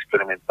onkologie,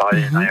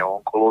 experimentálne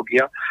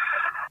onkológia,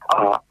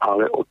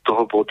 ale od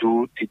toho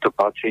bodu títo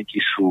pacienti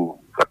sú,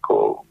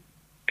 ako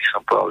by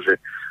som povedal,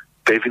 že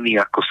pevní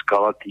ako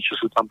skala, tí, čo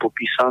sú tam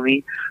popísaní.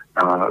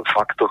 Na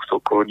faktoch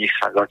okolo nich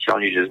sa zatiaľ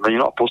nič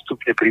nezmenilo a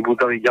postupne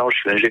pribúdali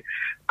ďalšie. Lenže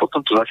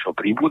potom to začalo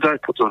pribúdať,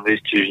 potom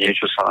zistili, že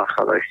niečo sa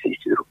nachádza ešte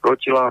istý druh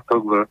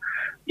protilátok v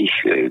ich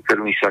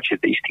krvných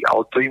svačiach, istý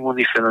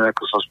autoimunný fenomén,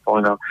 ako som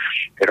spomínal.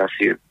 Teraz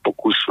je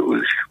pokus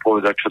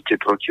povedať, čo tie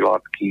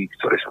protilátky,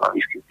 ktoré sa na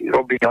výskytí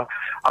robia.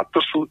 A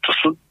to sú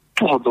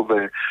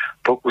dlhodobé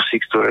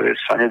pokusy, ktoré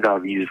sa nedá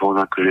výjsť von,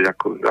 akože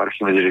ako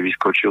Archimedes, že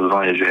vyskočil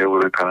zvane, že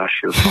Eureka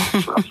našiel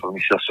som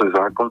myslel svoj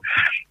zákon.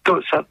 To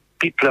sa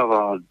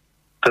vypľáva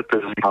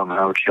trpezlivá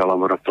naučia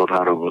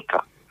laboratórna robota.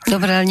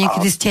 Dobre, ale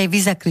niekedy ste aj vy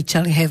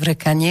zakričali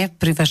Eureka, nie?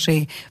 Pri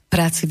vašej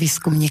práci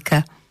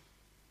výskumníka.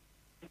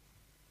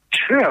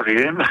 Čo ja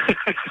viem?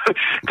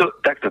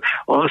 Takto,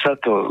 ono sa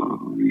to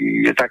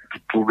tak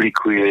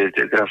publikuje,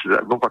 teraz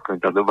opakujem,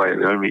 tá doba je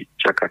veľmi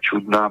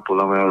čudná,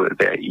 podľa mňa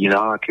je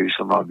iná, keby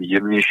som mal byť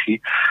jemnejší.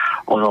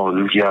 Ono,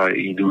 ľudia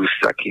idú s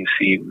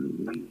takýmsi,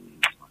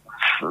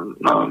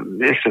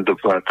 nechcem to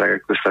povedať tak,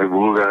 ako sa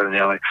vulgárne,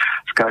 ale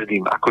s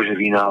každým akože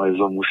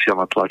vynálezom musia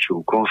mať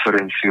tlačovú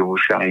konferenciu,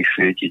 musia ich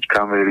svietiť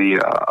kamery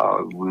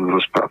a budú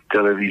rozprávať v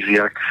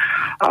televíziách.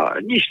 A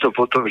nič to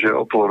potom, že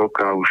o pol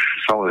roka už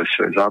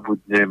samozrejme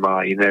zabudne,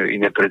 má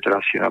iné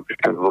pretrasy,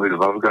 napríklad vojnu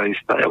v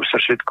Afganistane, už sa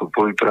všetko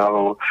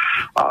povyprávalo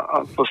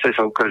a v podstate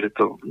sa ukáže, že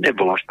to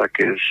nebolo až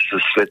také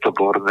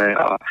svetoborné.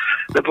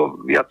 Lebo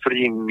ja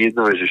tvrdím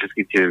jedno, že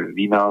všetky tie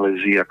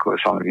vynálezy, ako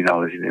samé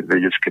vynálezy,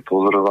 vedecké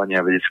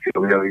pozorovania, vedecké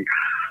objavy,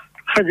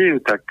 sa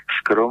dejú tak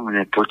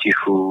skromne,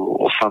 potichu,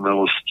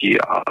 osamelosti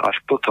a až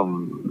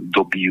potom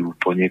dobijú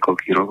po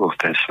niekoľkých rokoch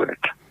ten svet.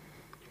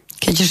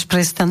 Keď už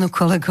prestanú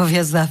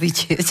kolegovia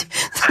zavidieť.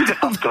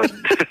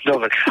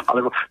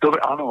 Dobre,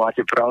 áno,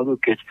 máte pravdu,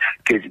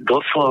 keď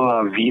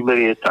doslova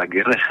vymerie tá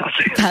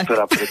generácia,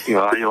 ktorá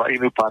predtým hájila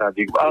inú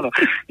paradigmu. Áno,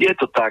 je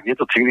to tak, je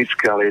to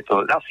cynické, ale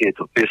je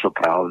to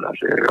pravda,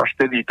 že až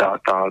vtedy tá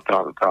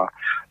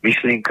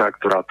myšlienka,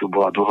 ktorá tu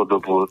bola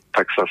dlhodobo,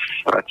 tak sa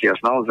stratí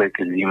až naozaj,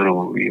 keď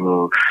vymrú.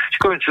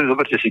 Konečne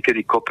zoberte si,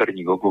 kedy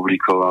Koperník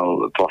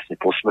opublikoval vlastne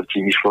po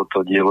smrti, vyšlo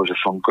to dielo, že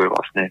Slnko je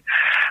vlastne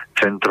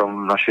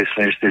centrom našej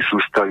slnečnej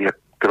sústavy a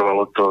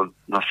trvalo to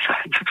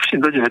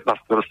do 19.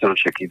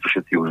 storočia, kým to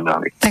všetci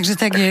uznali. Takže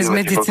tak je s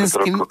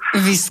medicínskym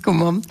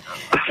výskumom.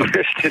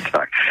 Ešte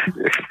tak.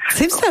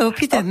 Chcem sa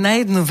opýtať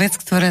na jednu vec,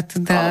 ktorá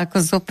teda ako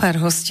zo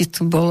pár hostí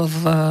tu bolo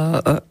v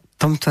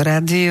tomto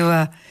rádiu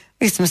a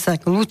my sme sa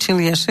ako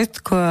lúčili a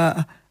všetko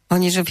a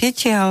oni, že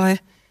viete,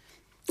 ale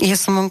ja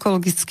som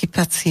onkologický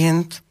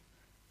pacient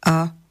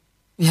a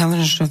ja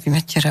viem, že vy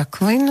máte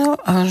rakovinu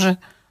a že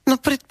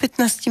pred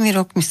 15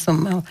 rokmi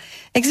som mal.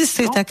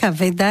 Existuje taká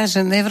veda,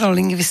 že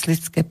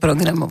neurolingvistické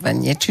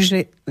programovanie,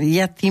 čiže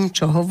ja tým,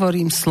 čo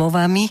hovorím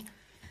slovami,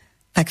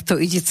 tak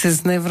to ide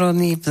cez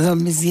neuróny,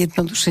 veľmi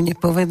zjednodušene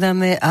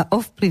povedané a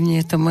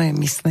ovplyvňuje to moje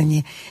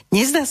myslenie.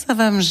 Nezdá sa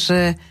vám,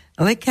 že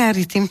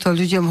lekári týmto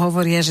ľuďom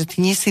hovoria, že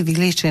ty nie si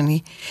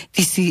vyliečený,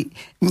 ty si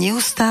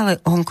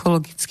neustále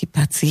onkologický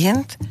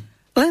pacient,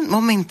 len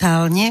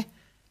momentálne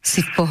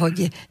si v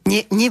pohode.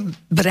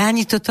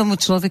 Nebráni to tomu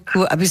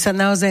človeku, aby sa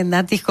naozaj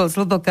nadýchol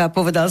zhlboka a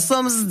povedal,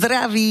 som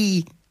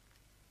zdravý.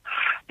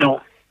 No,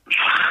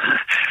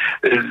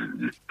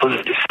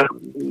 pozrite sa,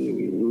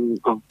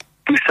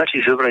 tu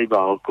stačí zobrať iba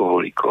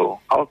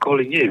alkoholikov.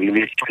 Alkoholik nie je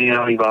vyliečený,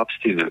 ale iba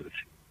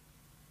abstinujúci.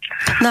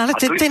 No ale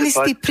to je ten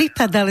istý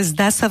prípad, ale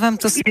zdá sa vám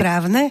to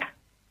správne?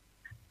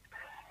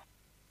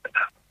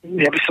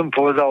 ja by som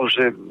povedal,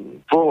 že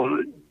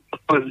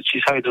či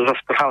sa mi to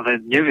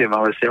zasprávne, neviem,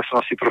 ale ja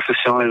som asi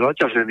profesionálne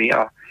zaťažený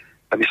a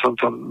aby som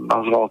to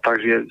nazval tak,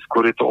 že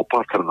skôr je to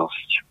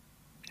opatrnosť.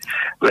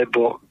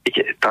 Lebo,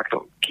 viete,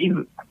 takto,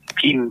 kým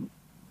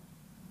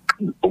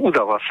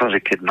udáva sa, že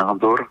keď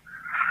nádor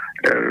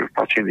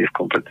pacient je v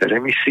kompletnej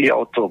remisii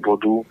a od toho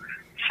bodu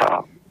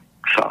sa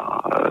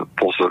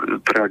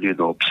preradí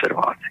do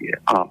observácie.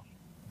 A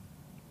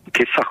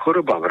keď sa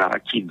choroba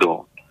vráti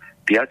do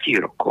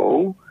 5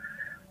 rokov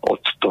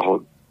od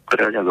toho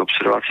preradia do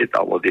observácie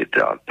alebo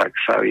dieta, tak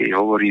sa jej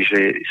hovorí,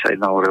 že sa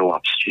jedná o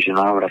relaps, čiže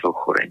návrat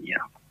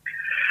ochorenia.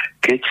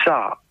 Keď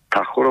sa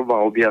tá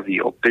choroba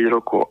objaví o 5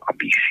 rokov a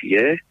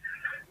vyššie,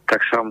 tak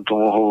sa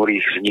tomu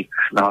hovorí vznik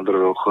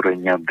nádorového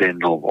ochorenia de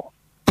novo.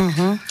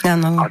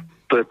 A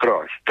to je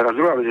prvá vec. Teraz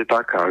druhá vec je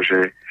taká,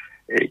 že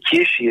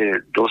tiež je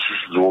dosť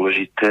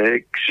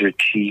dôležité, že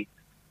či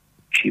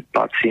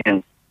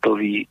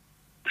pacientovi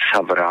sa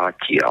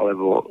vráti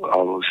alebo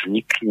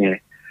vznikne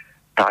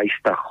tá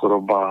istá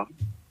choroba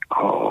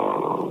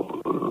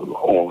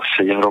o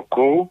 7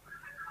 rokov,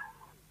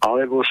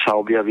 alebo sa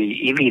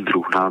objaví iný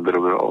druh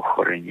nádorového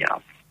ochorenia.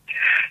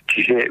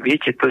 Čiže,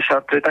 viete, to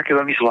je také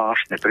veľmi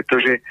zvláštne,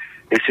 pretože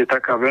je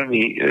taká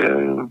veľmi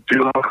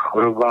druhá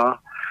choroba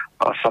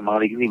a sa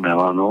maligný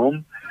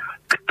melanóm,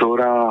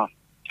 ktorá,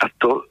 a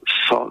to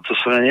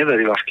som ja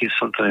neveril, až kým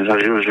som to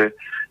nezažil, že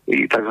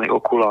je tzv.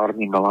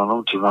 Okulárny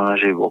melanóm, to znamená,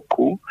 že je v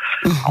oku,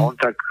 a on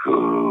tak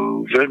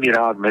veľmi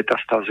rád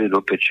metastázuje do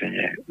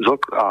pečene.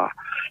 A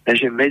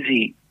takže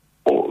medzi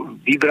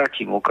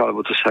vybratím oka,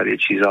 lebo to sa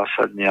rieči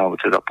zásadne, alebo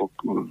teda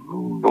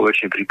vo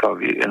väčšine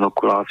prípade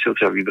enokuláciou,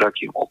 teda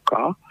vybratím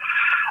oka,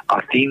 a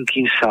tým,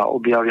 kým sa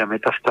objavia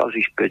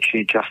metastázy v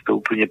pečení,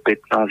 často úplne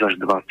 15 až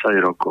 20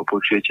 rokov.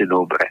 Počujete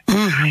dobre.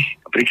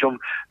 Pričom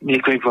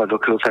niekto mi povedal,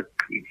 dokiaľ sa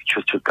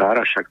čo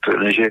tára, však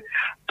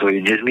to je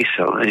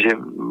nezmysel. Že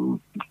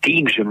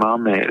tým, že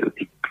máme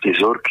tie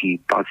vzorky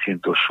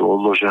pacientov sú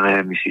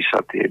odložené, myslí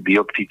sa tie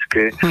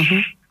bioptické,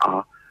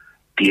 a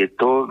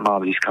tieto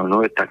mám získam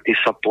nové, tak tie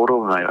sa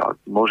porovnajú. A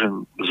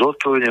môžem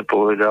zodpovedne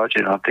povedať,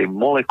 že na tej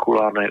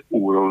molekulárnej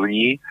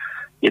úrovni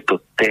je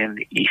to ten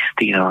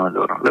istý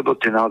nádor. Lebo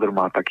ten nádor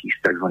má taký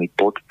tzv.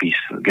 Podpis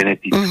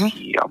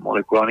genetický a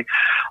molekulárny.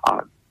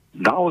 A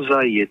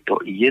naozaj je to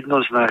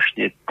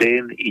jednoznačne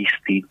ten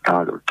istý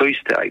nádor. To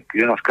isté aj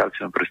gena z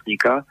karcinom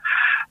prsníka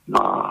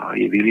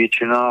je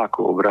vyliečená,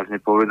 ako obrazne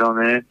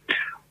povedané,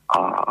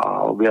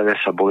 a objavia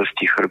sa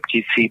bolesti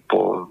chrbtici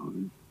po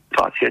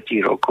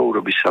 20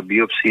 rokov, robí sa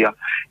biopsia,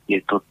 je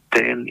to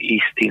ten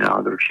istý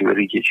nádor, či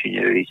veríte, či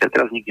neveríte. A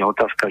teraz nikde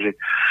otázka, že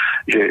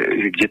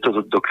kde to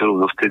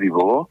dokiaľu dovtedy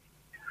bolo.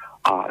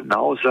 A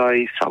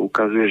naozaj sa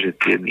ukazuje, že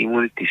ten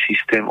imunitný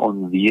systém,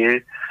 on vie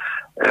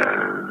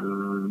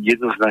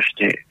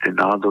jednoznačne ten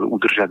nádor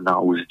udržať na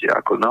úzde.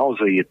 Ako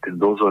naozaj je ten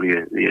dozor,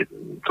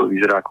 to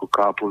vyzerá ako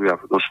kápovia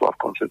doslova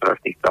v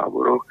koncentračných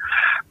táboroch.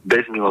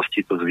 Bez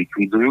milosti to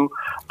zlikvidujú,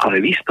 ale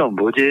v istom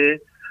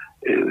bode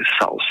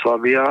sa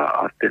oslabia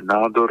a ten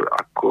nádor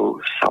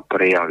ako sa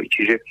prejaví.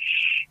 Čiže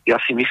ja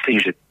si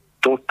myslím, že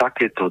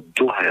takéto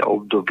dlhé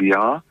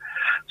obdobia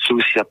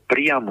súvisia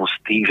priamo s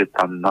tým, že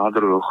tam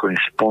nádorové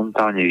ochorenie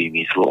spontánne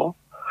vymizlo,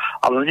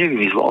 ale on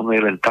nevymizlo, ono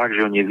je len tak,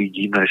 že ho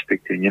nevidíme,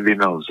 respektíve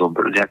nevieme ho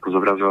nejakú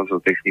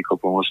zobrazovacou technikou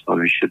pomocnou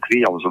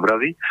vyšetriť alebo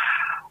zobraziť,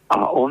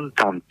 a on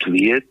tam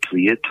tvie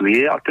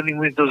a ten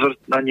imunitný dozor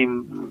na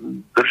ním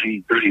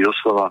drží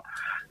doslova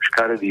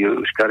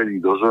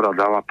škaredý dozor a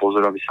dáva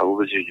pozor, aby sa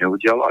vôbec nič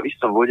neudial, a v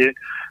istom bode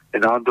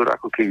ten nádor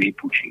ako keby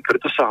vypučí.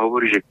 Preto sa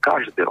hovorí, že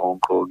každé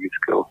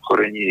onkologické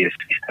ochorenie je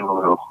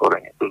systémové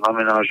ochorenie. To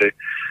znamená, že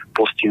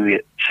postihuje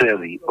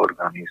celý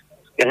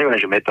organizmus. Ja neviem,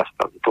 že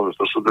metastázy,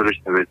 to sú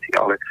dôležité veci,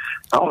 ale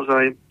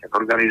naozaj ten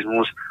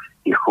organizmus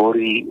je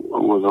chorý v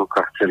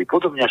úvodzovkách celý.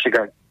 Podobne až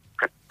aj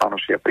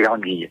pánošia pri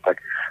angíne,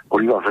 tak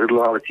bolí vás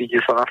hrdlo, ale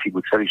cítite sa na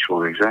figu celý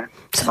človek, že?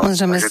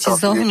 Samozrejme, ste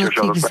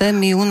zohnutí k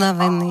zemi,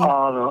 unavení.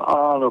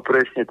 Áno,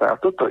 presne tak.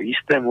 A toto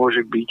isté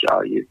môže byť a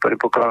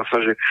predpokladá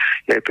sa, že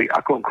aj pri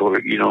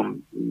akomkoľvek inom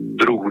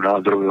druhu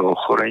nádorového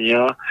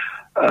ochorenia,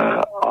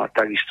 a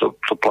takisto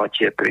to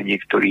platí aj pre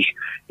niektorých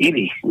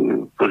iných.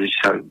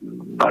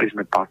 Mali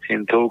sme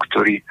pacientov,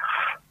 ktorí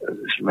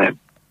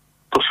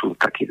to sú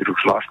taký druh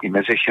zvláštny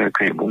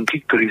medzechemické bunky,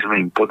 ktorí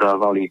sme im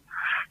podávali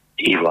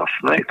ich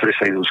vlastné, ktoré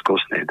sa idú z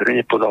kostnej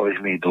drene, podali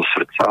sme ich do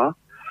srdca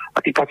a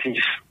tí pacienti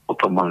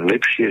potom mali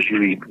lepšie,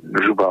 žili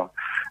zhruba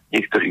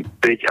niektorí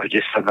 5 až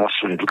 10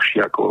 násobne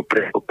dlhšie ako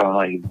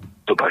predpokladná ich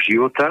doba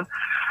života,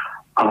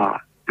 a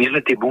my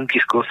sme tie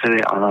bunky z kostnej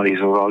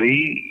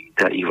analyzovali,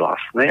 teda ich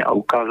vlastné, a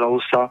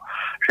ukázalo sa,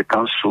 že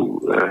tam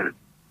sú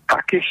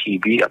také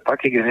chyby a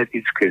také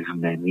genetické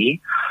zmeny,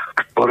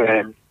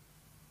 ktoré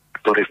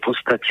v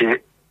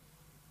podstate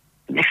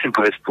nechcem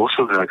povedať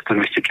spôsobené,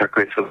 ktoré ste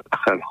čakali sa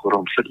v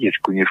chorom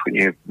srdiečku, nie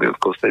v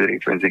kostnej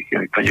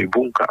frekvencii, v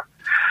bunkách.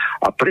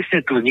 A presne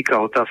tu vzniká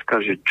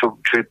otázka, že čo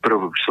je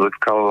prvé,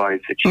 sledka alebo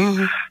vajce, či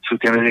sú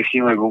tie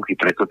mezenchymové bunky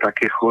preto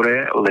také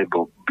choré,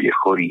 lebo je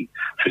chorý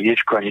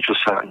srdiečko a niečo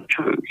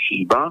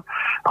chýba,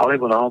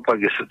 alebo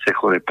naopak je srdce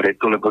choré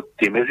preto, lebo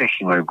tie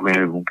mezenchymové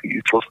bunky,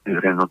 tlstný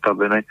zrén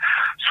notabene,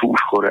 sú už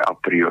choré a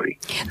priori.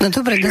 No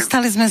dobre,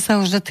 dostali sme sa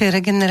už do tej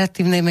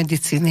regeneratívnej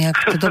medicíny,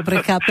 ak to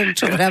dobre chápem,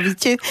 čo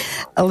vravíte,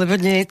 lebo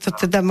nie je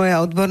to teda moja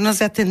odbornosť.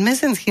 A ten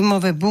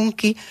mezenchymové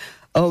bunky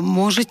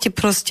môžete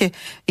proste,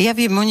 ja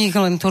viem o nich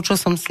len to, čo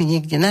som si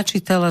niekde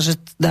načítala, že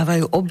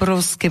dávajú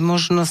obrovské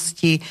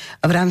možnosti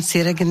v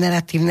rámci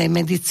regeneratívnej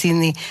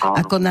medicíny,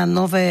 ako na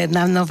nové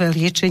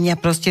liečenia,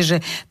 proste,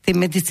 že tie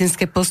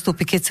medicínske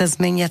postupy, keď sa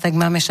zmenia, tak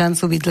máme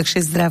šancu byť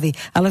dlhšie zdraví.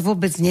 Ale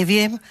vôbec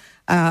neviem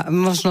a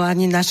možno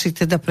ani naši,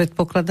 teda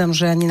predpokladám,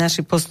 že ani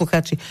naši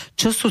poslucháči.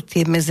 Čo sú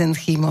tie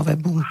mezenchymové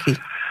bunky?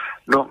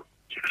 No,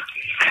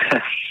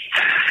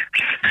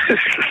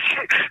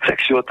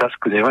 takšiu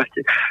otázku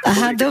nemáte.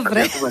 Aha,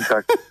 dobre.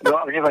 Tak, no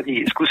ale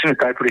nevadí, skúsime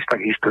najprv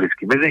tak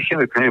historicky.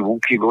 Mezenchymové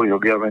bunky boli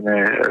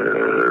objavené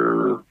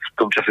v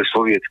tom čase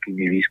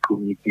sovietskými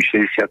výskumníkmi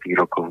 60.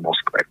 rokov v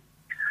Moskve.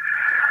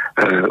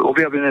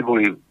 Objavené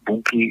boli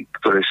bunky,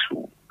 ktoré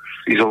sú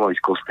izolovali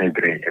z kostnej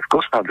drene.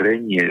 Kostná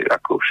dreň je,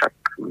 ako však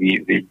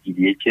vy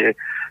viete,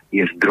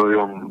 je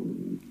zdrojom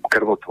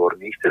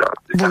krvotvorných, teda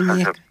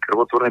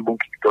krvotvorné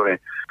bunky, ktoré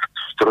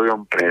sú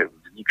zdrojom pre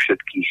vznik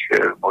všetkých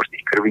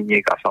možných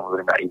krviniek a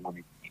samozrejme aj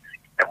imunitných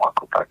systémov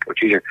ako takého.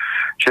 Čiže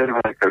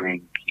červené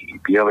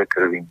krvinky, biele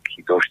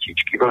krvinky,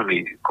 doštičky,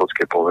 veľmi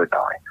kocke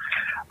povedané.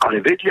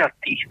 Ale vedľa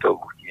týchto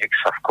buniek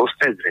sa v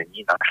kostnej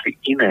dreni našli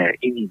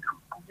iný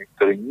druh buniek,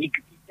 ktoré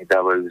nikdy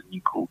nedávajú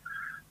vzniku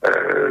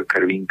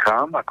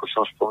krvinkám, ako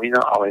som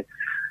spomínal, ale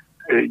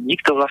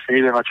nikto vlastne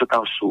nevie, na čo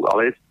tam sú,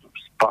 ale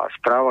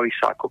správali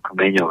sa ako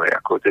kmeňové,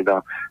 ako teda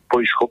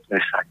boli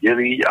schopné sa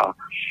deliť a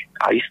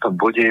v istom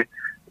bode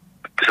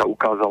sa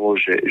ukázalo,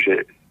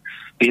 že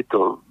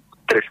tieto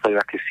predstavujú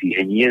akési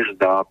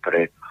hniezda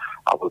pre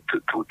alebo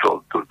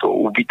to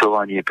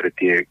ubytovanie pre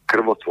tie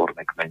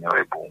krvotvorné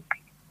kmeňové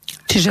bunky.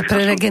 Čiže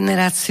pre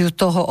regeneráciu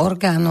toho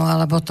orgánu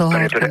alebo toho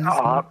pre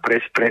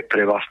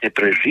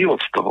život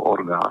toho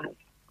orgánu.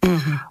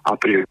 A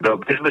pri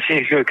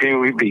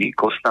bezmesienchymové by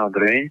kostná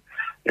dreň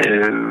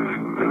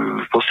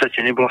v podstate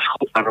nebola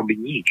schopná robiť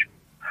nič.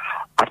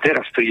 A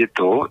teraz príde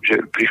to, že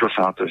prišlo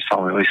sa na to, že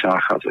samozrejme sa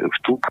nachádzajú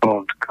v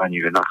tukovom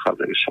tkanive,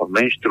 nachádzajú sa v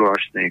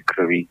menštruačnej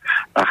krvi,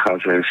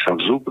 nachádzajú sa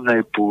v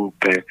zubnej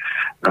pulpe,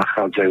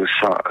 nachádzajú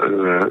sa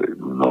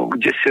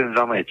kde si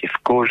zamete, v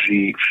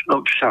koži,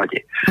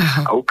 všade.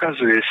 A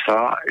ukazuje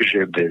sa,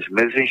 že bez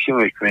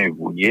mezenchymových kmeňových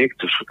buniek,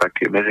 to sú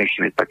také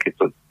mezenchymy,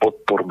 takéto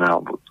podporné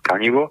alebo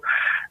tkanivo,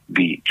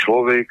 by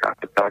človek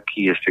ako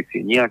taký,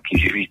 respektíve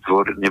nejaký živý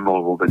tvor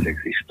nemohol vôbec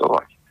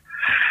existovať.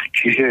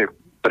 Čiže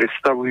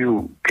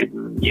predstavujú, keď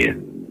nie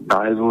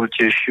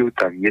najdôležitejšiu,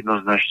 tak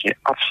jednoznačne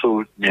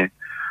absolútne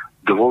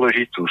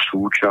dôležitú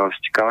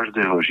súčasť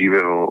každého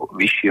živého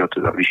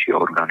vyššieho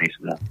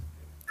organizmu.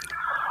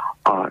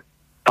 A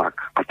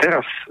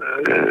teraz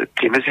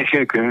tie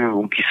mezenchymové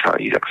bunky sa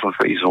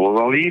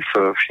izolovali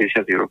v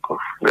 60.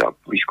 rokoch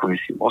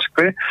výskumníci v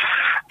Moskve.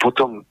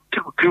 Potom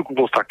chvíľku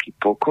bol taký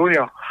pokoj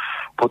a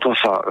potom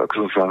sa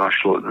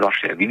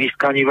našli v iných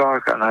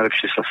tkanivách a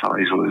najlepšie sa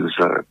izolujú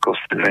z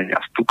kostnej drene a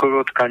z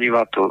tukového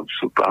tkaniva. To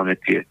sú práve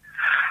tí,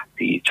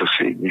 čo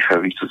si nechajú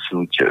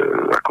vycucnúť,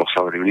 ako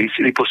sa hovorí,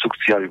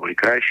 liposukcie, aby boli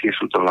krajšie,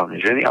 sú to hlavne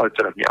ženy, ale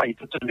teraz ani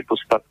toto je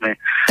nepodstatné.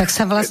 Tak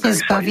sa vlastne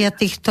zbavia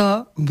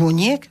týchto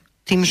buniek?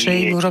 Tým, že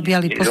im urobia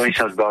liposukcie? Oni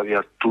sa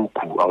zbavia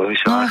tuku, ale oni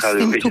sa nachádzajú... No a s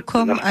tým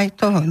tukom aj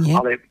toho, nie?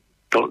 Ale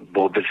to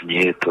vôbec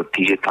nie je to,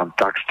 tých je tam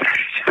tak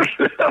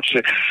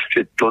strašne,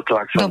 že toto,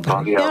 ak sa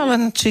zbavia... Ja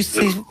len či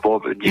si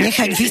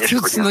nechať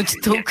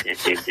vycucnúť tuk.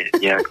 V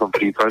nejakom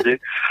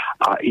prípade.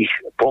 A ich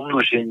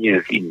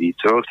pomnoženie v in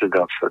vitro,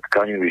 teda v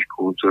tkanivých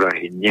kultúrach,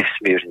 je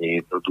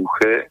nesmierne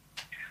jednoduché.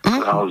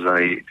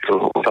 Naozaj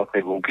to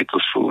ostatné bunky, to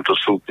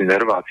sú tí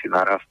nerváci,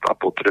 narast a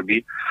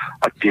potreby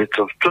a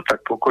tieto, to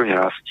tak pokojne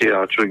rastie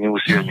a človek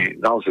nemusí ani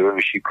naozaj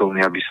veľmi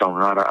šikovný, aby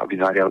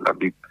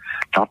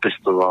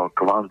napestoval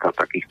kvanta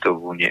takýchto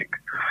buniek.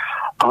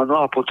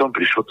 Áno, a potom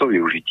prišlo to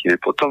využitie.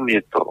 Potom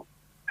je to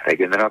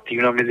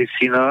regeneratívna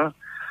medicína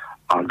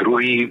a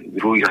druhý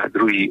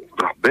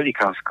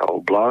velikánska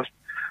oblasť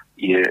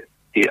je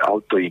tie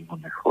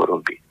autoimunné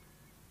choroby,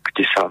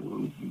 kde sa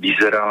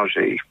vyzerá,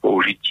 že ich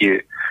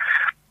použitie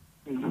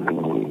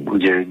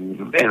bude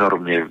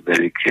enormne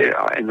veľké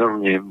a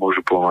enormne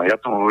môžu pomáhať.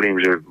 Ja tomu hovorím,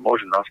 že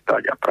môže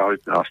nastať a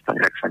práve to nastane,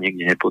 ak sa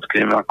niekde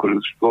nepotkneme ako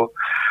ľudstvo,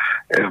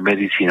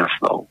 medicína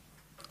snov.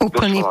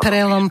 Úplný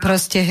prelom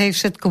proste, hej,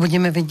 všetko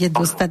budeme vedieť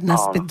dostať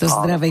naspäť do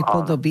zdravej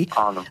podoby.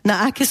 Áno. No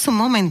a aké sú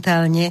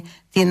momentálne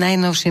tie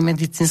najnovšie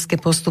medicínske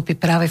postupy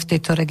práve v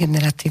tejto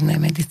regeneratívnej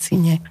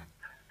medicíne?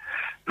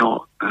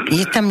 No,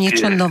 je tam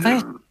niečo nové?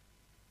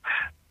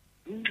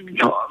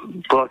 No,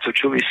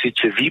 čo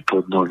myslíte vy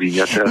pod novým?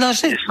 Ja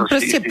že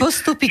proste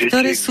postupy,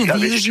 ktoré sú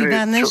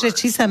využívané, že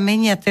či sa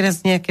menia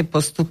teraz nejaké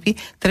postupy,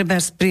 treba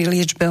pri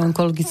liečbe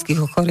onkologických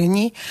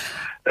ochorení?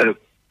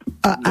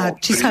 A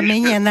či sa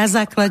menia na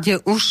základe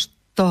už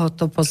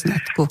tohoto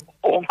poznatku?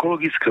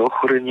 Onkologické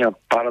ochorenia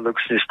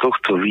paradoxne z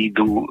tohto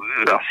výjdu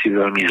asi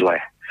veľmi zle.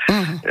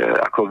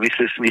 Ako v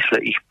mysle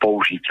ich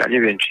použiť. A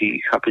neviem,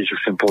 či chápete, čo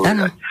chcem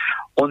povedať.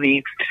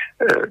 Oni,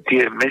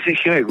 tie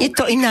mezenchymové bunky... Je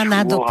to iná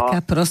nádobka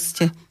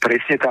proste.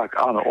 Presne tak,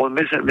 áno.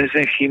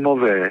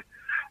 Mezenchymové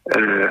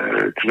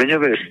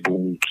kmeňové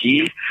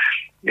bunky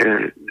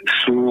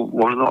sú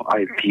možno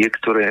aj tie,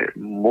 ktoré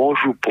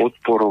môžu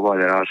podporovať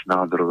rast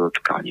nádorového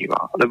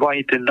tkaniva. Lebo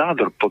ani ten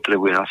nádor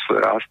potrebuje na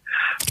svoj rast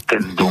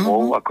ten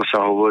domov, ako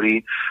sa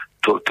hovorí,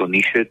 to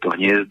niše, to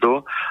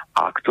hniezdo,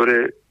 a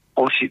ktoré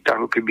on si tak,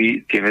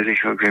 keby tie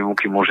mezenchymové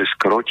bunky môže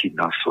skrotiť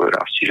na svoj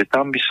rast. Čiže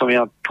tam by som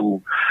ja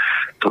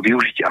to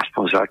využitie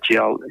aspoň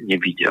zatiaľ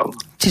nevidel.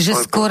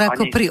 Čiže skôr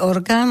ako pri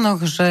orgánoch,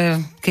 že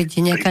keď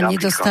je nejaká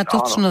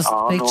nedostatočnosť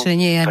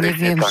pečenie, ja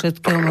neviem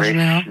všetkého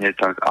možného. Presne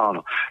tak,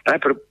 áno.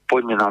 Najprv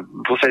poďme na,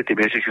 v podstate tie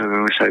mezenchymové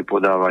bunky sa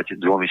podávať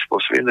dvomi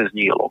spôsobmi. Jeden z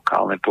nich je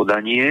lokálne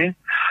podanie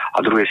a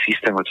druhé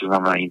systémové, to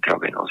znamená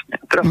intravenózne.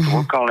 Teraz to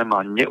lokálne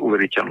má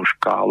neuveriteľnú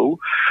škálu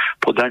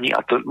podaní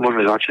a to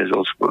môžeme začať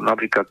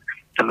napríklad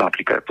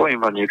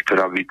poviem vám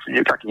niektorá byť,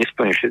 tak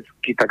nesplne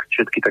všetky,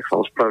 tak sa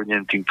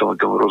ospravedlňujem týmto,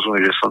 tomu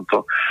rozumiem, že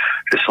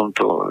som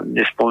to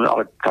nespomenul,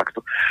 ale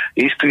takto.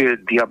 Existuje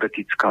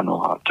diabetická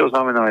noha. Čo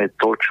znamená je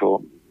to, čo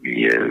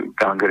je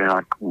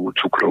gangrena u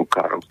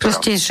cukrovkárov.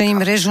 Proste, že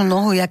im režu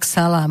nohu jak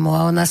salámu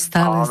a ona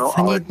stále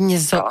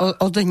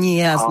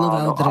odnie a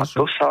znova odrežu. A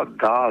to sa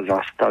dá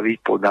zastaviť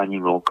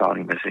podaním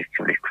lokálnych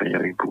mezenchymných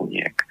kmeňových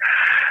buniek.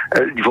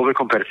 Vo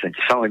veľkom percente.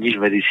 Samozrejme, nič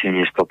v medicíne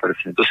nie je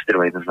 100%. To si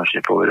treba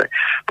jednoznačne povedať.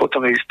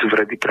 Potom existujú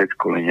vredy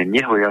predkolenia.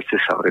 Nehojace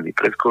sa vredy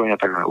predkolenia,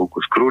 takzvaný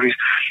ulcus cruris,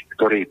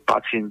 ktorý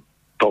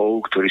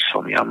pacientov, ktorí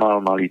som ja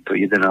mali to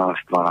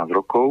 11-12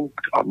 rokov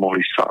a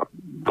mohli sa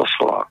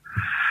doslova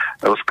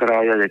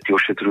rozkrájať, aj tí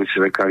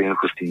ošetrujúci lekári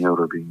s tým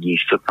neurobili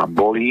nič. To tam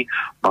bolí,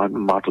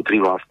 má to 3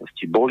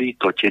 vlastnosti. Bolí,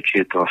 to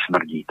tečie, to a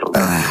smrdí. To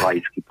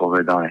laicky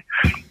povedané.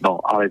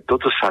 No, ale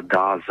toto sa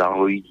dá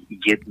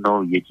zahojiť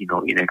jednou jedinou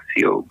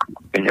injekciou.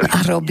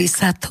 A robí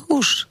sa to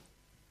už?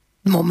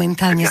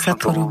 Momentálne sa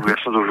to robí. Ja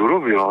som to už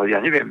urobil, ale ja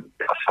neviem,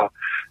 ja sa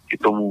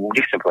tomu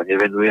nechcem povedať,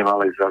 nevenujem,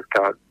 ale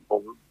zďaleka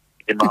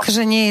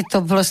takže nie je to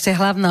proste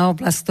hlavná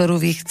oblasť,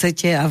 ktorú vy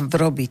chcete a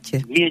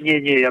robíte. Nie,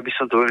 ja by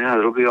som to veľmi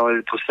rád robil,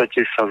 ale v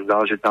podstate sa zdá,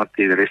 že na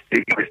tie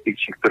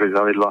restrikcie, ktoré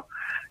zavedla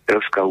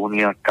Európska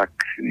únia, tak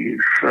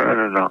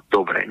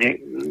dobre,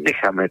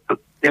 necháme to,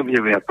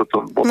 nebudeme ja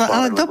toto... No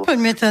ale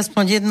doplňme to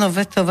aspoň jedno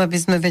veto, aby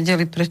sme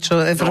vedeli,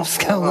 prečo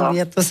Európska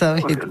únia to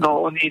zavedla.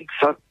 No oni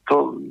sa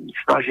to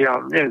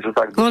snažia, neviem to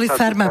tak... Kvôli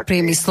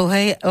farmapriemyslu,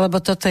 hej? Lebo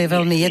toto je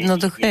veľmi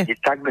jednoduché.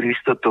 Takmer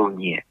istotou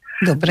nie.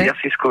 Dobre. Ja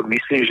si skôr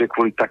myslím, že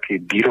kvôli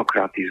takej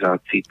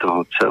byrokratizácii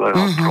toho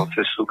celého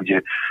procesu,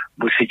 kde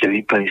musíte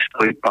vyplniť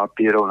 100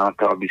 papierov na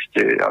to, aby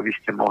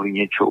ste mohli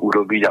niečo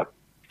urobiť a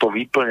to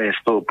vyplnenie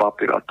z toho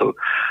papiera,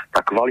 tá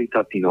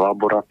kvalita tých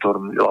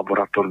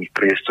laboratórnych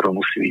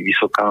priestorov musí byť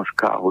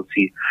vysokánska,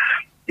 hoci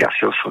ja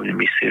si osobne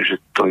myslím, že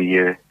to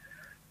je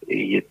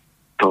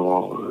to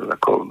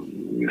ako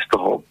z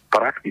toho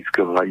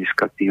praktického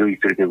hľadiska tých ľudí,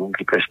 ktorí tie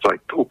bunky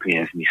pestovať, to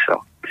úplne nezmysel.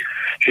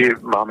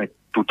 Čiže máme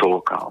túto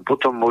lokálnu.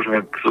 Potom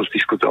môžeme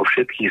diskutovať o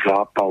všetkých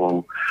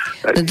zápalov.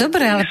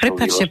 Dobre, ale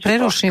prepáčte,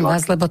 preruším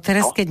vás, lebo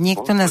teraz, keď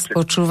niekto nás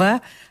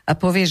počúva a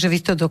povie, že vy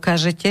to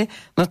dokážete,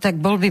 no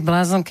tak bol by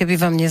blázon, keby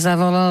vám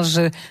nezavolal,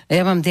 že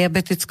ja mám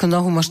diabetickú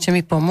nohu, môžete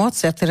mi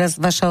pomôcť? A teraz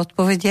vaša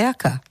odpoveď je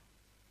aká?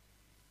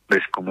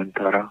 Bez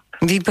komentára.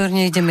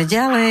 Výborne, ideme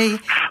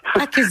ďalej.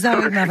 Aké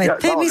zaujímavé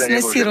témy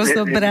sme si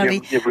rozobrali.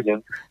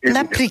 Nebudem.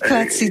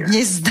 Napríklad si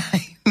dnes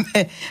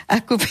dajme,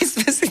 ako by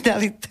sme si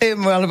dali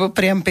tému, alebo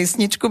priam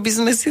pesničku by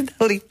sme si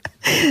dali.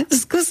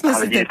 Skúsme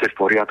ale si... nie je to v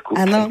poriadku.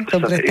 Áno,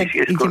 dobre, tak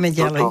ideme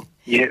ďalej.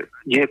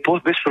 Nie,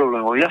 bez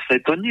problémov.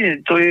 Jasné, to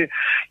je,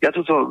 ja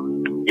toto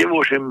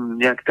nemôžem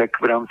nejak tak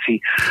v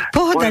rámci...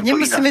 Pohoda,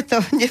 nemusíme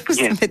to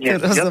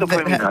rozoberať. Ja to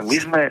poviem inak. My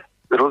sme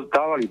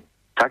rozdávali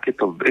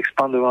takéto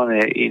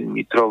expandované in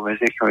vitro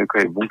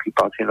mezenchymové bunky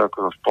pacientov, ako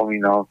som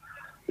spomínal,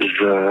 s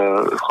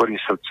chorým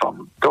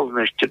srdcom.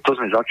 To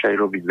sme začali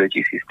robiť v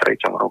 2003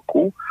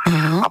 roku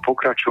a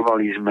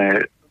pokračovali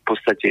sme v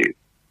podstate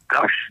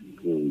až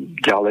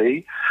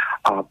ďalej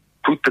a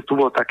tu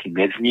bol taký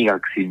medzník,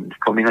 ak si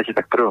spomínate,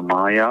 tak 1.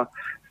 mája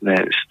sme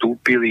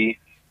vstúpili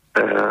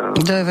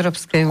do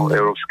Európskej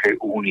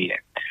únie.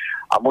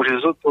 A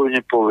môžem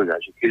zodpovedne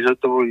povedať, že keď sme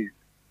to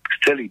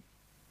chceli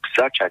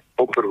začať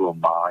po 1.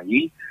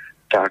 máji,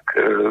 tak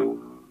v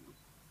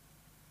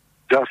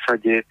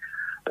zásade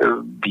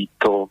by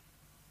to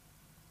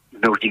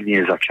sme už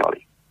nikdy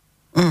nezačali.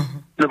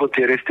 Lebo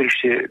tie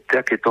restrikcie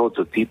také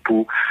tohoto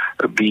typu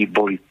by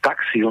boli tak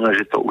silné,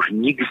 že to už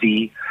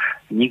nikdy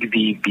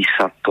by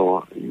sa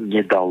to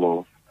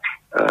nedalo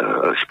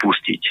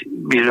spustiť.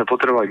 My sme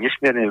potrebovali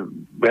nesmierne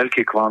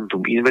veľké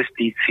kvantum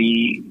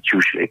investícií, či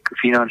už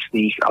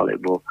finančných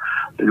alebo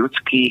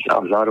ľudských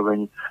a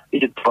zároveň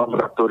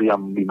laboratória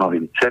by mali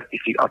byť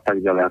certifikát a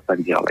tak ďalej a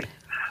tak ďalej.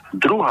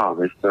 Druhá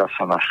vec, ktorá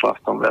sa našla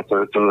v tom, ja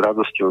to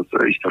radosťou,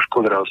 istou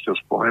škodradosťou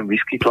spomeniem,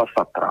 vyskytla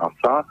sa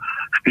práca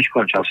v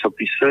špičkovom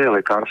časopise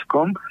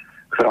lekárskom,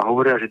 ktorá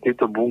hovoria, že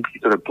tieto bunky,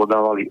 ktoré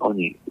podávali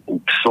oni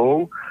u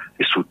psov,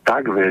 sú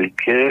tak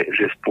veľké,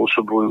 že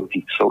spôsobujú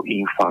tých psov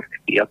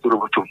infarkty. Ja tú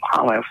robotu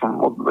mám, ja som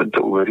odven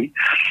to uveriť.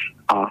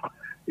 A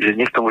že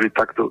niekto môže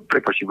takto,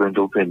 prepáčte, budem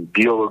to úplne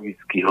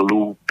biologicky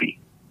hlúpy.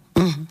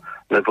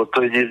 Lebo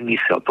to je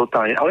nezmysel,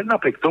 totálne. Ale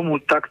napriek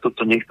tomu takto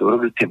to niekto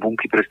robil, tie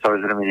bunky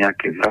predstavujú zrejme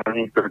nejaké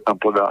zranenie, ktoré tam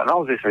podá.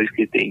 Naozaj sa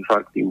vyskytli tie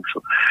infarkty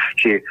úpsov.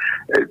 Čiže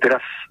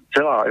teraz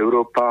celá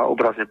Európa,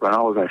 obrazne povedané,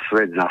 naozaj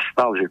svet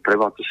zastal, že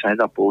treba to sa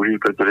nedá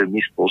použiť, pretože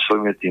my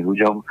spôsobíme tým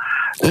ľuďom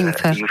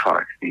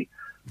infarkty.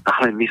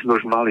 Ale my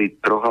sme už mali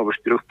 3 alebo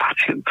 4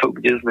 pacientov,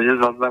 kde sme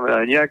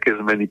nezaznamenali nejaké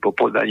zmeny po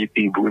podaní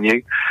tých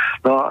buniek.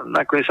 No a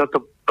nakoniec sa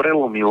to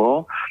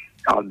prelomilo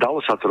a dalo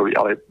sa to robiť,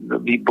 ale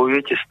vy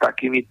bojujete s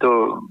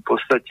takýmito v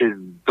podstate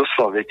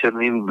doslova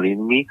veternými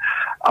mlynmi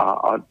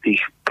a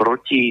tých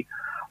proti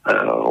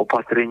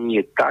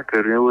opatrení je tak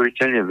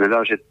neuveriteľne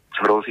veľa, že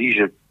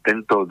hrozí, že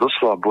tento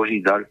doslova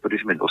Boží dar,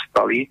 ktorý sme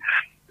dostali,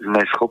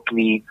 sme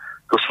schopní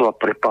doslova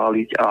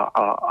prepáliť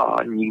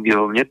a nikdy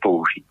ho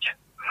nepoužiť.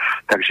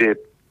 Takže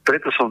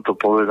preto som to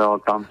povedal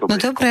tamto. No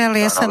dobre,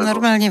 ale ja sa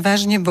normálne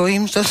vážne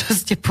bojím, čo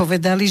ste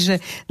povedali, že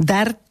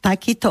dar,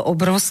 takýto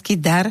obrovský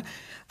dar,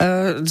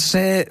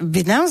 že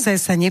by naozaj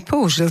sa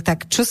nepoužil,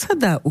 tak čo sa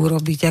dá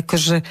urobiť?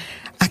 Akože,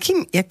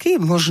 aký je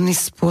možný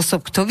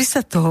spôsob? Kto by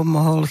sa toho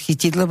mohol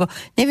chytiť? Lebo,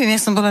 neviem,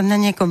 ja som bola na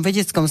nejakom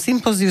vedeckom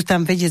sympóziu,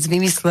 tam vedec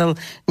vymyslel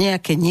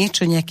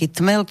nejaký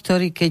tmel,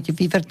 ktorý keď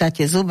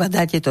vyvrtáte zub a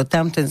dáte to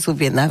tam, ten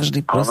zub je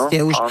navždy proste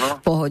už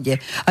v pohode.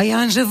 A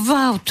ja že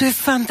wow, to je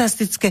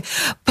fantastické.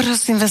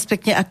 Prosím vás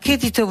pekne, a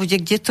kedy to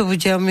bude, kde to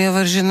bude? A mi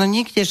hovorí, že no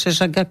nikde,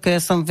 však ako ja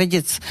som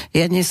vedec,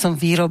 ja nie som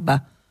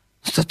výroba.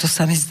 Toto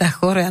sa mi zdá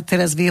chore a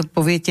teraz vy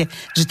poviete,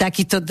 že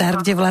takýto dar,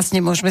 kde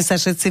vlastne môžeme sa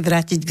všetci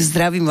vrátiť k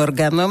zdravým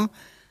orgánom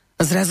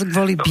a zrazu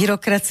kvôli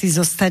byrokracii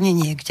zostane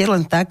niekde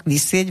len tak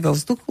visieť vo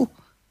vzduchu?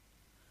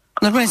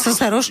 Normálne som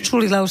sa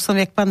rozčulila, už som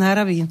jak pán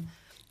Haravín.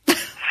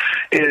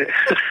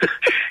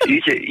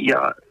 Viete,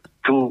 ja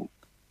tu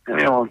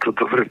nemám to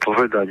dobre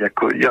povedať.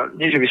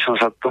 Nie, že by som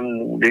sa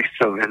tomu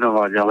nechcel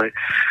venovať, ale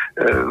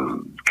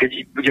keď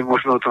budem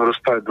možno o tom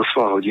rozprávať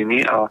doslova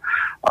hodiny a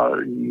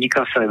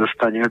nikam sa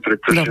nedostaneme,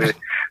 pretože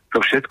to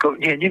všetko,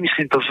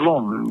 nemyslím to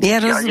zlom. Ja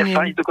sa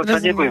ani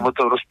dokonca nebudem o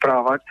tom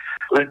rozprávať,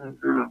 len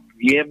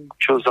viem,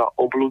 čo za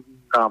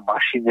obľudná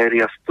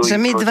mašinéria stojí. Že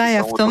my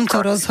dvaja v tomto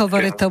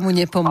rozhovore tomu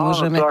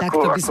nepomôžeme.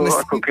 Takto by sme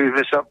ako keby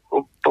sme sa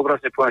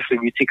obrazne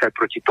povedali vycíkať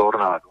proti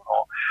tornádu.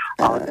 No.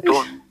 Ale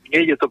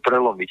nejde to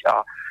prelomiť.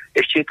 A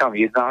ešte je tam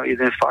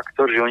jeden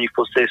faktor, že oni v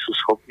podstate sú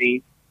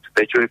schopní,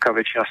 veľká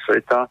väčšina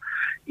sveta,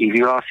 ich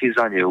vyhlásiť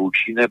za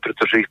neúčinné,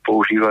 pretože ich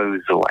používajú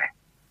zle.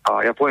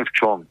 A ja poviem v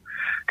čom.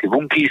 Tie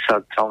bunky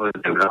sa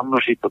samozrejme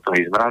namnožiť, potom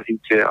ich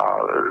zmrazíte a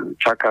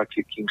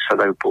čakáte, kým sa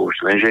dajú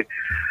použiť. Lenže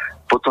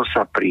potom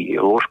sa pri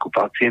lôžku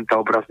pacienta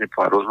obrazne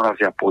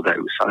rozmrazia a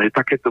podajú sa. Ale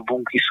takéto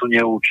bunky sú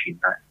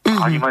neúčinné.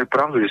 Ani majú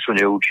pravdu, že sú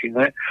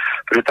neúčinné,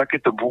 pretože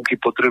takéto bunky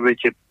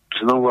potrebujete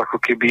znovu ako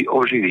keby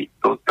oživiť.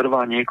 To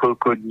trvá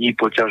niekoľko dní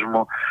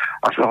poťažmo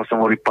a sa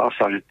hovorí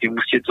pása, že ty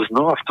musíte to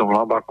znova v tom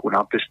labáku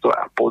napestovať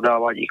a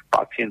podávať ich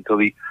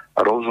pacientovi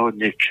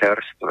rozhodne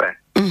čerstvé.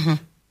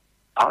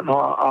 Áno,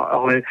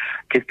 ale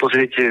keď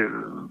pozriete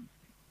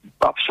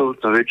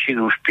absolútnu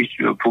väčšinu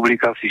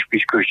publikácií v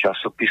špičkových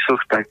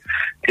časopisoch, tak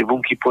tie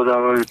bunky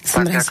podávajú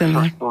tak, ako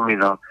sa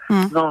spomínal.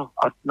 No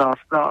a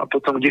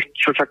potom,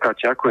 čo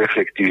čakáte, akú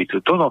efektivitu?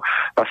 To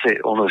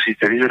zase ono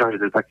síce vyzerá, že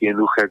to je také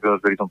jednoduché,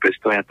 ako pri tom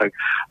pestovania, tak,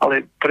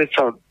 ale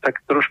predsa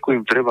tak trošku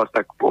im treba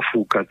tak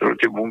pofúkať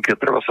tie bunky a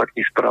treba sa k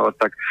nich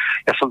správať, tak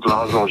ja som to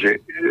nazval, že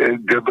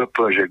GBP,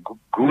 že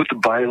Good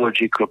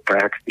Biological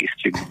Practice,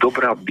 čiže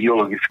dobrá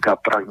biologická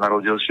prax na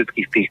rozdiel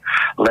všetkých tých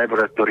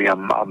laboratórií a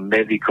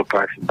medical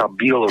practice, tá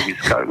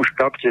biologická. Už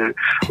chápte,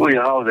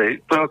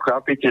 naozaj,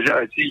 chápete, že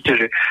aj cítite,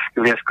 že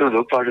mňa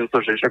skoro dopážil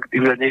to, že však tí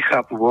ľudia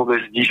nechápu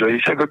vôbec nič,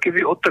 oni sa ako keby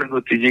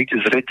otrhnutí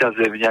niekde z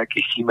reťaze v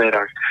nejakých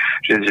chimerách,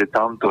 že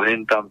tamto,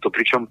 tamto,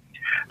 pričom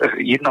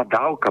jedna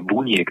dávka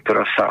buniek,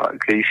 ktorá sa,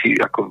 keď si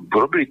ako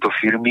robili to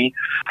firmy,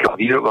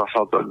 výroba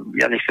sa to,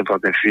 ja nechcem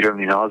povedať ten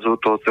firmný názov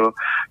tohoto,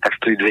 tak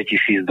stojí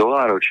 $2000,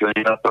 či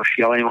oni na to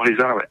šialene mohli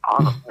zarábať.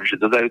 Áno, že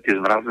dodajú tie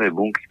zmrazené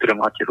bunky, ktoré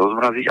máte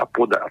rozmraziť a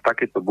podať. A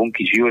takéto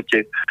bunky v živote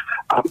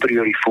a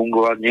priori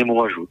fungovať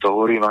nemôžu. To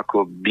hovorím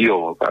ako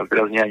biológ, a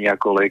teraz nie ani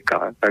ako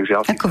lekár.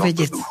 Takže asi ako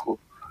vedec.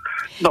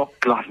 No,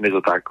 sme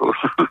to tak.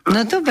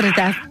 No dobre,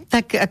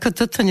 tak ako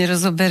toto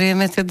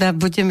nerozoberieme, teda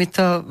bude mi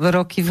to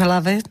roky v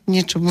hlave,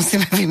 niečo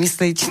musíme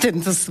vymyslieť,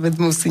 tento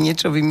svet musí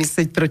niečo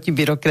vymyslieť proti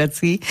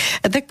byrokracii.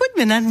 A tak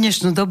poďme na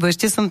dnešnú dobu,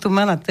 ešte som tu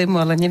mala tému,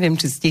 ale neviem,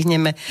 či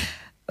stihneme.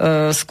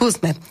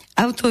 Skúsme.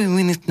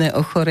 Autoimunitné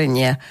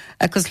ochorenia.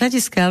 Ako z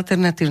hľadiska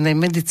alternatívnej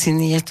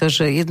medicíny je to,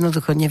 že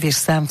jednoducho nevieš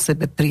sám v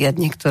sebe prijať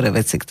niektoré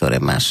veci,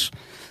 ktoré máš.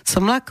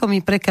 Som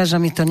lakomý,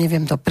 prekáža mi to,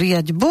 neviem to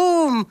prijať.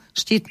 Bum!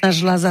 Štítna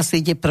žľaza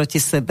si ide proti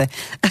sebe.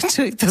 A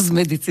čo je to z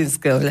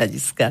medicínskeho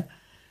hľadiska?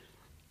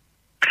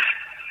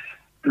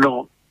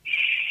 No,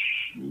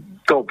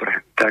 dobre,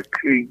 tak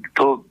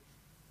to...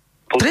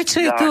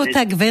 Prečo je toho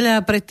tak veľa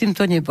a predtým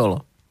to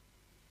nebolo?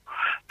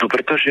 No,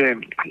 pretože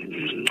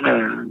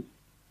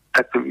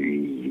tak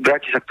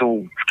vráti sa k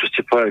tomu, čo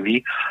ste povedali vy,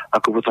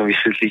 ako potom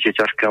vysvetlíte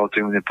ťažké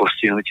autoimunné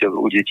postihnutie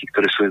u detí,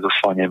 ktoré sú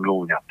doslova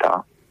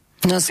nemluvňatá.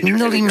 No s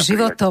minulým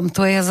životom,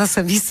 to ja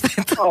zase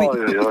vysvetlím.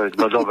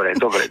 No dobre,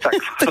 tak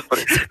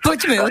dobre.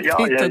 Poďme od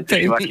tejto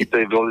témy.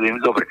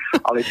 Dobre,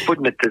 ale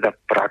poďme teda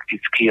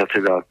prakticky a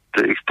teda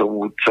k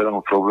tomu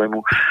celému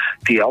problému.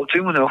 Tí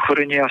autoimunné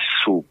ochorenia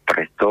sú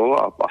preto,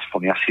 a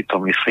aspoň ja si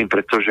to myslím,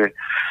 pretože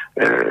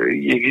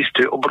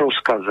existuje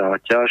obrovská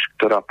záťaž,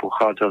 ktorá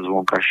pochádza z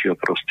vonkajšieho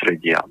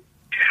prostredia.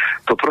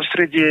 To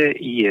prostredie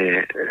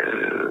je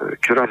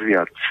čoraz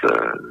viac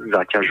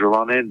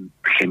zaťažované,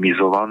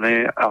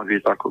 chemizované, a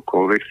vie to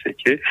akokoľvek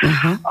chcete.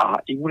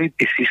 A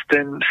imunitný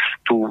systém,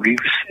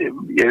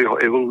 jeho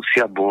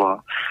evolúcia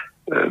bola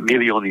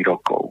milióny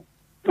rokov.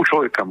 U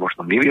človeka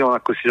možno milión,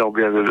 ako si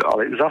objavil,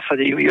 ale v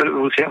zásade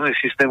evolúcia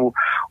systému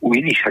u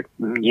iných, však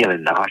nie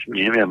len náš,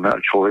 neviem,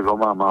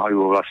 človekom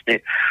majú vlastne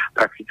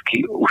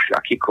prakticky už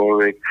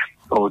akýkoľvek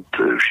od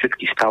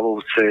všetkých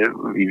stavovce,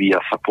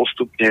 vyvíja sa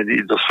postupne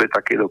do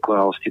sveta takej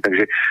dokonalosti,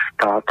 takže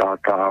tá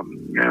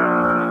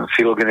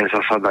filogenéza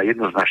sa dá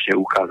jednoznačne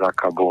ukázať,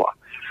 aká bola.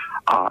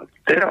 A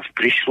teraz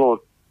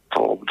prišlo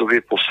to obdobie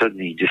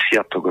posledných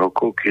desiatok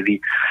rokov, kedy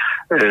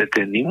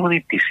ten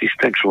imunitný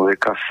systém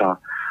človeka sa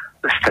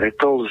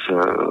stretol s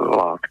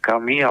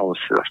látkami alebo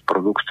s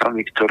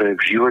produktami, ktoré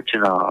v živote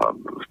na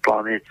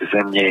planéte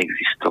Zem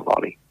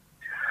neexistovali.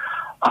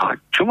 A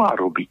čo má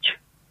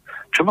robiť?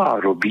 Čo má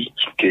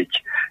robiť, keď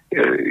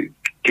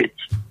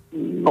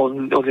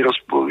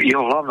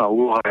jeho hlavná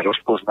úloha je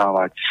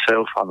rozpoznávať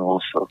self a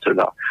non-self,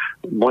 teda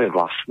moje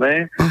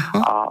vlastné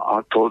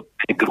a to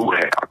tie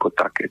druhé ako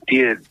také.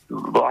 Tie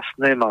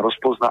vlastné má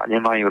rozpoznať,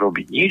 nemá im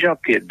robiť nič, a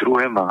tie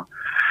druhé má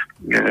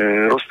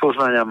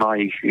rozpoznania,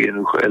 má ich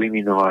jednoducho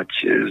eliminovať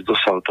z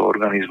dosahu toho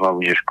organizmu a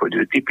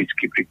neškodí.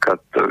 Typický príklad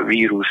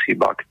vírusy,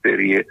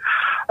 baktérie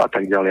a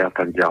tak ďalej a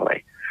tak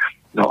ďalej.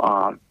 No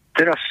a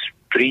teraz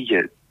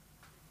príde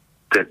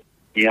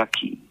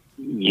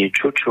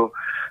niečo, čo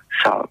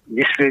sa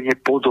nesmierne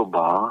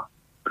podobá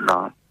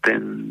na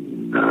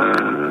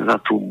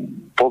tú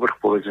povrch,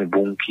 povedzme,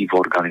 bunky v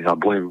organizme,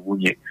 alebo v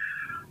bune.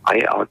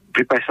 A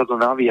prípadne sa to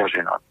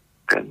naviaže na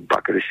ten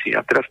agresí.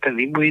 A teraz ten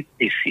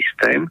imunitný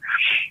systém,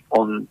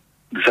 on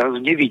zrazu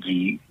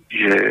nevidí,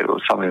 že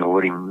samé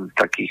hovorím v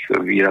takých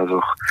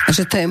výrazoch.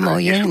 Že to je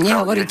moje,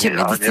 nehovoríte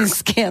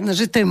medicínsky, áno,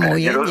 že to je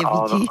moje,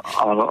 nevidí.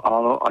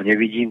 Áno, a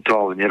nevidím to,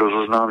 ale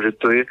nerozoznám, že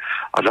to je,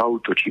 a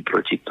zaútočí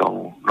proti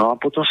tomu. No a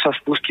potom sa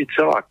spustí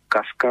celá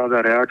kaskáda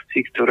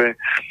reakcií, ktoré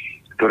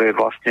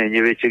vlastne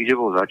neviete, kde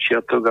bol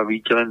začiatok, a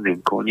vidíte len ten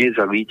koniec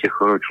a vidíte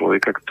chorého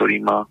človeka,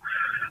 ktorý má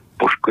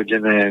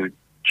poškodené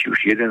či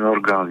už jeden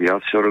orgán,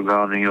 viacej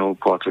orgánov,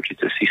 či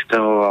to je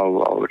systémové,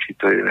 alebo či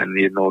to je len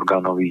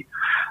jednoorgánový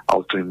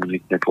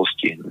autoimunitné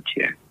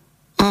postihnutie.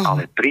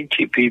 Ale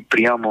princípy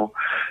priamo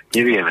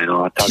nevieme.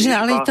 No a čiže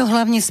ale je to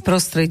hlavne z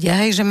prostredia,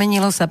 hej, že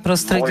menilo sa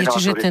prostredie,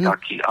 čiže ten...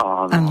 Taký,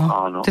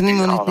 áno, ten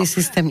imunitný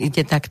systém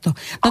ide takto.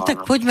 No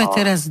tak poďme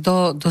teraz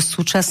do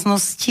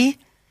súčasnosti.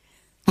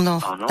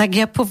 No, tak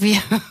ja poviem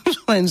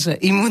len, že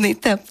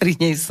imunita, pri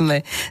nej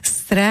sme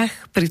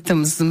strach,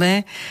 pritom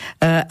sme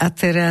a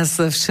teraz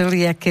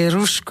všelijaké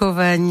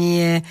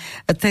rúškovanie,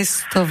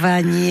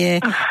 testovanie,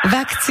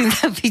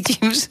 vakcína,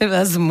 vidím, že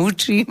vás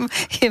mučím,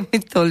 je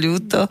mi to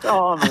ľúto.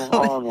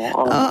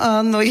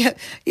 Áno,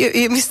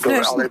 je mi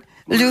strašne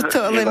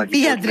ľúto, len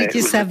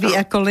vyjadrite sa vy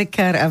ako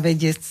lekár a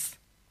vedec.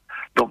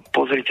 No,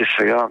 pozrite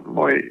sa,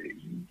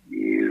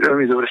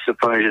 veľmi dobre ste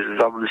povedali,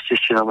 že zabudli ste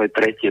ešte na moje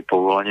tretie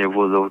povolanie v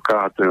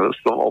úvodzovkách, a to je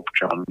som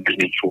občan,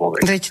 bežný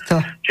človek. Veď to.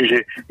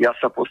 Čiže ja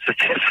sa v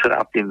podstate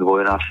trápim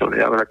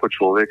dvojnásobne. Ja ako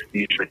človek,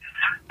 že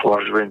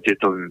považujem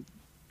tieto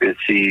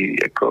veci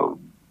ako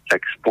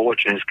tak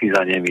spoločensky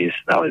za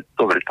nemiestne. Ale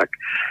dobre, tak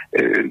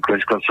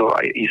koniec koncov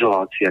aj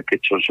izolácia,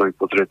 keď človek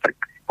potrebuje, tak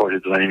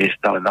považuje to za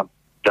nemiestne, ale na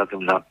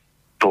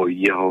to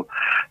jeho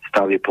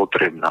stav je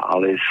potrebná.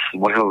 Ale z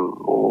môjho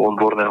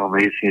odborného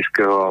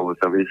medicínskeho alebo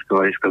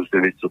vedeckého hľadiska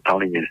to je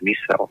totálny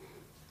nezmysel.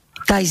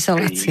 Tá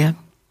izolácia.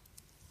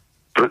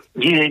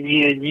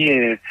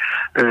 Nie.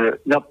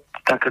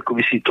 Tak ako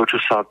myslí to,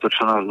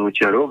 čo nás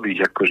nutia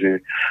robiť, akože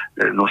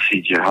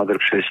nosiť hadr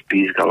přes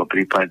písk, alebo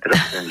prípadne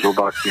teraz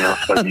zobáky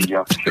nasadiť.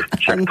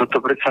 Však toto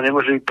predsa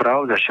nemôže byť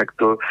pravda, však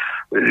to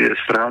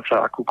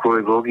stráca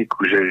akúkoľvek logiku,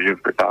 že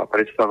tá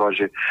predstava,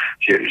 že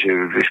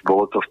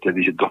bolo to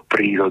vtedy, že do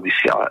prírody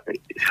si...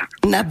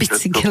 Na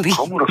bicykli,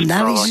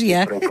 na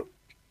lyžiach.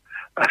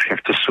 A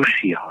však to sú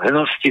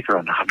šialenosti,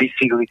 teda na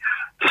bicykli.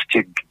 To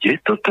ste, kde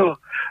toto...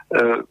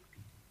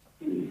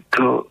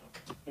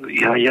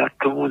 ja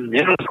tomu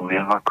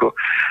nerozumiem, ako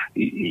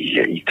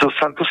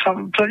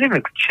to neviem,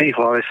 v čej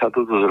hlave sa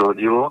toto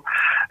zrodilo.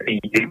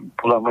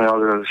 Podľa mňa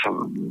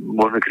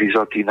môžeme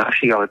kritizovať tých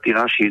našich, ale tí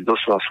naši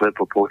doslova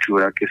slepo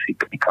počúvajú akési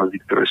príkazy,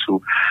 ktoré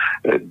sú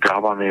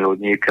dávané od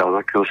niekiaľ, z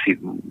akého si,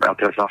 ja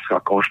teraz nás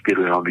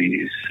konšpirujem, aby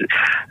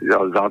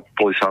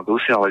zapoli sa na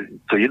to úsilie, ale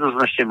to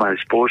jednoznačne majú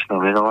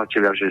spoločného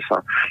menovateľa, že sa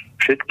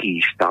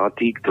všetky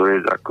štáty,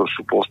 ktoré ako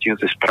sú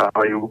postihnuté,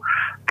 správajú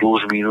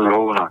plus minus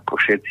rovnako,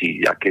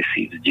 všetci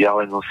akési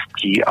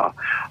vzdialenosti a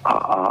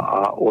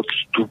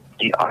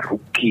odstupy a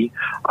ruky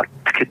a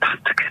takéto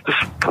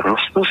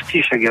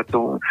prostosti, však ja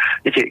to,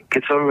 viete,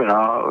 keď sa robím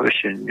na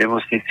ešte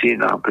nemocnici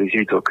na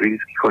prízimi toho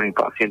kritických chorým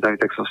pacientami,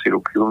 tak som si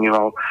ruky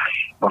umýval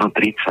možno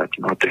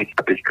 35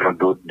 krát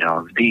do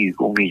dňa, vždy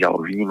umýť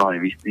alebo minimálne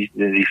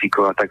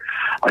dezinfikovať, tak,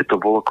 ale to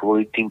bolo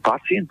kvôli tým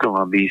pacientom,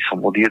 aby som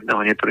od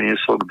jedného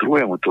nepreniesol k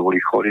druhému, to boli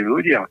chorí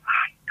ľudia,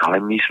 ale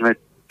my sme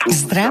tu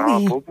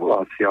zdravá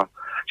populácia.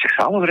 Však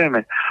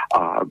samozrejme,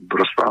 a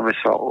rozprávame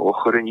sa o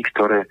ochorení,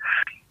 ktoré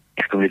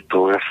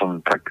ja som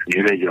tak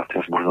nevedel,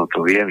 teraz možno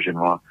to viem, že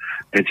má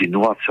medzi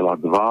 0,2,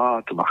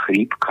 to má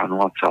chrípka,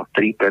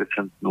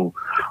 0,3%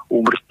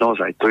 úmrtnosť,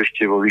 aj to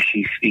ešte vo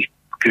vyšších tých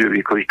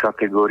vekových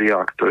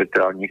kategóriách, ktoré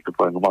teda niekto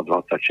povie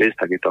 0,26,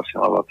 tak je to asi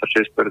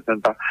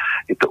 0,26%,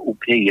 je to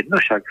úplne jedno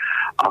však.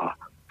 A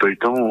pri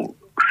tomu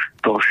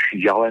to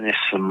šialené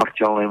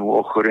smrteľnému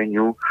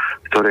ochoreniu,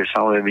 ktoré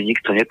samozrejme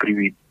nikto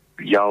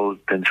neprivídal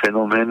ten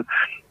fenomén,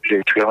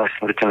 že šialené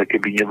smrteľné,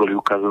 keby neboli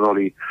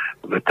ukazovali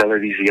v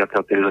televízii, a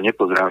teda to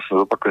nepozerám,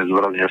 som opakujem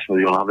zdôrazne, ja som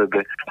videl na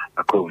webe,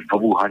 ako v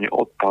Wuhane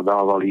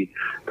odpadávali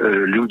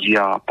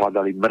ľudia,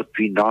 padali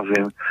mŕtvi na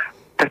zem.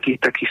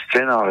 Taký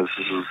scénár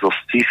zo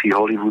sci-fi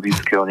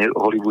hollywoodského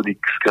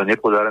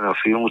nepodareného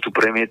filmu tu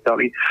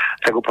premietali,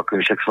 tak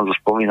opakujem, však som to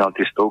spomínal,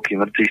 tie stovky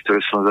mŕtvych, ktoré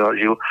som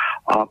zažil,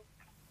 a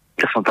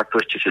ja som takto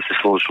ešte cez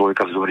slovo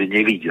človeka v zhore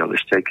nevidel.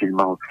 Ešte aj keď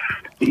mal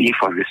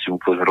infarkt, že si mu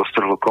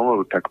roztrhlo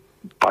komoru, tak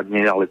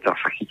padne, ale tá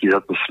sa chytí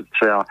za to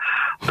srdce a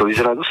to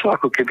vyzerá doslova,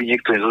 ako keby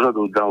niekto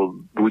zozadu dal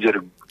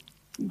MUDr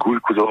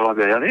guľku do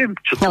hlavy. Ja neviem,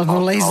 čo to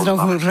alebo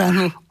laserovú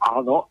ranu.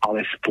 Áno,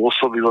 ale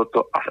spôsobilo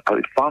to, ale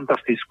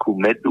fantastickú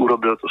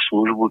urobilo to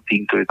službu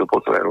tým, ktorí to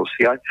potrebuje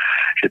rozsiať,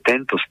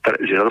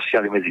 že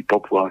rozsiali medzi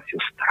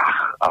populáciou strach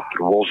a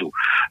hrôzu.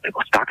 Lebo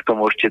takto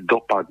môžete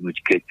dopadnúť,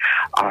 keď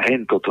a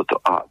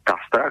tá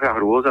strach a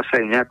hrôza sa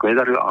im nejako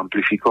nedarilo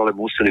amplifikovať, ale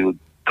museli ju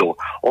do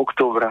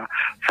októbra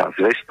sa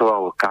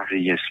zvestovalo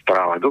každý deň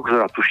správa.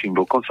 Dokonca tuším,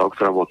 do konca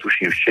októbra bolo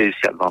tuším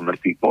 62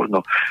 mŕtvych,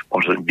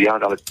 možno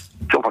viac, ale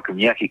to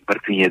nejakých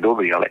mŕtvych nie je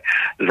dobrý, ale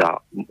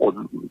od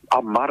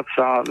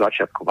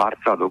začiatku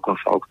marca do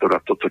konca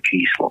októbra toto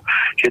číslo.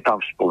 Čiže tam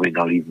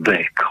spomínali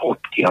vek,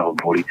 odtiaľ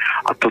boli.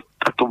 A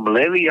to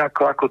mleli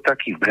ako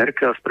taký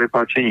verkel s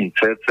prepáčením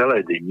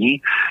celé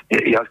dni.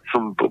 Ja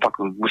som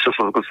musel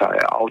som dokonca aj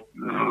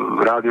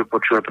v rádiu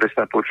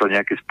prestať počúvať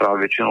nejaké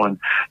správy, väčšinou len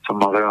som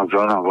mal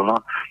zelená vlna.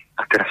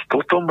 A teraz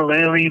toto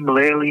mleli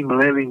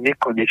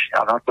nekonečne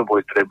a na to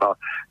boli treba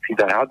si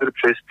dať hadr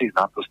cesty,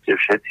 na to ste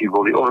všetci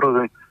boli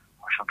ohrození.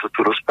 O čom to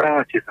tu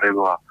rozprávate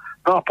treba.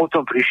 No a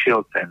potom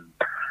prišiel ten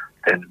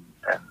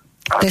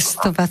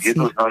testovací.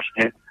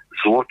 Jednoznačne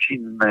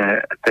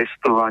zločinné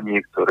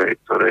testovanie,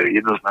 ktoré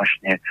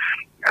jednoznačne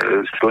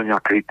splňa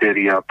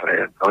kritéria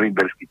pre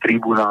Norimberský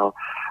tribunál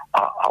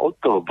a od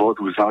toho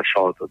bodu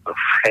začalo toto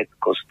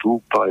všetko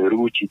stúpať,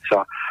 rútiť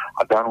sa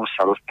a darom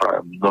sa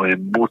rozprávať mnohé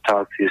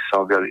mutácie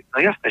sa objavili.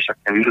 No jasne, však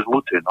ten vírus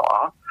mutuje, no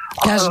a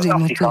každý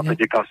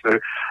mutuje.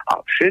 A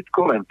všetko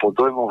len pod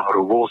dojmom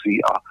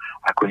hrôzy a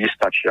ako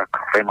nestačí ako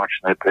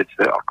remačné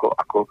PC,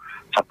 ako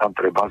sa tam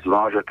treba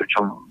zvážať,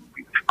 pričom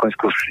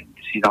konečne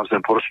si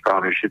navzájom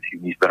porozprávame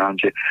všetci v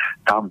branže,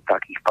 tam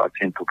takých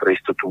pacientov pre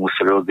istotu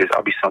museli odviesť,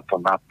 aby sa to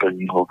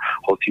naplnilo,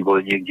 hoci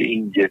boli niekde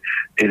inde.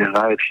 Jeden z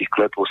najlepších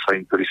klepov,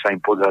 ktorý sa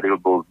im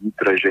podaril, bol v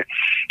MUDre, že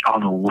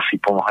áno,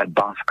 musí pomáhať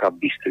Banská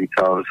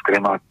Bystrica s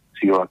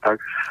kremáciou a tak.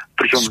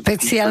 Pričom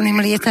špeciálnym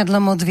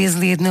lietadlom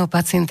odviezli jedného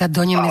pacienta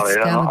do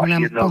Nemecka, alebo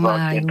nám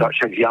pomáhajú.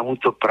 Však ja mu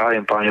to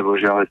prajem, Pane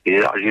Bože, ale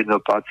až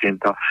jedného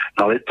pacienta.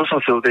 No ale to som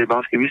sa o tej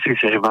Banskej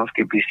Bystrici, že v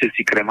Banskej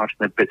Bystrici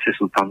kremačné PC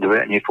sú tam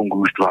dve a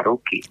nefungujú už 2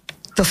 roky.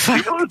 To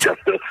fakt.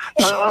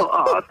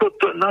 A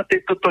na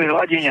toto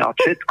hladenie a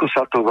všetko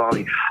sa to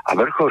valí. A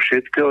vrchol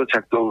všetkého,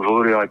 čak to už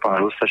hovoril aj pán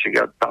Rostašek,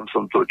 ja tam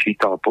som to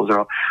čítal,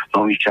 pozeral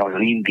nový čas,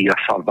 India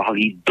sa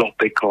valí do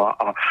pekla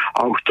a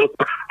už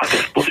toto. A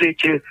teraz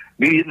pozriete,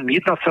 1,4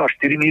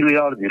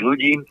 miliardy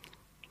ľudí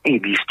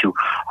výsťu.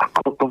 A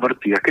koľko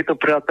mŕtvych? A keď to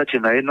prelátate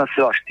na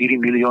 1,4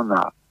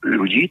 milióna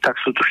ľudí, tak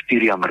sú tu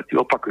 4 mŕtvi.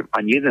 Opakujem,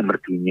 ani jeden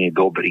mŕtvy nie je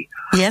dobrý.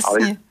 Jasne. Ale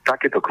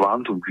takéto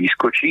kvantum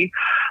vyskočí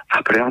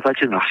a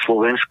prelátate na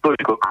Slovensko,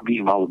 koľko by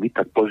ich malo byť,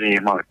 tak pozrie,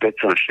 máme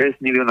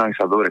 5,6 milióna, ak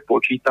sa dobre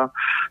počíta,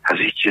 a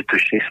zistíte, to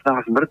je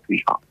 16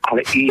 mŕtvych.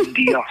 Ale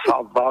India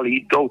sa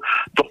valí do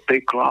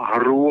pekla,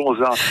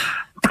 hrôza.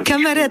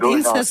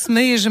 Kamarádin sa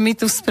smeje, že my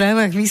tu v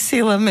správach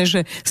vysielame,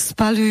 že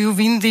spaľujú v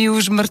Indii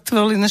už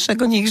mŕtvoly, no však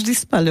oni ich vždy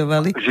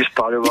spaľovali. Vždy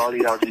spaľovali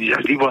a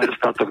vždy bol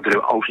nedostatok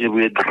dreva a už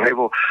nebude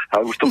drevo.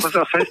 A už to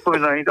sa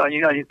nespomína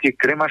ani tie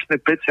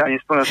kremačné pece, ani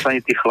nespomína sa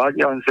ani tie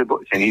chladia, len sa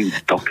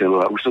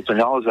a už to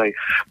naozaj,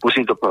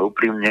 musím to povedať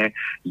úprimne,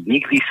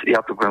 ja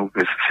to poviem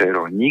úplne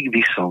féro,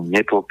 nikdy som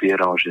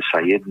nepopieral, že sa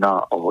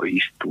jedná o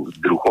istú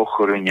druh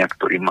ochorenia,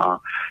 ktorý má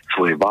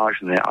svoje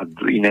vážne a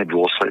iné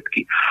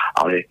dôsledky.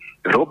 Ale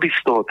robiť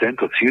z toho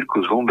tento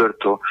cirkus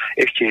Humberto,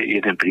 ešte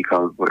jeden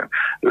príklad,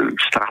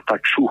 strata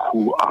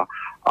čuchu a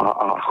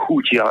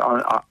chuti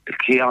a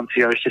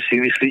kiancia, ešte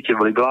si myslíte,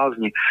 boli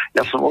blázni.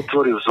 Ja som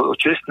otvoril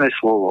čestné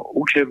slovo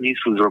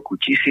učebnicu z roku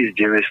 1990.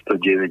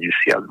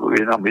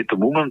 Je to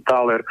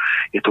Mumenthaler,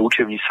 je to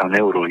učebnica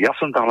neurológie. Ja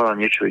som tam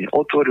hľadal niečo iné.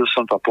 Otvoril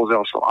som to a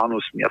pozeral som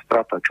anosmia,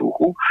 strata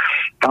čuchu.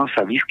 Tam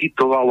sa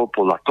vyskytovalo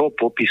podľa toho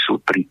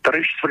popisu pri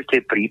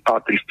 3/4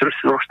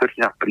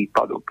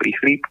 prípadov pri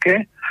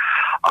chrípke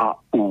a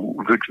u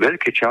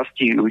veľkej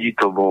časti ľudí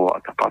to bolo,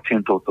 a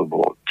pacientov to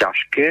bolo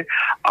ťažké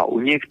a u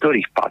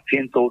niektorých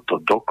pacientov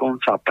to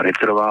dokonca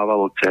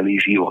pretrvávalo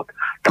celý život.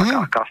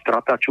 Taká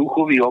strata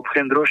čuchový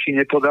obchendroší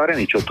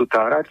nepodarený, čo tu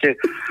tárate,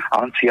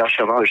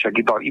 Anciáša, však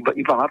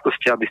iba na to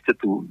ste, aby ste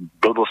tu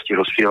blbosti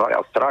rozpievali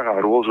a strach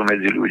a hrôzu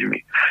medzi ľuďmi.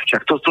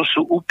 Však toto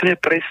sú úplne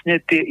presne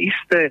tie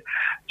isté.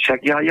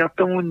 Však ja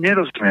tomu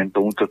nerozumiem,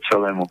 tomuto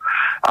celému.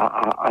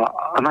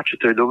 A na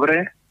čo to je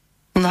dobré?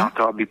 Na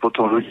to, aby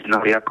potom ľudí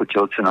dali ako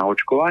telce na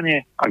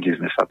očkovanie? A kde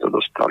sme sa to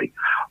dostali?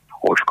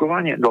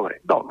 Očkovanie?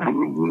 Dobre.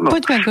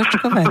 Poďme k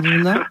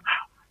očkovaniu, no.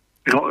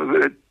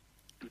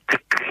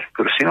 Tak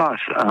prosím vás,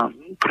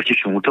 proti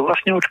čomu to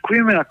vlastne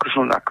očkujeme?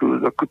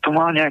 Ako to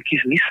má nejaký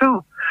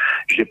zmysel?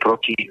 Že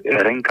proti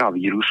RNK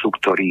vírusu,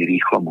 ktorý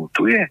rýchlo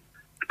mutuje,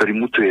 ktorý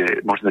mutuje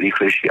možno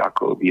rýchlejšie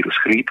ako vírus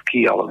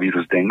chrípky alebo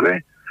vírus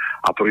dengue,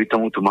 a proti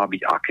tomu to má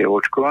byť aké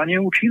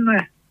očkovanie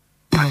účinné?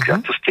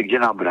 Tak to ste kde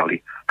nabrali?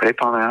 Pre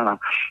pána Jana,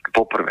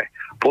 poprvé.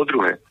 Po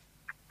druhé,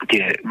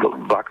 tie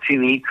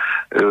vakcíny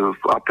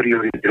a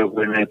priori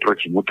robené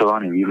proti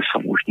mutovaným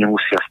vírusom už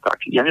nemusia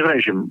stať. Ja neviem,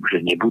 že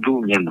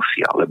nebudú,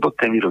 nemusia, lebo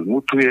ten vírus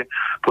mutuje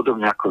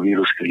podobne ako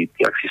vírus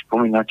chrípky. Ak si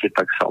spomínate,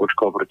 tak sa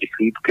očkoval proti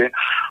chrípke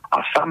a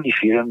sami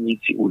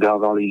firemníci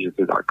udávali, že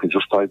teda keď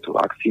zostali tú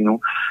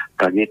vakcínu,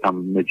 tak je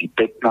tam medzi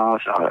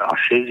 15 a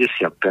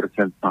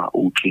 60% na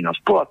účinnosť.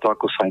 Podľa toho,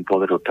 ako sa im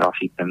podarilo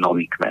trafiť ten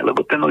nový kmeň,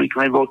 lebo ten nový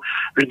kmeň bol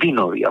vždy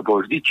nový a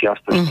bol vždy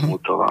čiastočne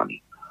mutovaný.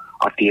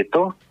 A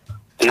tieto?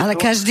 Ale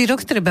každý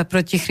rok treba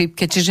proti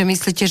chrípke, čiže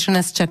myslíte, že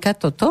nás čaká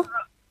toto?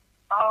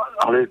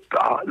 Ale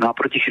na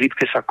proti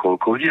chrípke sa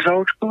koľko ľudí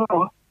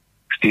zaočkovalo?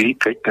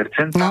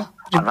 4-5%? No.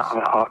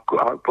 A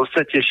v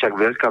podstate však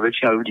veľká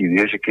väčšina ľudí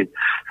vie, že keď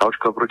sa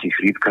očkoval proti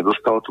chrípke a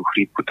dostalo tú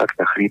chrípku, tak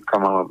tá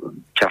chrípka mala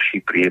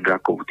ťažší priebeh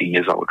ako u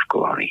tých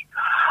nezaočkovaných.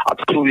 A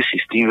to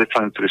súvisí s tým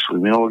vecami, ktoré sú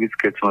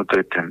imunologické, to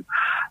je ten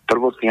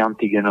prvotný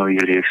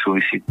antigenový liek,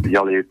 súvisí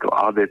ďalej je to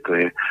AD, to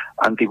je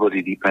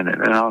antibody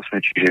dependent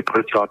enhancement, čiže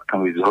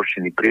protilátkami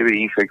zhoršený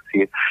priebeh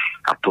infekcie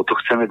a toto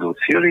chceme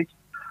docieliť.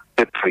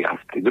 To je prvý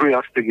aspekt. Druhý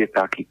aspekt je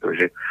takýto,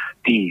 že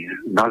tí,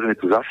 nazveme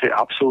tu zase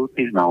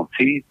absolútni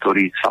znalci,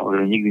 ktorí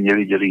samozrejme nikdy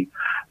nevideli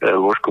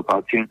lôžko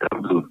pacienta,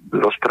 budú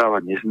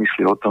rozprávať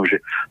nezmysly o tom, že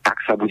tak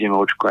sa budeme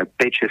očkovať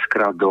 5-6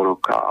 krát do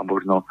roka a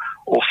možno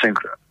 8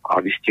 krát.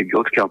 A vy ste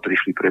odkiaľ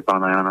prišli pre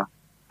pána Jana?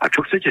 A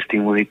čo chcete s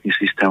tým imunitným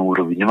systémom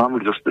urobiť?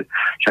 Nemáme dostať.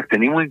 Však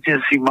ten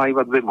imunitný systém má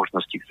iba dve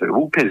možnosti, ktoré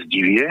úplne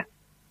zdivie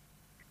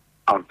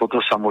a potom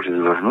sa môže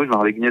zvrhnúť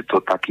maligne,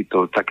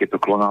 takéto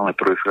klonálne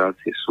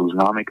proliferácie sú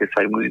známe, keď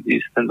sa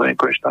imunitný systém do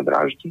nekonečna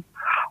dráždi,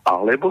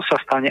 alebo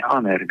sa stane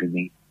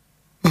anergný.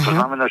 To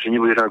znamená, že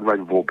nebude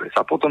reagovať vôbec.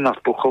 A potom nás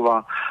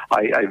pochová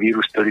aj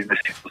vírus, ktorý sme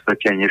si v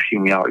podstate aj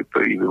nevšimli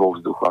vo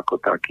vzduchu ako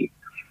taký.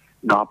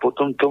 No a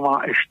potom to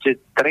má ešte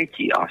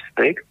tretí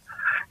aspekt,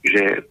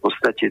 že v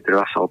podstate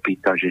treba sa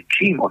opýtať, že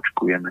čím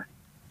očkujeme.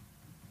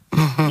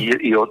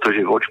 Je o to,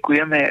 že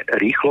očkujeme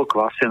rýchlo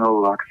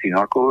kvasenou vakcínu.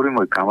 Ako hovorí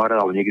môj kamarát,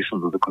 ale niekde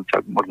som to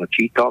dokonca možno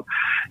čítal,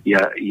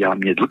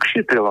 mne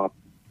dlhšie treba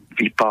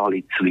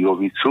vypáliť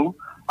slivovicu,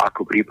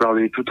 ako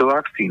pripraviť túto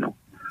vakcínu.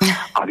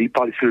 A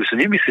vypáliť slivovicu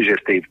nemyslí, že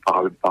v tej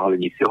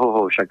pálenici,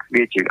 však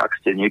viete, ak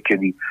ste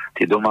niekedy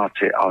tie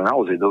domáce, ale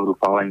naozaj dobrú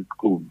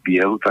pálenku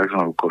bielu,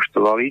 takzvanú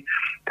koštovali,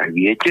 tak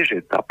viete,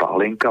 že tá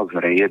pálenka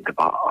zreje 2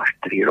 až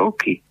 3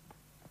 roky.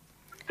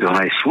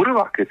 Ona je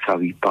survá, keď sa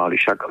vypáli.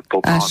 Však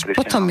to až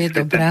potom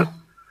je dobrá.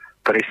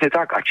 Presne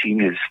tak. A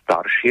čím je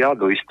staršia,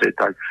 do isté,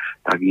 tak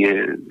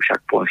je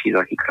však poľský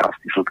taký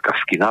krásny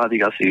sladkavský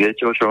nádych. Asi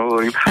viete, o čo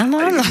hovorím. Áno.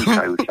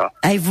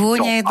 Aj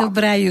vôňa je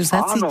dobrá, ju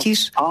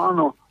zacítiš.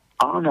 Áno.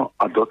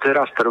 A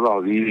doteraz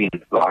trval vývin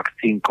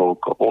vakcín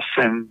koľko?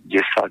 8,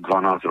 10,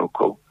 12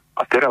 rokov.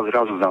 A teraz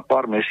zrazu za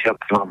pár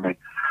mesiacov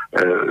máme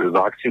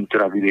vakcín,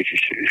 ktorá vylieči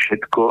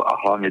všetko a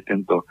hlavne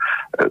tento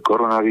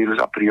koronavírus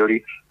a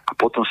priori. A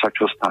potom sa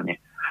čo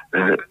stane?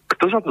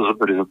 Kto za to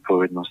zoberie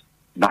zodpovednosť?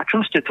 Na čom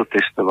ste to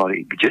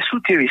testovali? Kde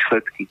sú tie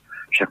výsledky?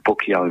 Však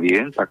pokiaľ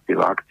viem, tak tie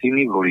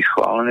vakcíny boli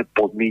schválené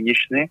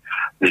podmienečne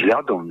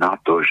vzhľadom na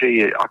to, že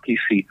je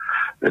akýsi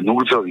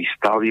núdzový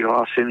stav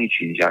vyhlásený,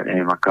 či ja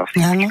neviem, aká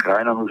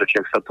krajina núdza,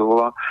 či ak sa to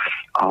volá,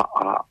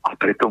 a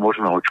preto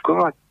môžeme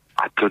očkovať.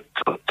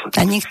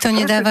 A nikto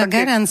nedáva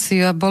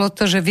garanciu a bolo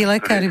to, že vy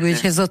lekári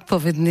budete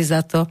zodpovední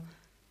za to.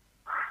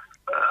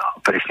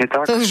 Presne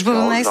tak. To už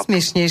bolo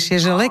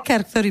najsmiešnejšie, že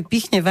lekár, ktorý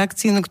pichne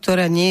vakcínu,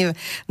 ktorá nie je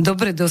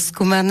dobre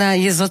doskúmaná,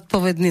 je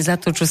zodpovedný za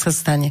to, čo sa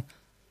stane.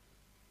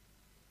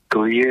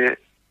 To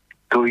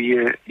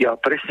je, ja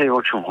presne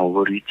o čom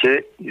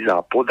hovoríte, za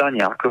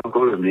podanie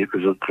akokoľvek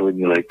lieku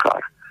zodpovedný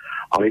lekár.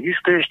 Ale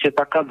existuje ešte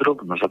taká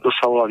drobnosť, a to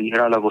sa volá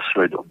výhrada vo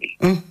svedomí,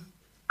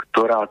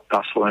 ktorá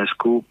na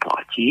Slovensku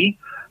platí,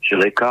 že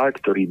lekár,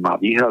 ktorý má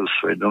výhradu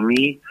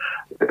svedomí,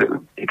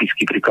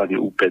 typický príklad je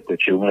UPT,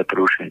 čiže umelé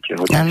prerušenie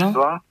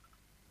tehotenstva,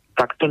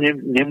 tak to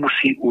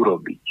nemusí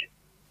urobiť.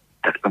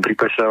 Tak v tom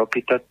prípade sa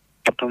opýtať,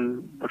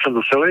 potom, o čom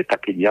to celé je,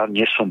 tak keď ja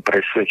nie som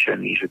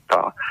presvedčený, že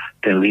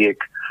ten liek,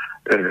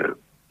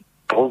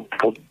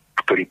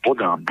 ktorý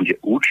podám, bude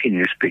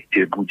účinný,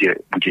 respektíve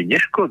bude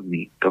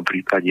neškodný, v tom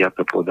prípade ja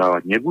to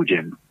podávať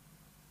nebudem.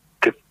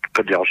 To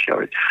je ďalšia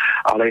vec.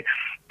 Ale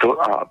to,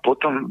 a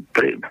potom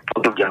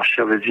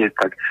ďalšia vec je,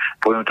 tak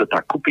poviem to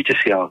tak, kúpite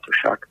si auto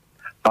však,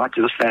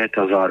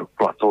 dostanete záruku,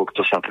 a to,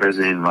 kto sa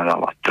prezident má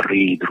dáva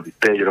 3, druhý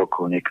 5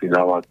 rokov, niekedy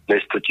dáva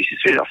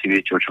 200 000, asi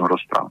viete, o čom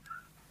rozprávam.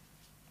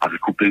 A vy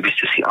kúpili by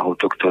ste si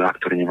auto,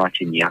 ktoré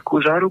nemáte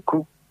nejakú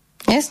záruku?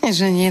 Jasne,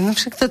 že nie. No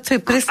však toto je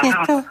presne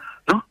to.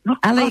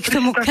 Ale k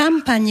tomu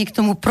kampani, k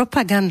tomu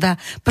propaganda.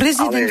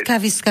 Prezidentka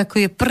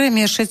vyskakuje,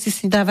 premiér, všetci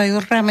si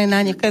dávajú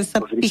ramena, nechaj sa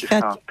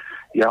píchať.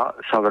 Ja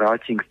sa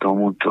vrátim k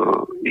tomuto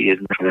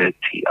jednej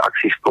veci. Ak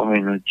si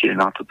spomenúte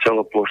na to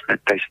celoplošné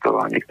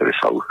testovanie, ktoré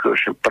sa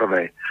uskutočnilo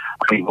prvé,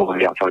 a bolo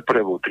viac, ale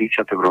prvé bol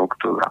 30.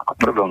 októbra a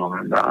 1.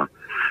 novembra,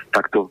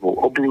 tak to bol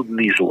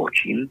obludný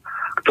zločin,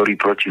 ktorý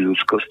proti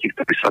ľudskosti,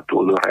 ktorý sa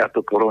tu odohrá, ja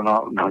to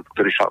porovnám,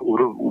 ktorý sa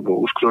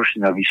bol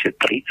uskutočný na vyše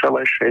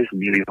 3,6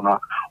 milióna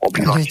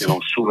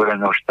obyvateľov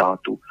suverénneho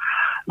štátu.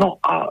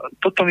 No a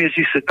potom je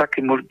zase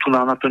také, tu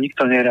na to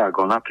nikto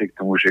nereagoval, napriek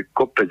tomu, že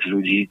kopec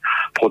ľudí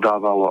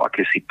podávalo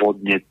akési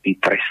podnety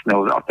trestné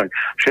a tak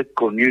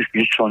všetko,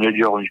 nič sa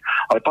nedialo.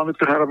 Ale pán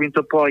doktor Harabín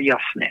to povedal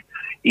jasne.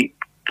 I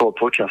to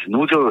počas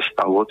núdzového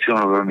stavu, hoci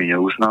ono veľmi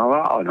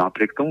neuznáva, ale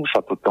napriek tomu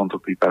sa to v tomto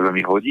prípade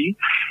veľmi hodí,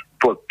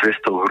 pod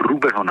trestou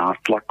hrubého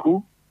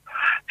nátlaku,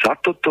 za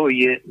toto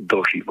je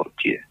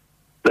doživotie.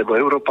 Lebo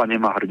Európa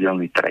nemá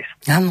hrdelný trest.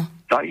 Áno.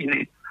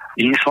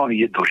 Iným slovom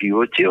je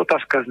doživotie.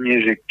 Otázka znie,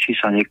 že či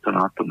sa niekto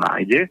na to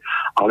nájde,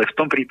 ale v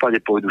tom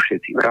prípade pôjdu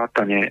všetci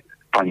vrátane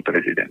pani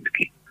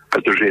prezidentky.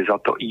 Pretože je za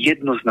to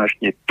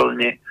jednoznačne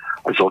plne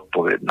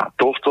zodpovedná.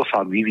 Tohto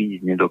sa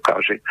vyviniť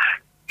nedokáže.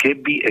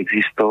 Keby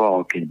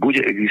existoval, keď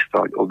bude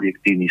existovať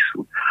objektívny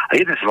súd.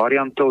 A jeden z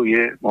variantov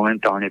je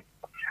momentálne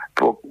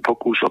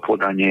pokus o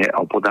podanie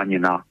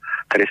na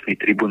trestný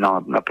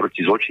tribunál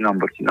naproti zločinom,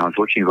 na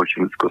zločin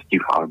voči ľudskosti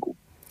v Hágu.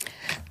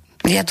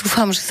 Ja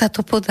dúfam, že sa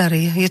to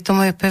podarí. Je to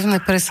moje pevné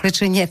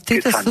presvedčenie. V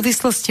tejto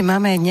súvislosti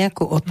máme aj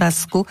nejakú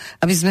otázku,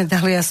 aby sme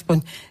dali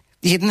aspoň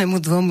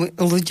 1-2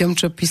 ľuďom,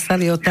 čo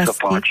písali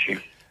otázky.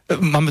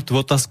 Máme tu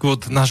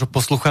otázku od nášho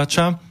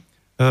poslucháča.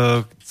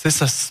 Chce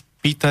sa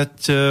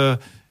spýtať,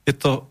 je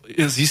to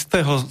z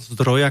istého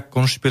zdroja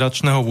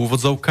konšpiračného v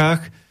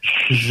úvodzovkách,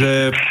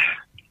 že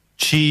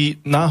či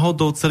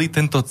náhodou celý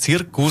tento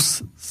cirkus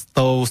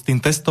s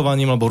tým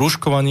testovaním alebo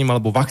rúškovaním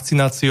alebo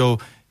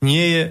vakcináciou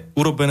nie je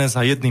urobené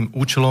za jedným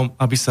účelom,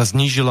 aby sa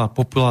znížila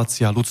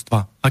populácia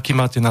ľudstva. Aký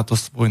máte na to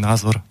svoj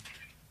názor?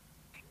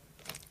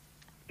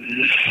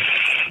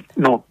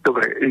 No,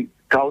 dobre,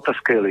 tá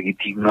otázka je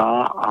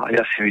legitímna a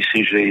ja si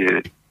myslím, že je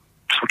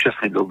v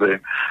súčasnej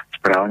dobe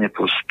správne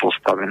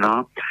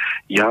postavená.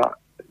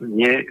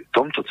 V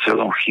tomto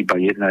celom chýba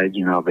jedna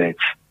jediná vec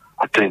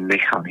a to je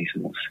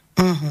mechanizmus.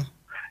 Uh-huh.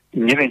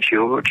 Neviem, či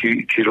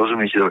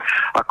rozumiete,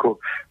 ako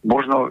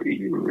možno,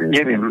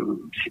 neviem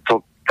si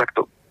to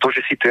takto. To,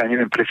 že si to ja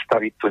neviem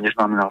predstaviť, to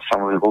neznamená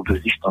samozrejme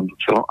vôbec nič tam do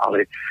celom,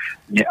 ale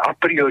mne a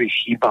priori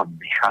chýba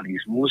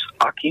mechanizmus,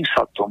 akým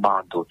sa to má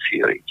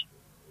docieliť.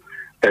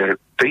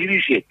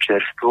 Príliš je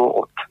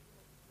čerstvo od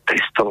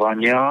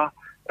testovania,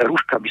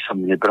 rúška by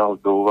som nebral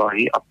do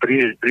úvahy a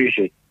príliš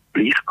je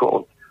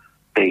blízko od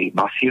tej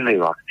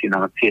masívnej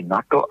vakcinácie na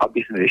to,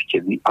 aby sme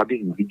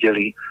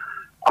videli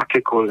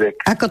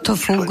akékoľvek... Ako to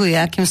funguje,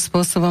 akým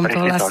spôsobom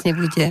to vlastne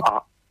bude...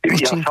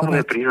 Ja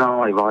samozrejme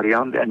priznám aj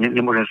variant, ja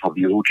nemôžem sa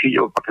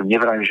vylúčiť,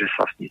 nevrajím, že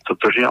sa s ním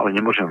totožím, ale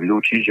nemôžem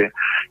vylúčiť, že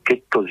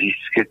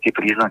keď tie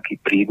príznaky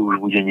prídu,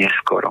 už bude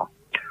neskoro.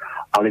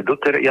 Ale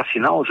ja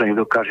si naozaj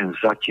nedokážem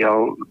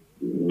zatiaľ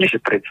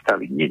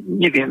predstaviť.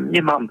 Neviem,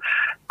 nemám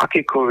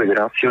akýkoľvek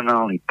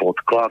racionálny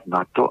podklad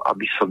na to,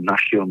 aby som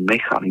našiel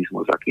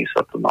mechanizmus, akým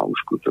sa to má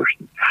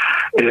uskutočniť.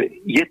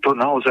 Je to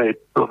naozaj,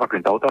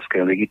 tá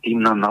otázka je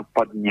legitímna,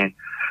 napadne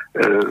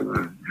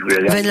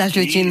veľa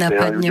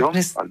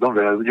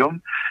ľuďom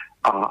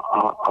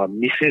a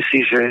myslím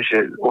si, že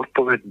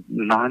odpoveď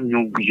na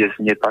ňu je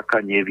znie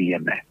taká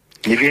nevieme.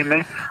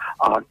 Nevieme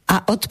A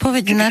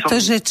odpoveď na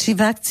to, že či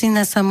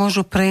vakcína sa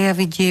môžu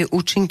prejaviť jej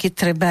účinky,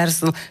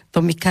 trebárs,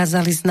 to mi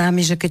kázali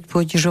známi, že keď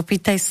pôjdeš,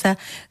 opýtaj sa,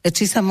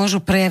 či sa môžu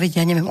prejaviť,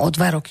 ja neviem, o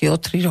 2 roky, o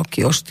 3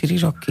 roky, o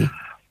 4 roky.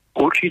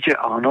 Určite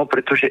áno,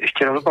 pretože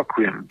ešte raz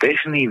opakujem,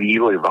 bežný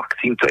vývoj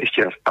vakcín, to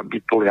ešte raz, aby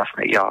bolo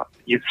jasné, ja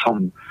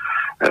som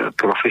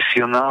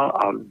profesionál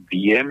a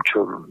viem,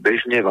 čo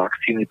bežne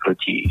vakcíny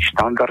proti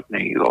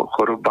štandardnej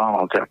chorobám,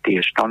 ale teda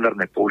tie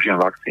štandardné používanie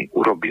vakcín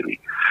urobili.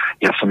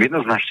 Ja som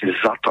jednoznačne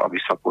za to, aby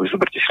sa povedal,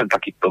 zoberte si len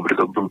taký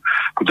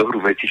dobrú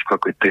vecičku,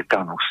 ako je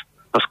tetanus.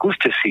 No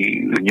skúste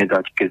si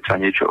nedať, keď sa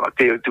niečo... A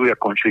tie ľudia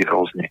končili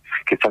hrozne,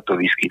 keď sa to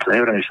vyskytlo.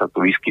 Neviem, že sa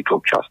to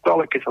vyskytlo často,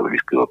 ale keď sa to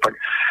vyskytlo, tak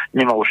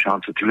nemalo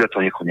šancu. Tí ľudia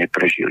to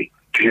neprežili.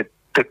 Čiže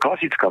tá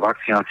klasická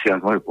vakcinácia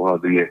z môjho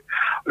pohľadu je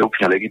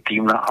úplne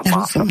legitímna a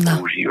má sa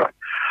používať.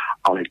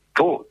 Ale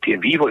tie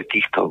vývoj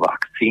týchto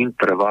vakcín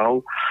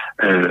trval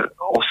 8,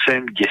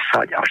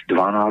 10 až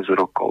 12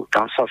 rokov.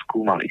 Tam sa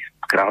skúmali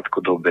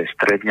krátkodobé,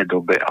 stredne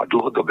dobe a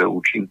dlhodobé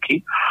účinky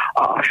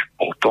a až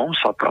potom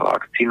sa tá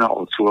vakcína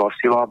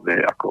odsúhlasila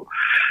ako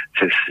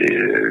cez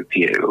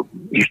tie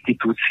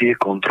inštitúcie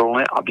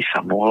kontrolné, aby sa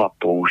mohla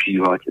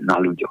používať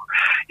na ľuďoch.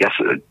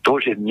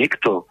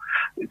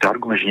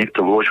 Argument, že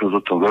niekto vložil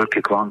do toho veľké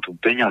kvantum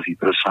peňazí,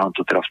 preto sa nám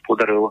to teraz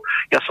podarilo.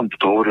 Ja som to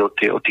hovoril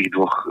o tých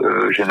dvoch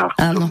ženách.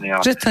 Áno,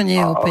 že to nie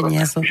je o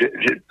peniazoch.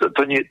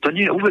 To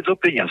nie je vôbec o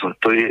peniazoch.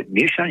 To je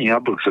miešanie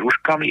jablk s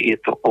rúškami, je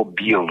to o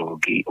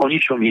biológii, o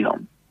ničom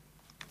inom.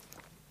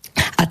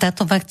 A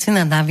táto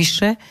vakcína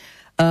navyše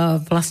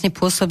vlastne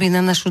pôsobí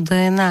na našu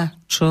DNA,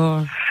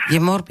 čo je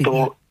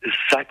morbidné.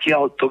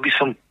 To by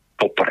som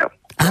poprel.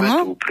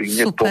 Áno,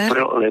 super.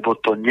 Lebo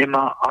to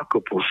nemá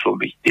ako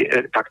pôsobiť.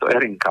 Takto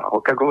RNK.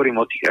 Keď hovorím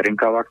o tých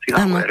RNK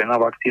vakcínach, o RNA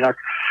vakcínach,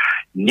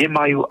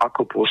 nemajú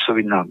ako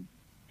pôsobiť na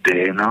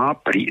DNA,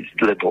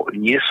 lebo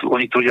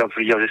oni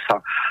tvrdia, že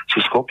sú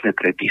schopné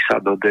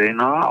prepísať do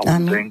DNA a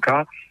DNK.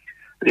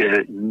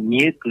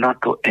 Nie na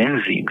to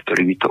enzym,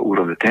 ktorý by to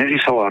urobil. Ten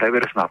enzym sa volá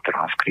reverzná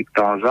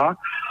transkriptáza,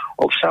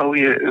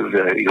 obsahuje v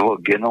jeho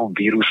genom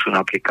vírusu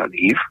napríklad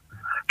HIV,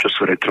 čo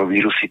sú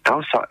retrovírusy,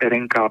 tam sa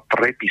RNK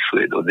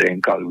prepisuje do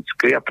DNK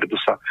ľudskej a preto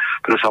sa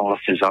on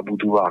vlastne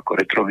zabudúva ako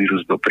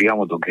retrovírus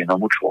priamo do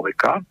genomu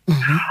človeka.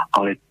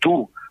 Ale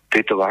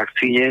tejto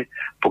vakcíne,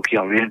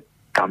 pokiaľ viem,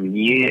 tam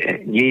nie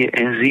je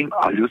enzym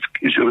a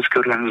ľudský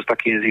organizmus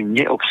taký enzym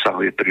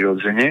neobsahuje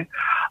prirodzene,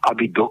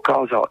 aby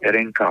dokázal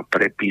RNK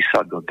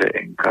prepísať do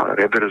DNK,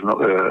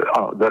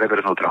 do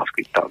reverznou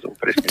transkriptázou.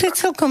 To je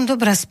celkom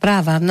dobrá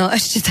správa. No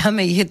ešte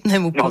dáme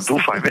jednému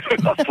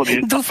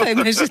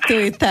Dúfajme, že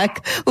to je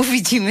tak.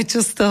 Uvidíme,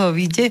 čo z toho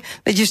vyjde.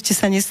 Veď ešte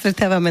sa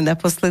nestretávame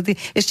naposledy.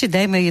 Ešte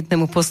dajme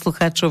jednému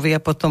poslucháčovi a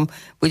potom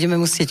budeme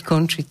musieť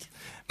končiť.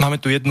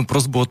 Máme tu jednu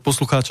prosbu od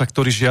poslucháča,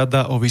 ktorý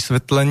žiada o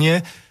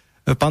vysvetlenie.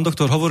 Pán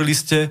doktor, hovorili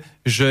ste,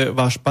 že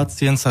váš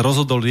pacient sa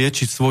rozhodol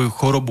liečiť svoju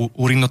chorobu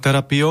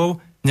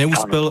urinoterapiou,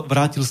 neúspel,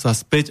 vrátil sa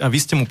späť a vy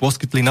ste mu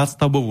poskytli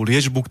nadstavbovú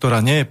liečbu,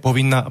 ktorá nie je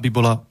povinná, aby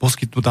bola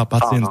poskytnutá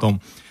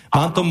pacientom.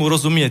 Mám tomu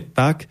rozumieť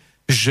tak,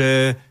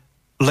 že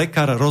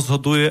lekár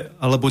rozhoduje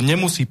alebo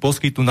nemusí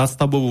poskytnúť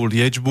nadstavbovú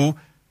liečbu,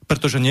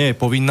 pretože nie je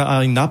povinná,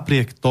 aj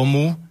napriek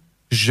tomu,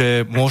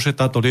 že môže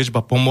táto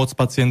liečba pomôcť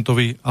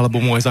pacientovi alebo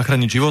mu aj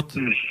zachrániť život?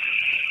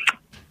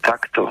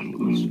 Takto.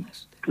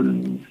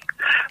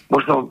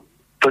 Možno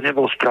to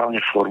nebolo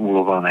správne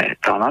formulované.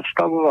 Tá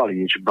nadstavová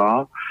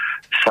liečba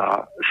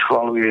sa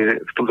schvaľuje,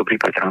 v tomto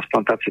prípade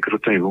transplantácie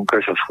krutnej bunky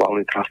sa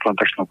schvaľuje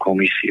transplantačnou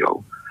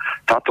komisiou.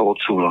 Táto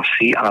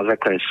odsúhlasí a na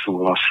základe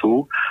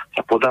súhlasu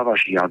sa podáva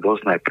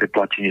žiadosť na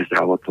preplatenie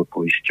zdravotnou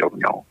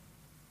poisťovňou.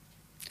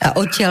 A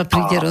odtiaľ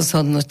príde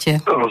rozhodnutie?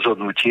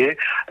 Rozhodnutie.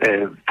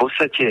 V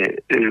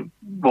podstate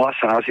bola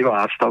sa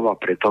nazýva nadstavba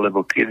preto,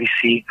 lebo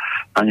kedysi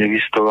na ne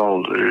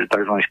existoval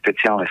tzv.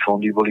 Špeciálne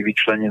fondy boli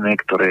vyčlenené,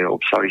 ktoré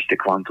obsahujú tie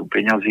kvantum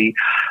peňazí,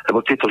 lebo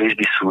tieto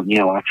liečby sú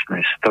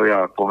nelacné.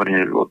 Stoja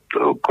pomerne od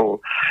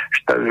okolo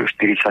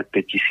 45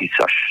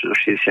 000 až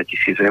 60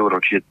 000 eur,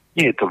 čiže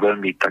nie je to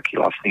veľmi taký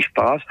lacný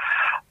špás.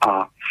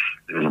 A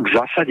v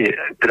zásade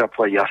treba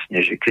povedať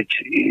jasne, že keď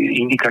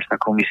indikačná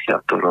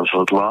komisia to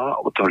rozhodla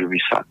o tom, že by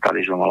sa tá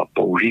liečba mala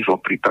použiť vo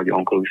prípade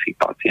onkologických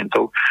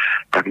pacientov,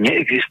 tak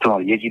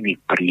neexistoval jediný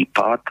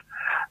prípad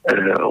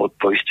od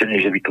poistenia,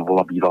 že by to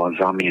bola bývala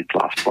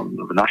zamietla, aspoň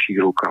v našich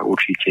rukách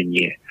určite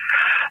nie.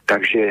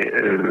 Takže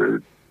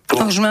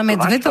už máme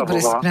dve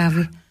dobré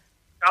správy.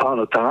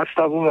 Áno, tá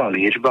nadstavová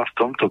liečba v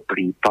tomto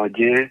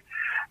prípade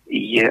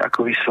je,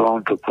 ako by som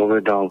vám to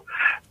povedal,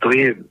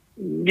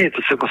 nie je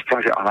to celkom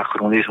správne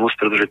anachronizmus,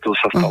 pretože to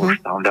sa stalo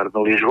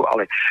štandardnou liečbou,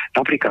 ale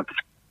napríklad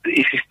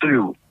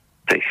existujú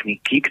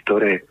techniky,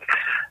 ktoré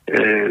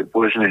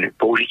povedzme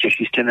použitie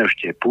čisteného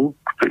štepu,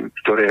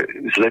 ktoré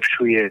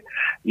zlepšuje,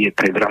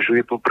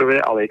 predražuje poprvé,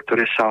 ale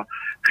ktoré sa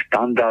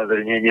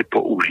štandardne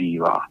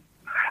nepoužíva.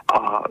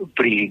 A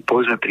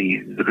povedzme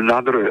pri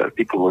nádore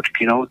typu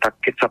Hodgkinov, tak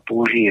keď sa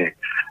použije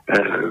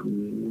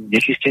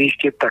nečistený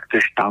štiep, tak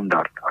to je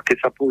štandard. A keď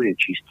sa použije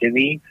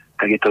čistený,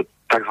 tak je to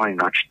tzv.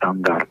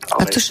 Nadštandard.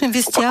 A tuším,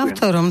 vy ste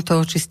autorom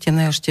toho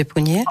čisteného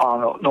štepu, nie?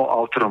 Áno, no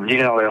autorom nie,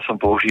 ale ja som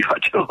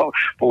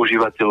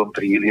používateľom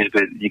pri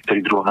liečbe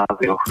niektorých druhov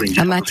nádorov.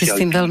 A máte s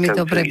tým veľmi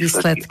dobré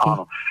výsledky.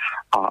 Áno.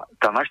 A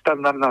tá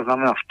nadštandardná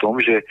znamená v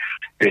tom, že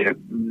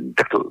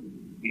takto,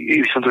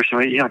 by som to ešte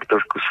inak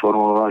trošku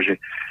sformuloval, že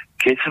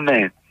keď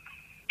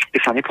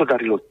sa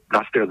nepodarilo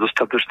naspierať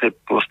dostatočné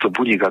množstvo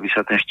buniek, aby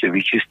sa ten štep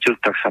vyčistil,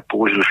 tak sa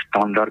použil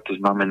štandard, to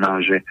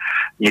znamená, že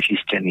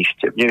nečistený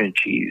štep. Neviem,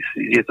 či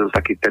je to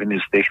taký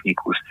terminus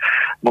technicus.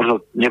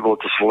 Možno nebolo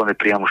to svolené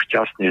priamo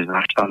šťastne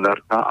na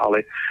štandardná,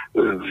 ale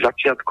v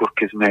začiatkoch,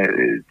 keď sme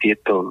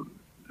tieto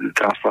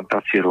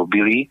transplantácie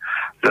robili,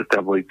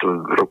 teda boli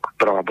to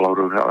prvá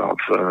bola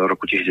v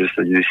roku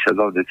 1992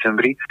 v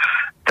decembri,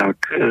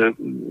 tak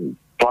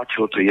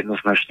platilo to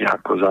jednoznačne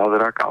ako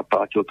zázrak a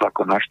platilo to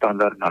ako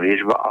nadštandardná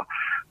liečba a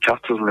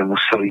často sme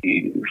museli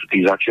v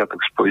tých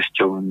začiatok s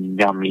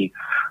poisťovňami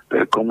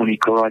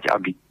komunikovať,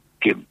 aby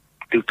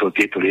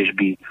tieto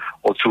liečby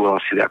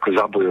odsúhlasili, ako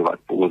zabojovať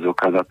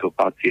pôvodzovka za toho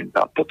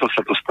pacienta. Potom sa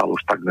to stalo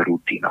už takmer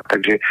rutína.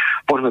 Takže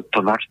možno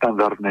to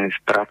nadštandardné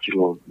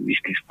stratilo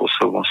istým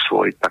spôsobom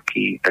svoj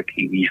taký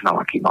význam,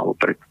 aký malo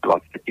pred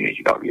 20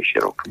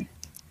 rokmi.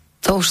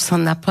 To už som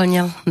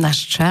naplnil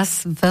náš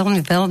čas. Veľmi,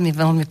 veľmi,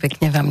 veľmi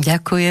pekne vám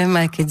ďakujem,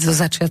 aj keď zo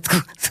začiatku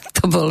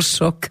to bol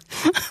šok,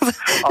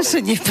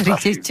 že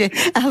neprídete,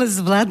 ale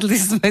zvládli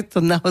sme to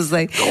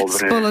naozaj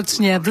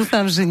spoločne a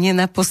dúfam, že nie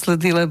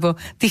naposledy, lebo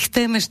tých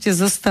tém ešte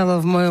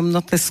zostalo v mojom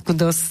notesku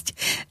dosť.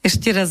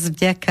 Ešte raz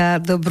vďaka,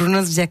 dobrú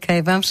noc, vďaka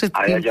aj vám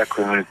všetkým. A ja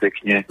ďakujem veľmi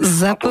pekne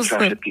za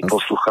všetkých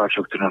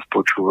poslucháčov, ktorí nás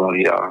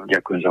počúvali a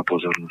ďakujem za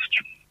pozornosť.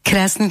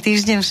 Krásny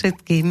týždeň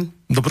všetkým.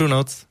 Dobrú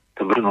noc.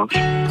 Dobrú noc.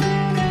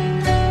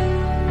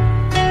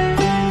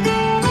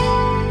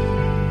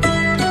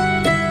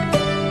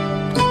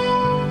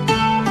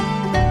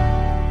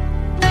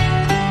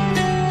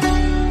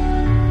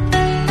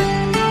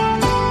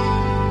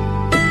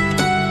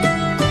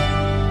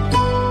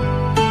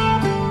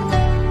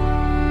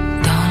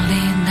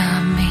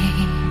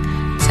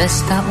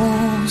 Cesta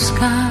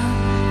úzka,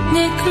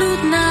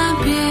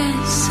 nekľudná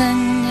pieseň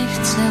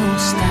nechce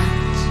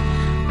ustať.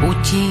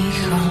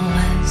 Utíchol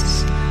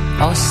les,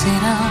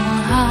 osirel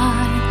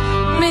háj,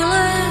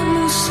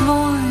 milému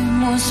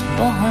svojmu s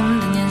Bohom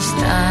dnes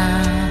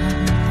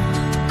dám.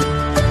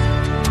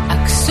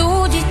 Ak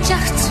súdiť ťa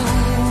chcú,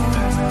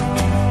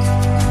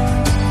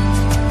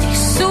 nech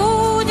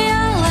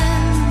súdia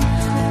len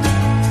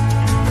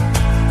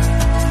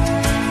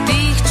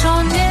tých, čo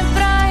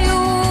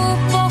neprajú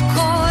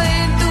pokoj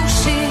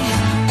duši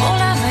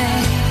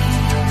voľavej.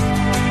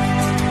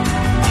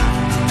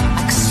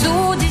 Ak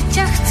súdiť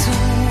ťa chcú,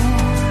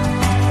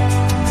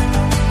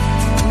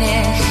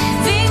 nech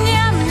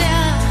vinia mňa.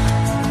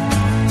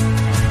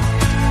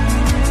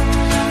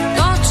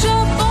 To, čo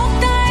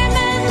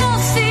potajme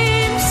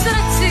nosím v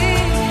srdci,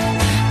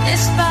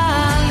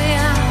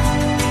 nespália.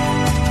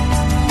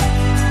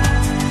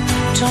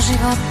 Čo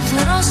život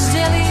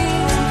rozdelí,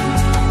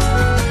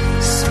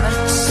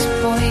 smrť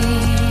spojí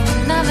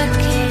na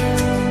veky.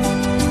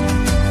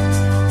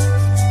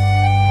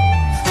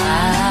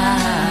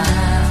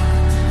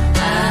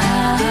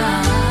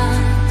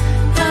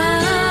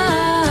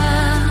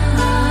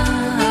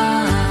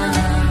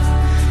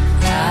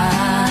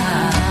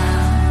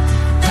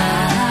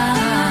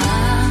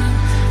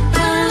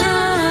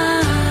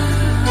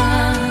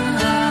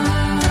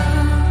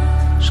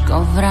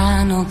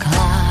 Škovránok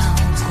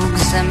hlávku k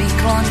zemi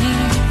kloní,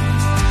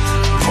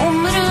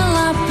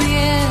 umrela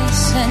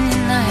pieseň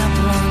na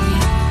jabloni.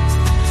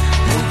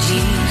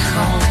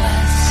 Utíchol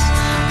les,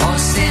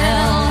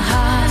 osirel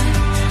háj,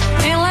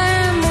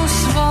 milému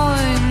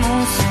svojmu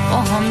s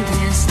Bohom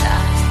dnes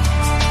daj.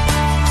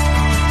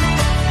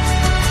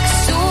 Ak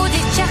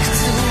súdiť ťa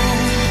chcú,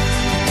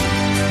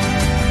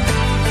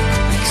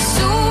 nech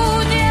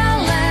súdia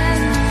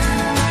len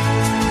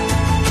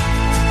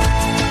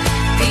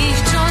tých,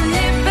 čo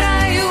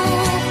neprajú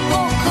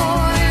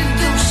pokoj v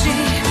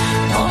duši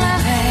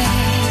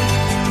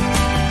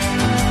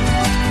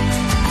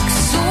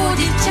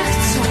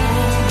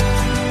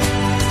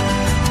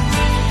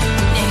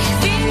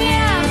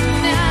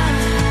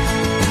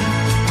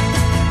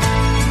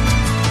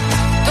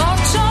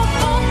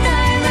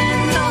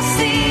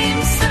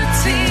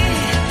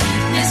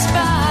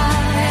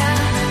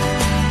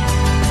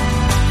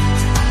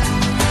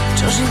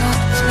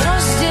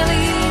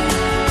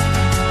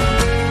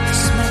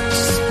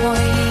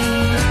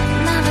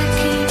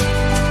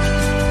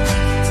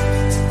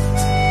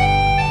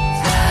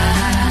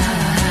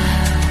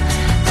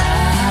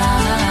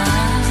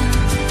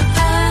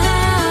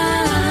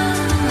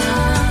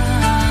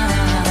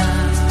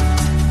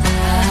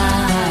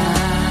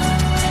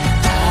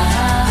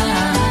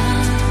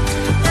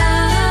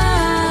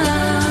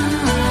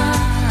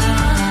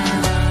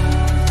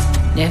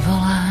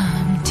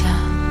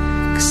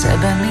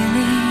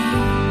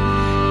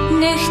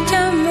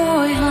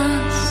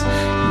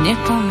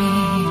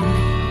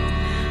nepomíli.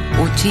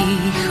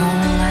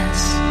 Utíchol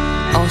les,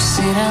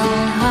 osirel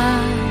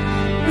háj,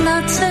 na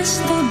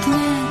cestu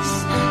dnes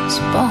s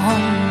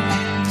Bohom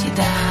ti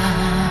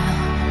dám.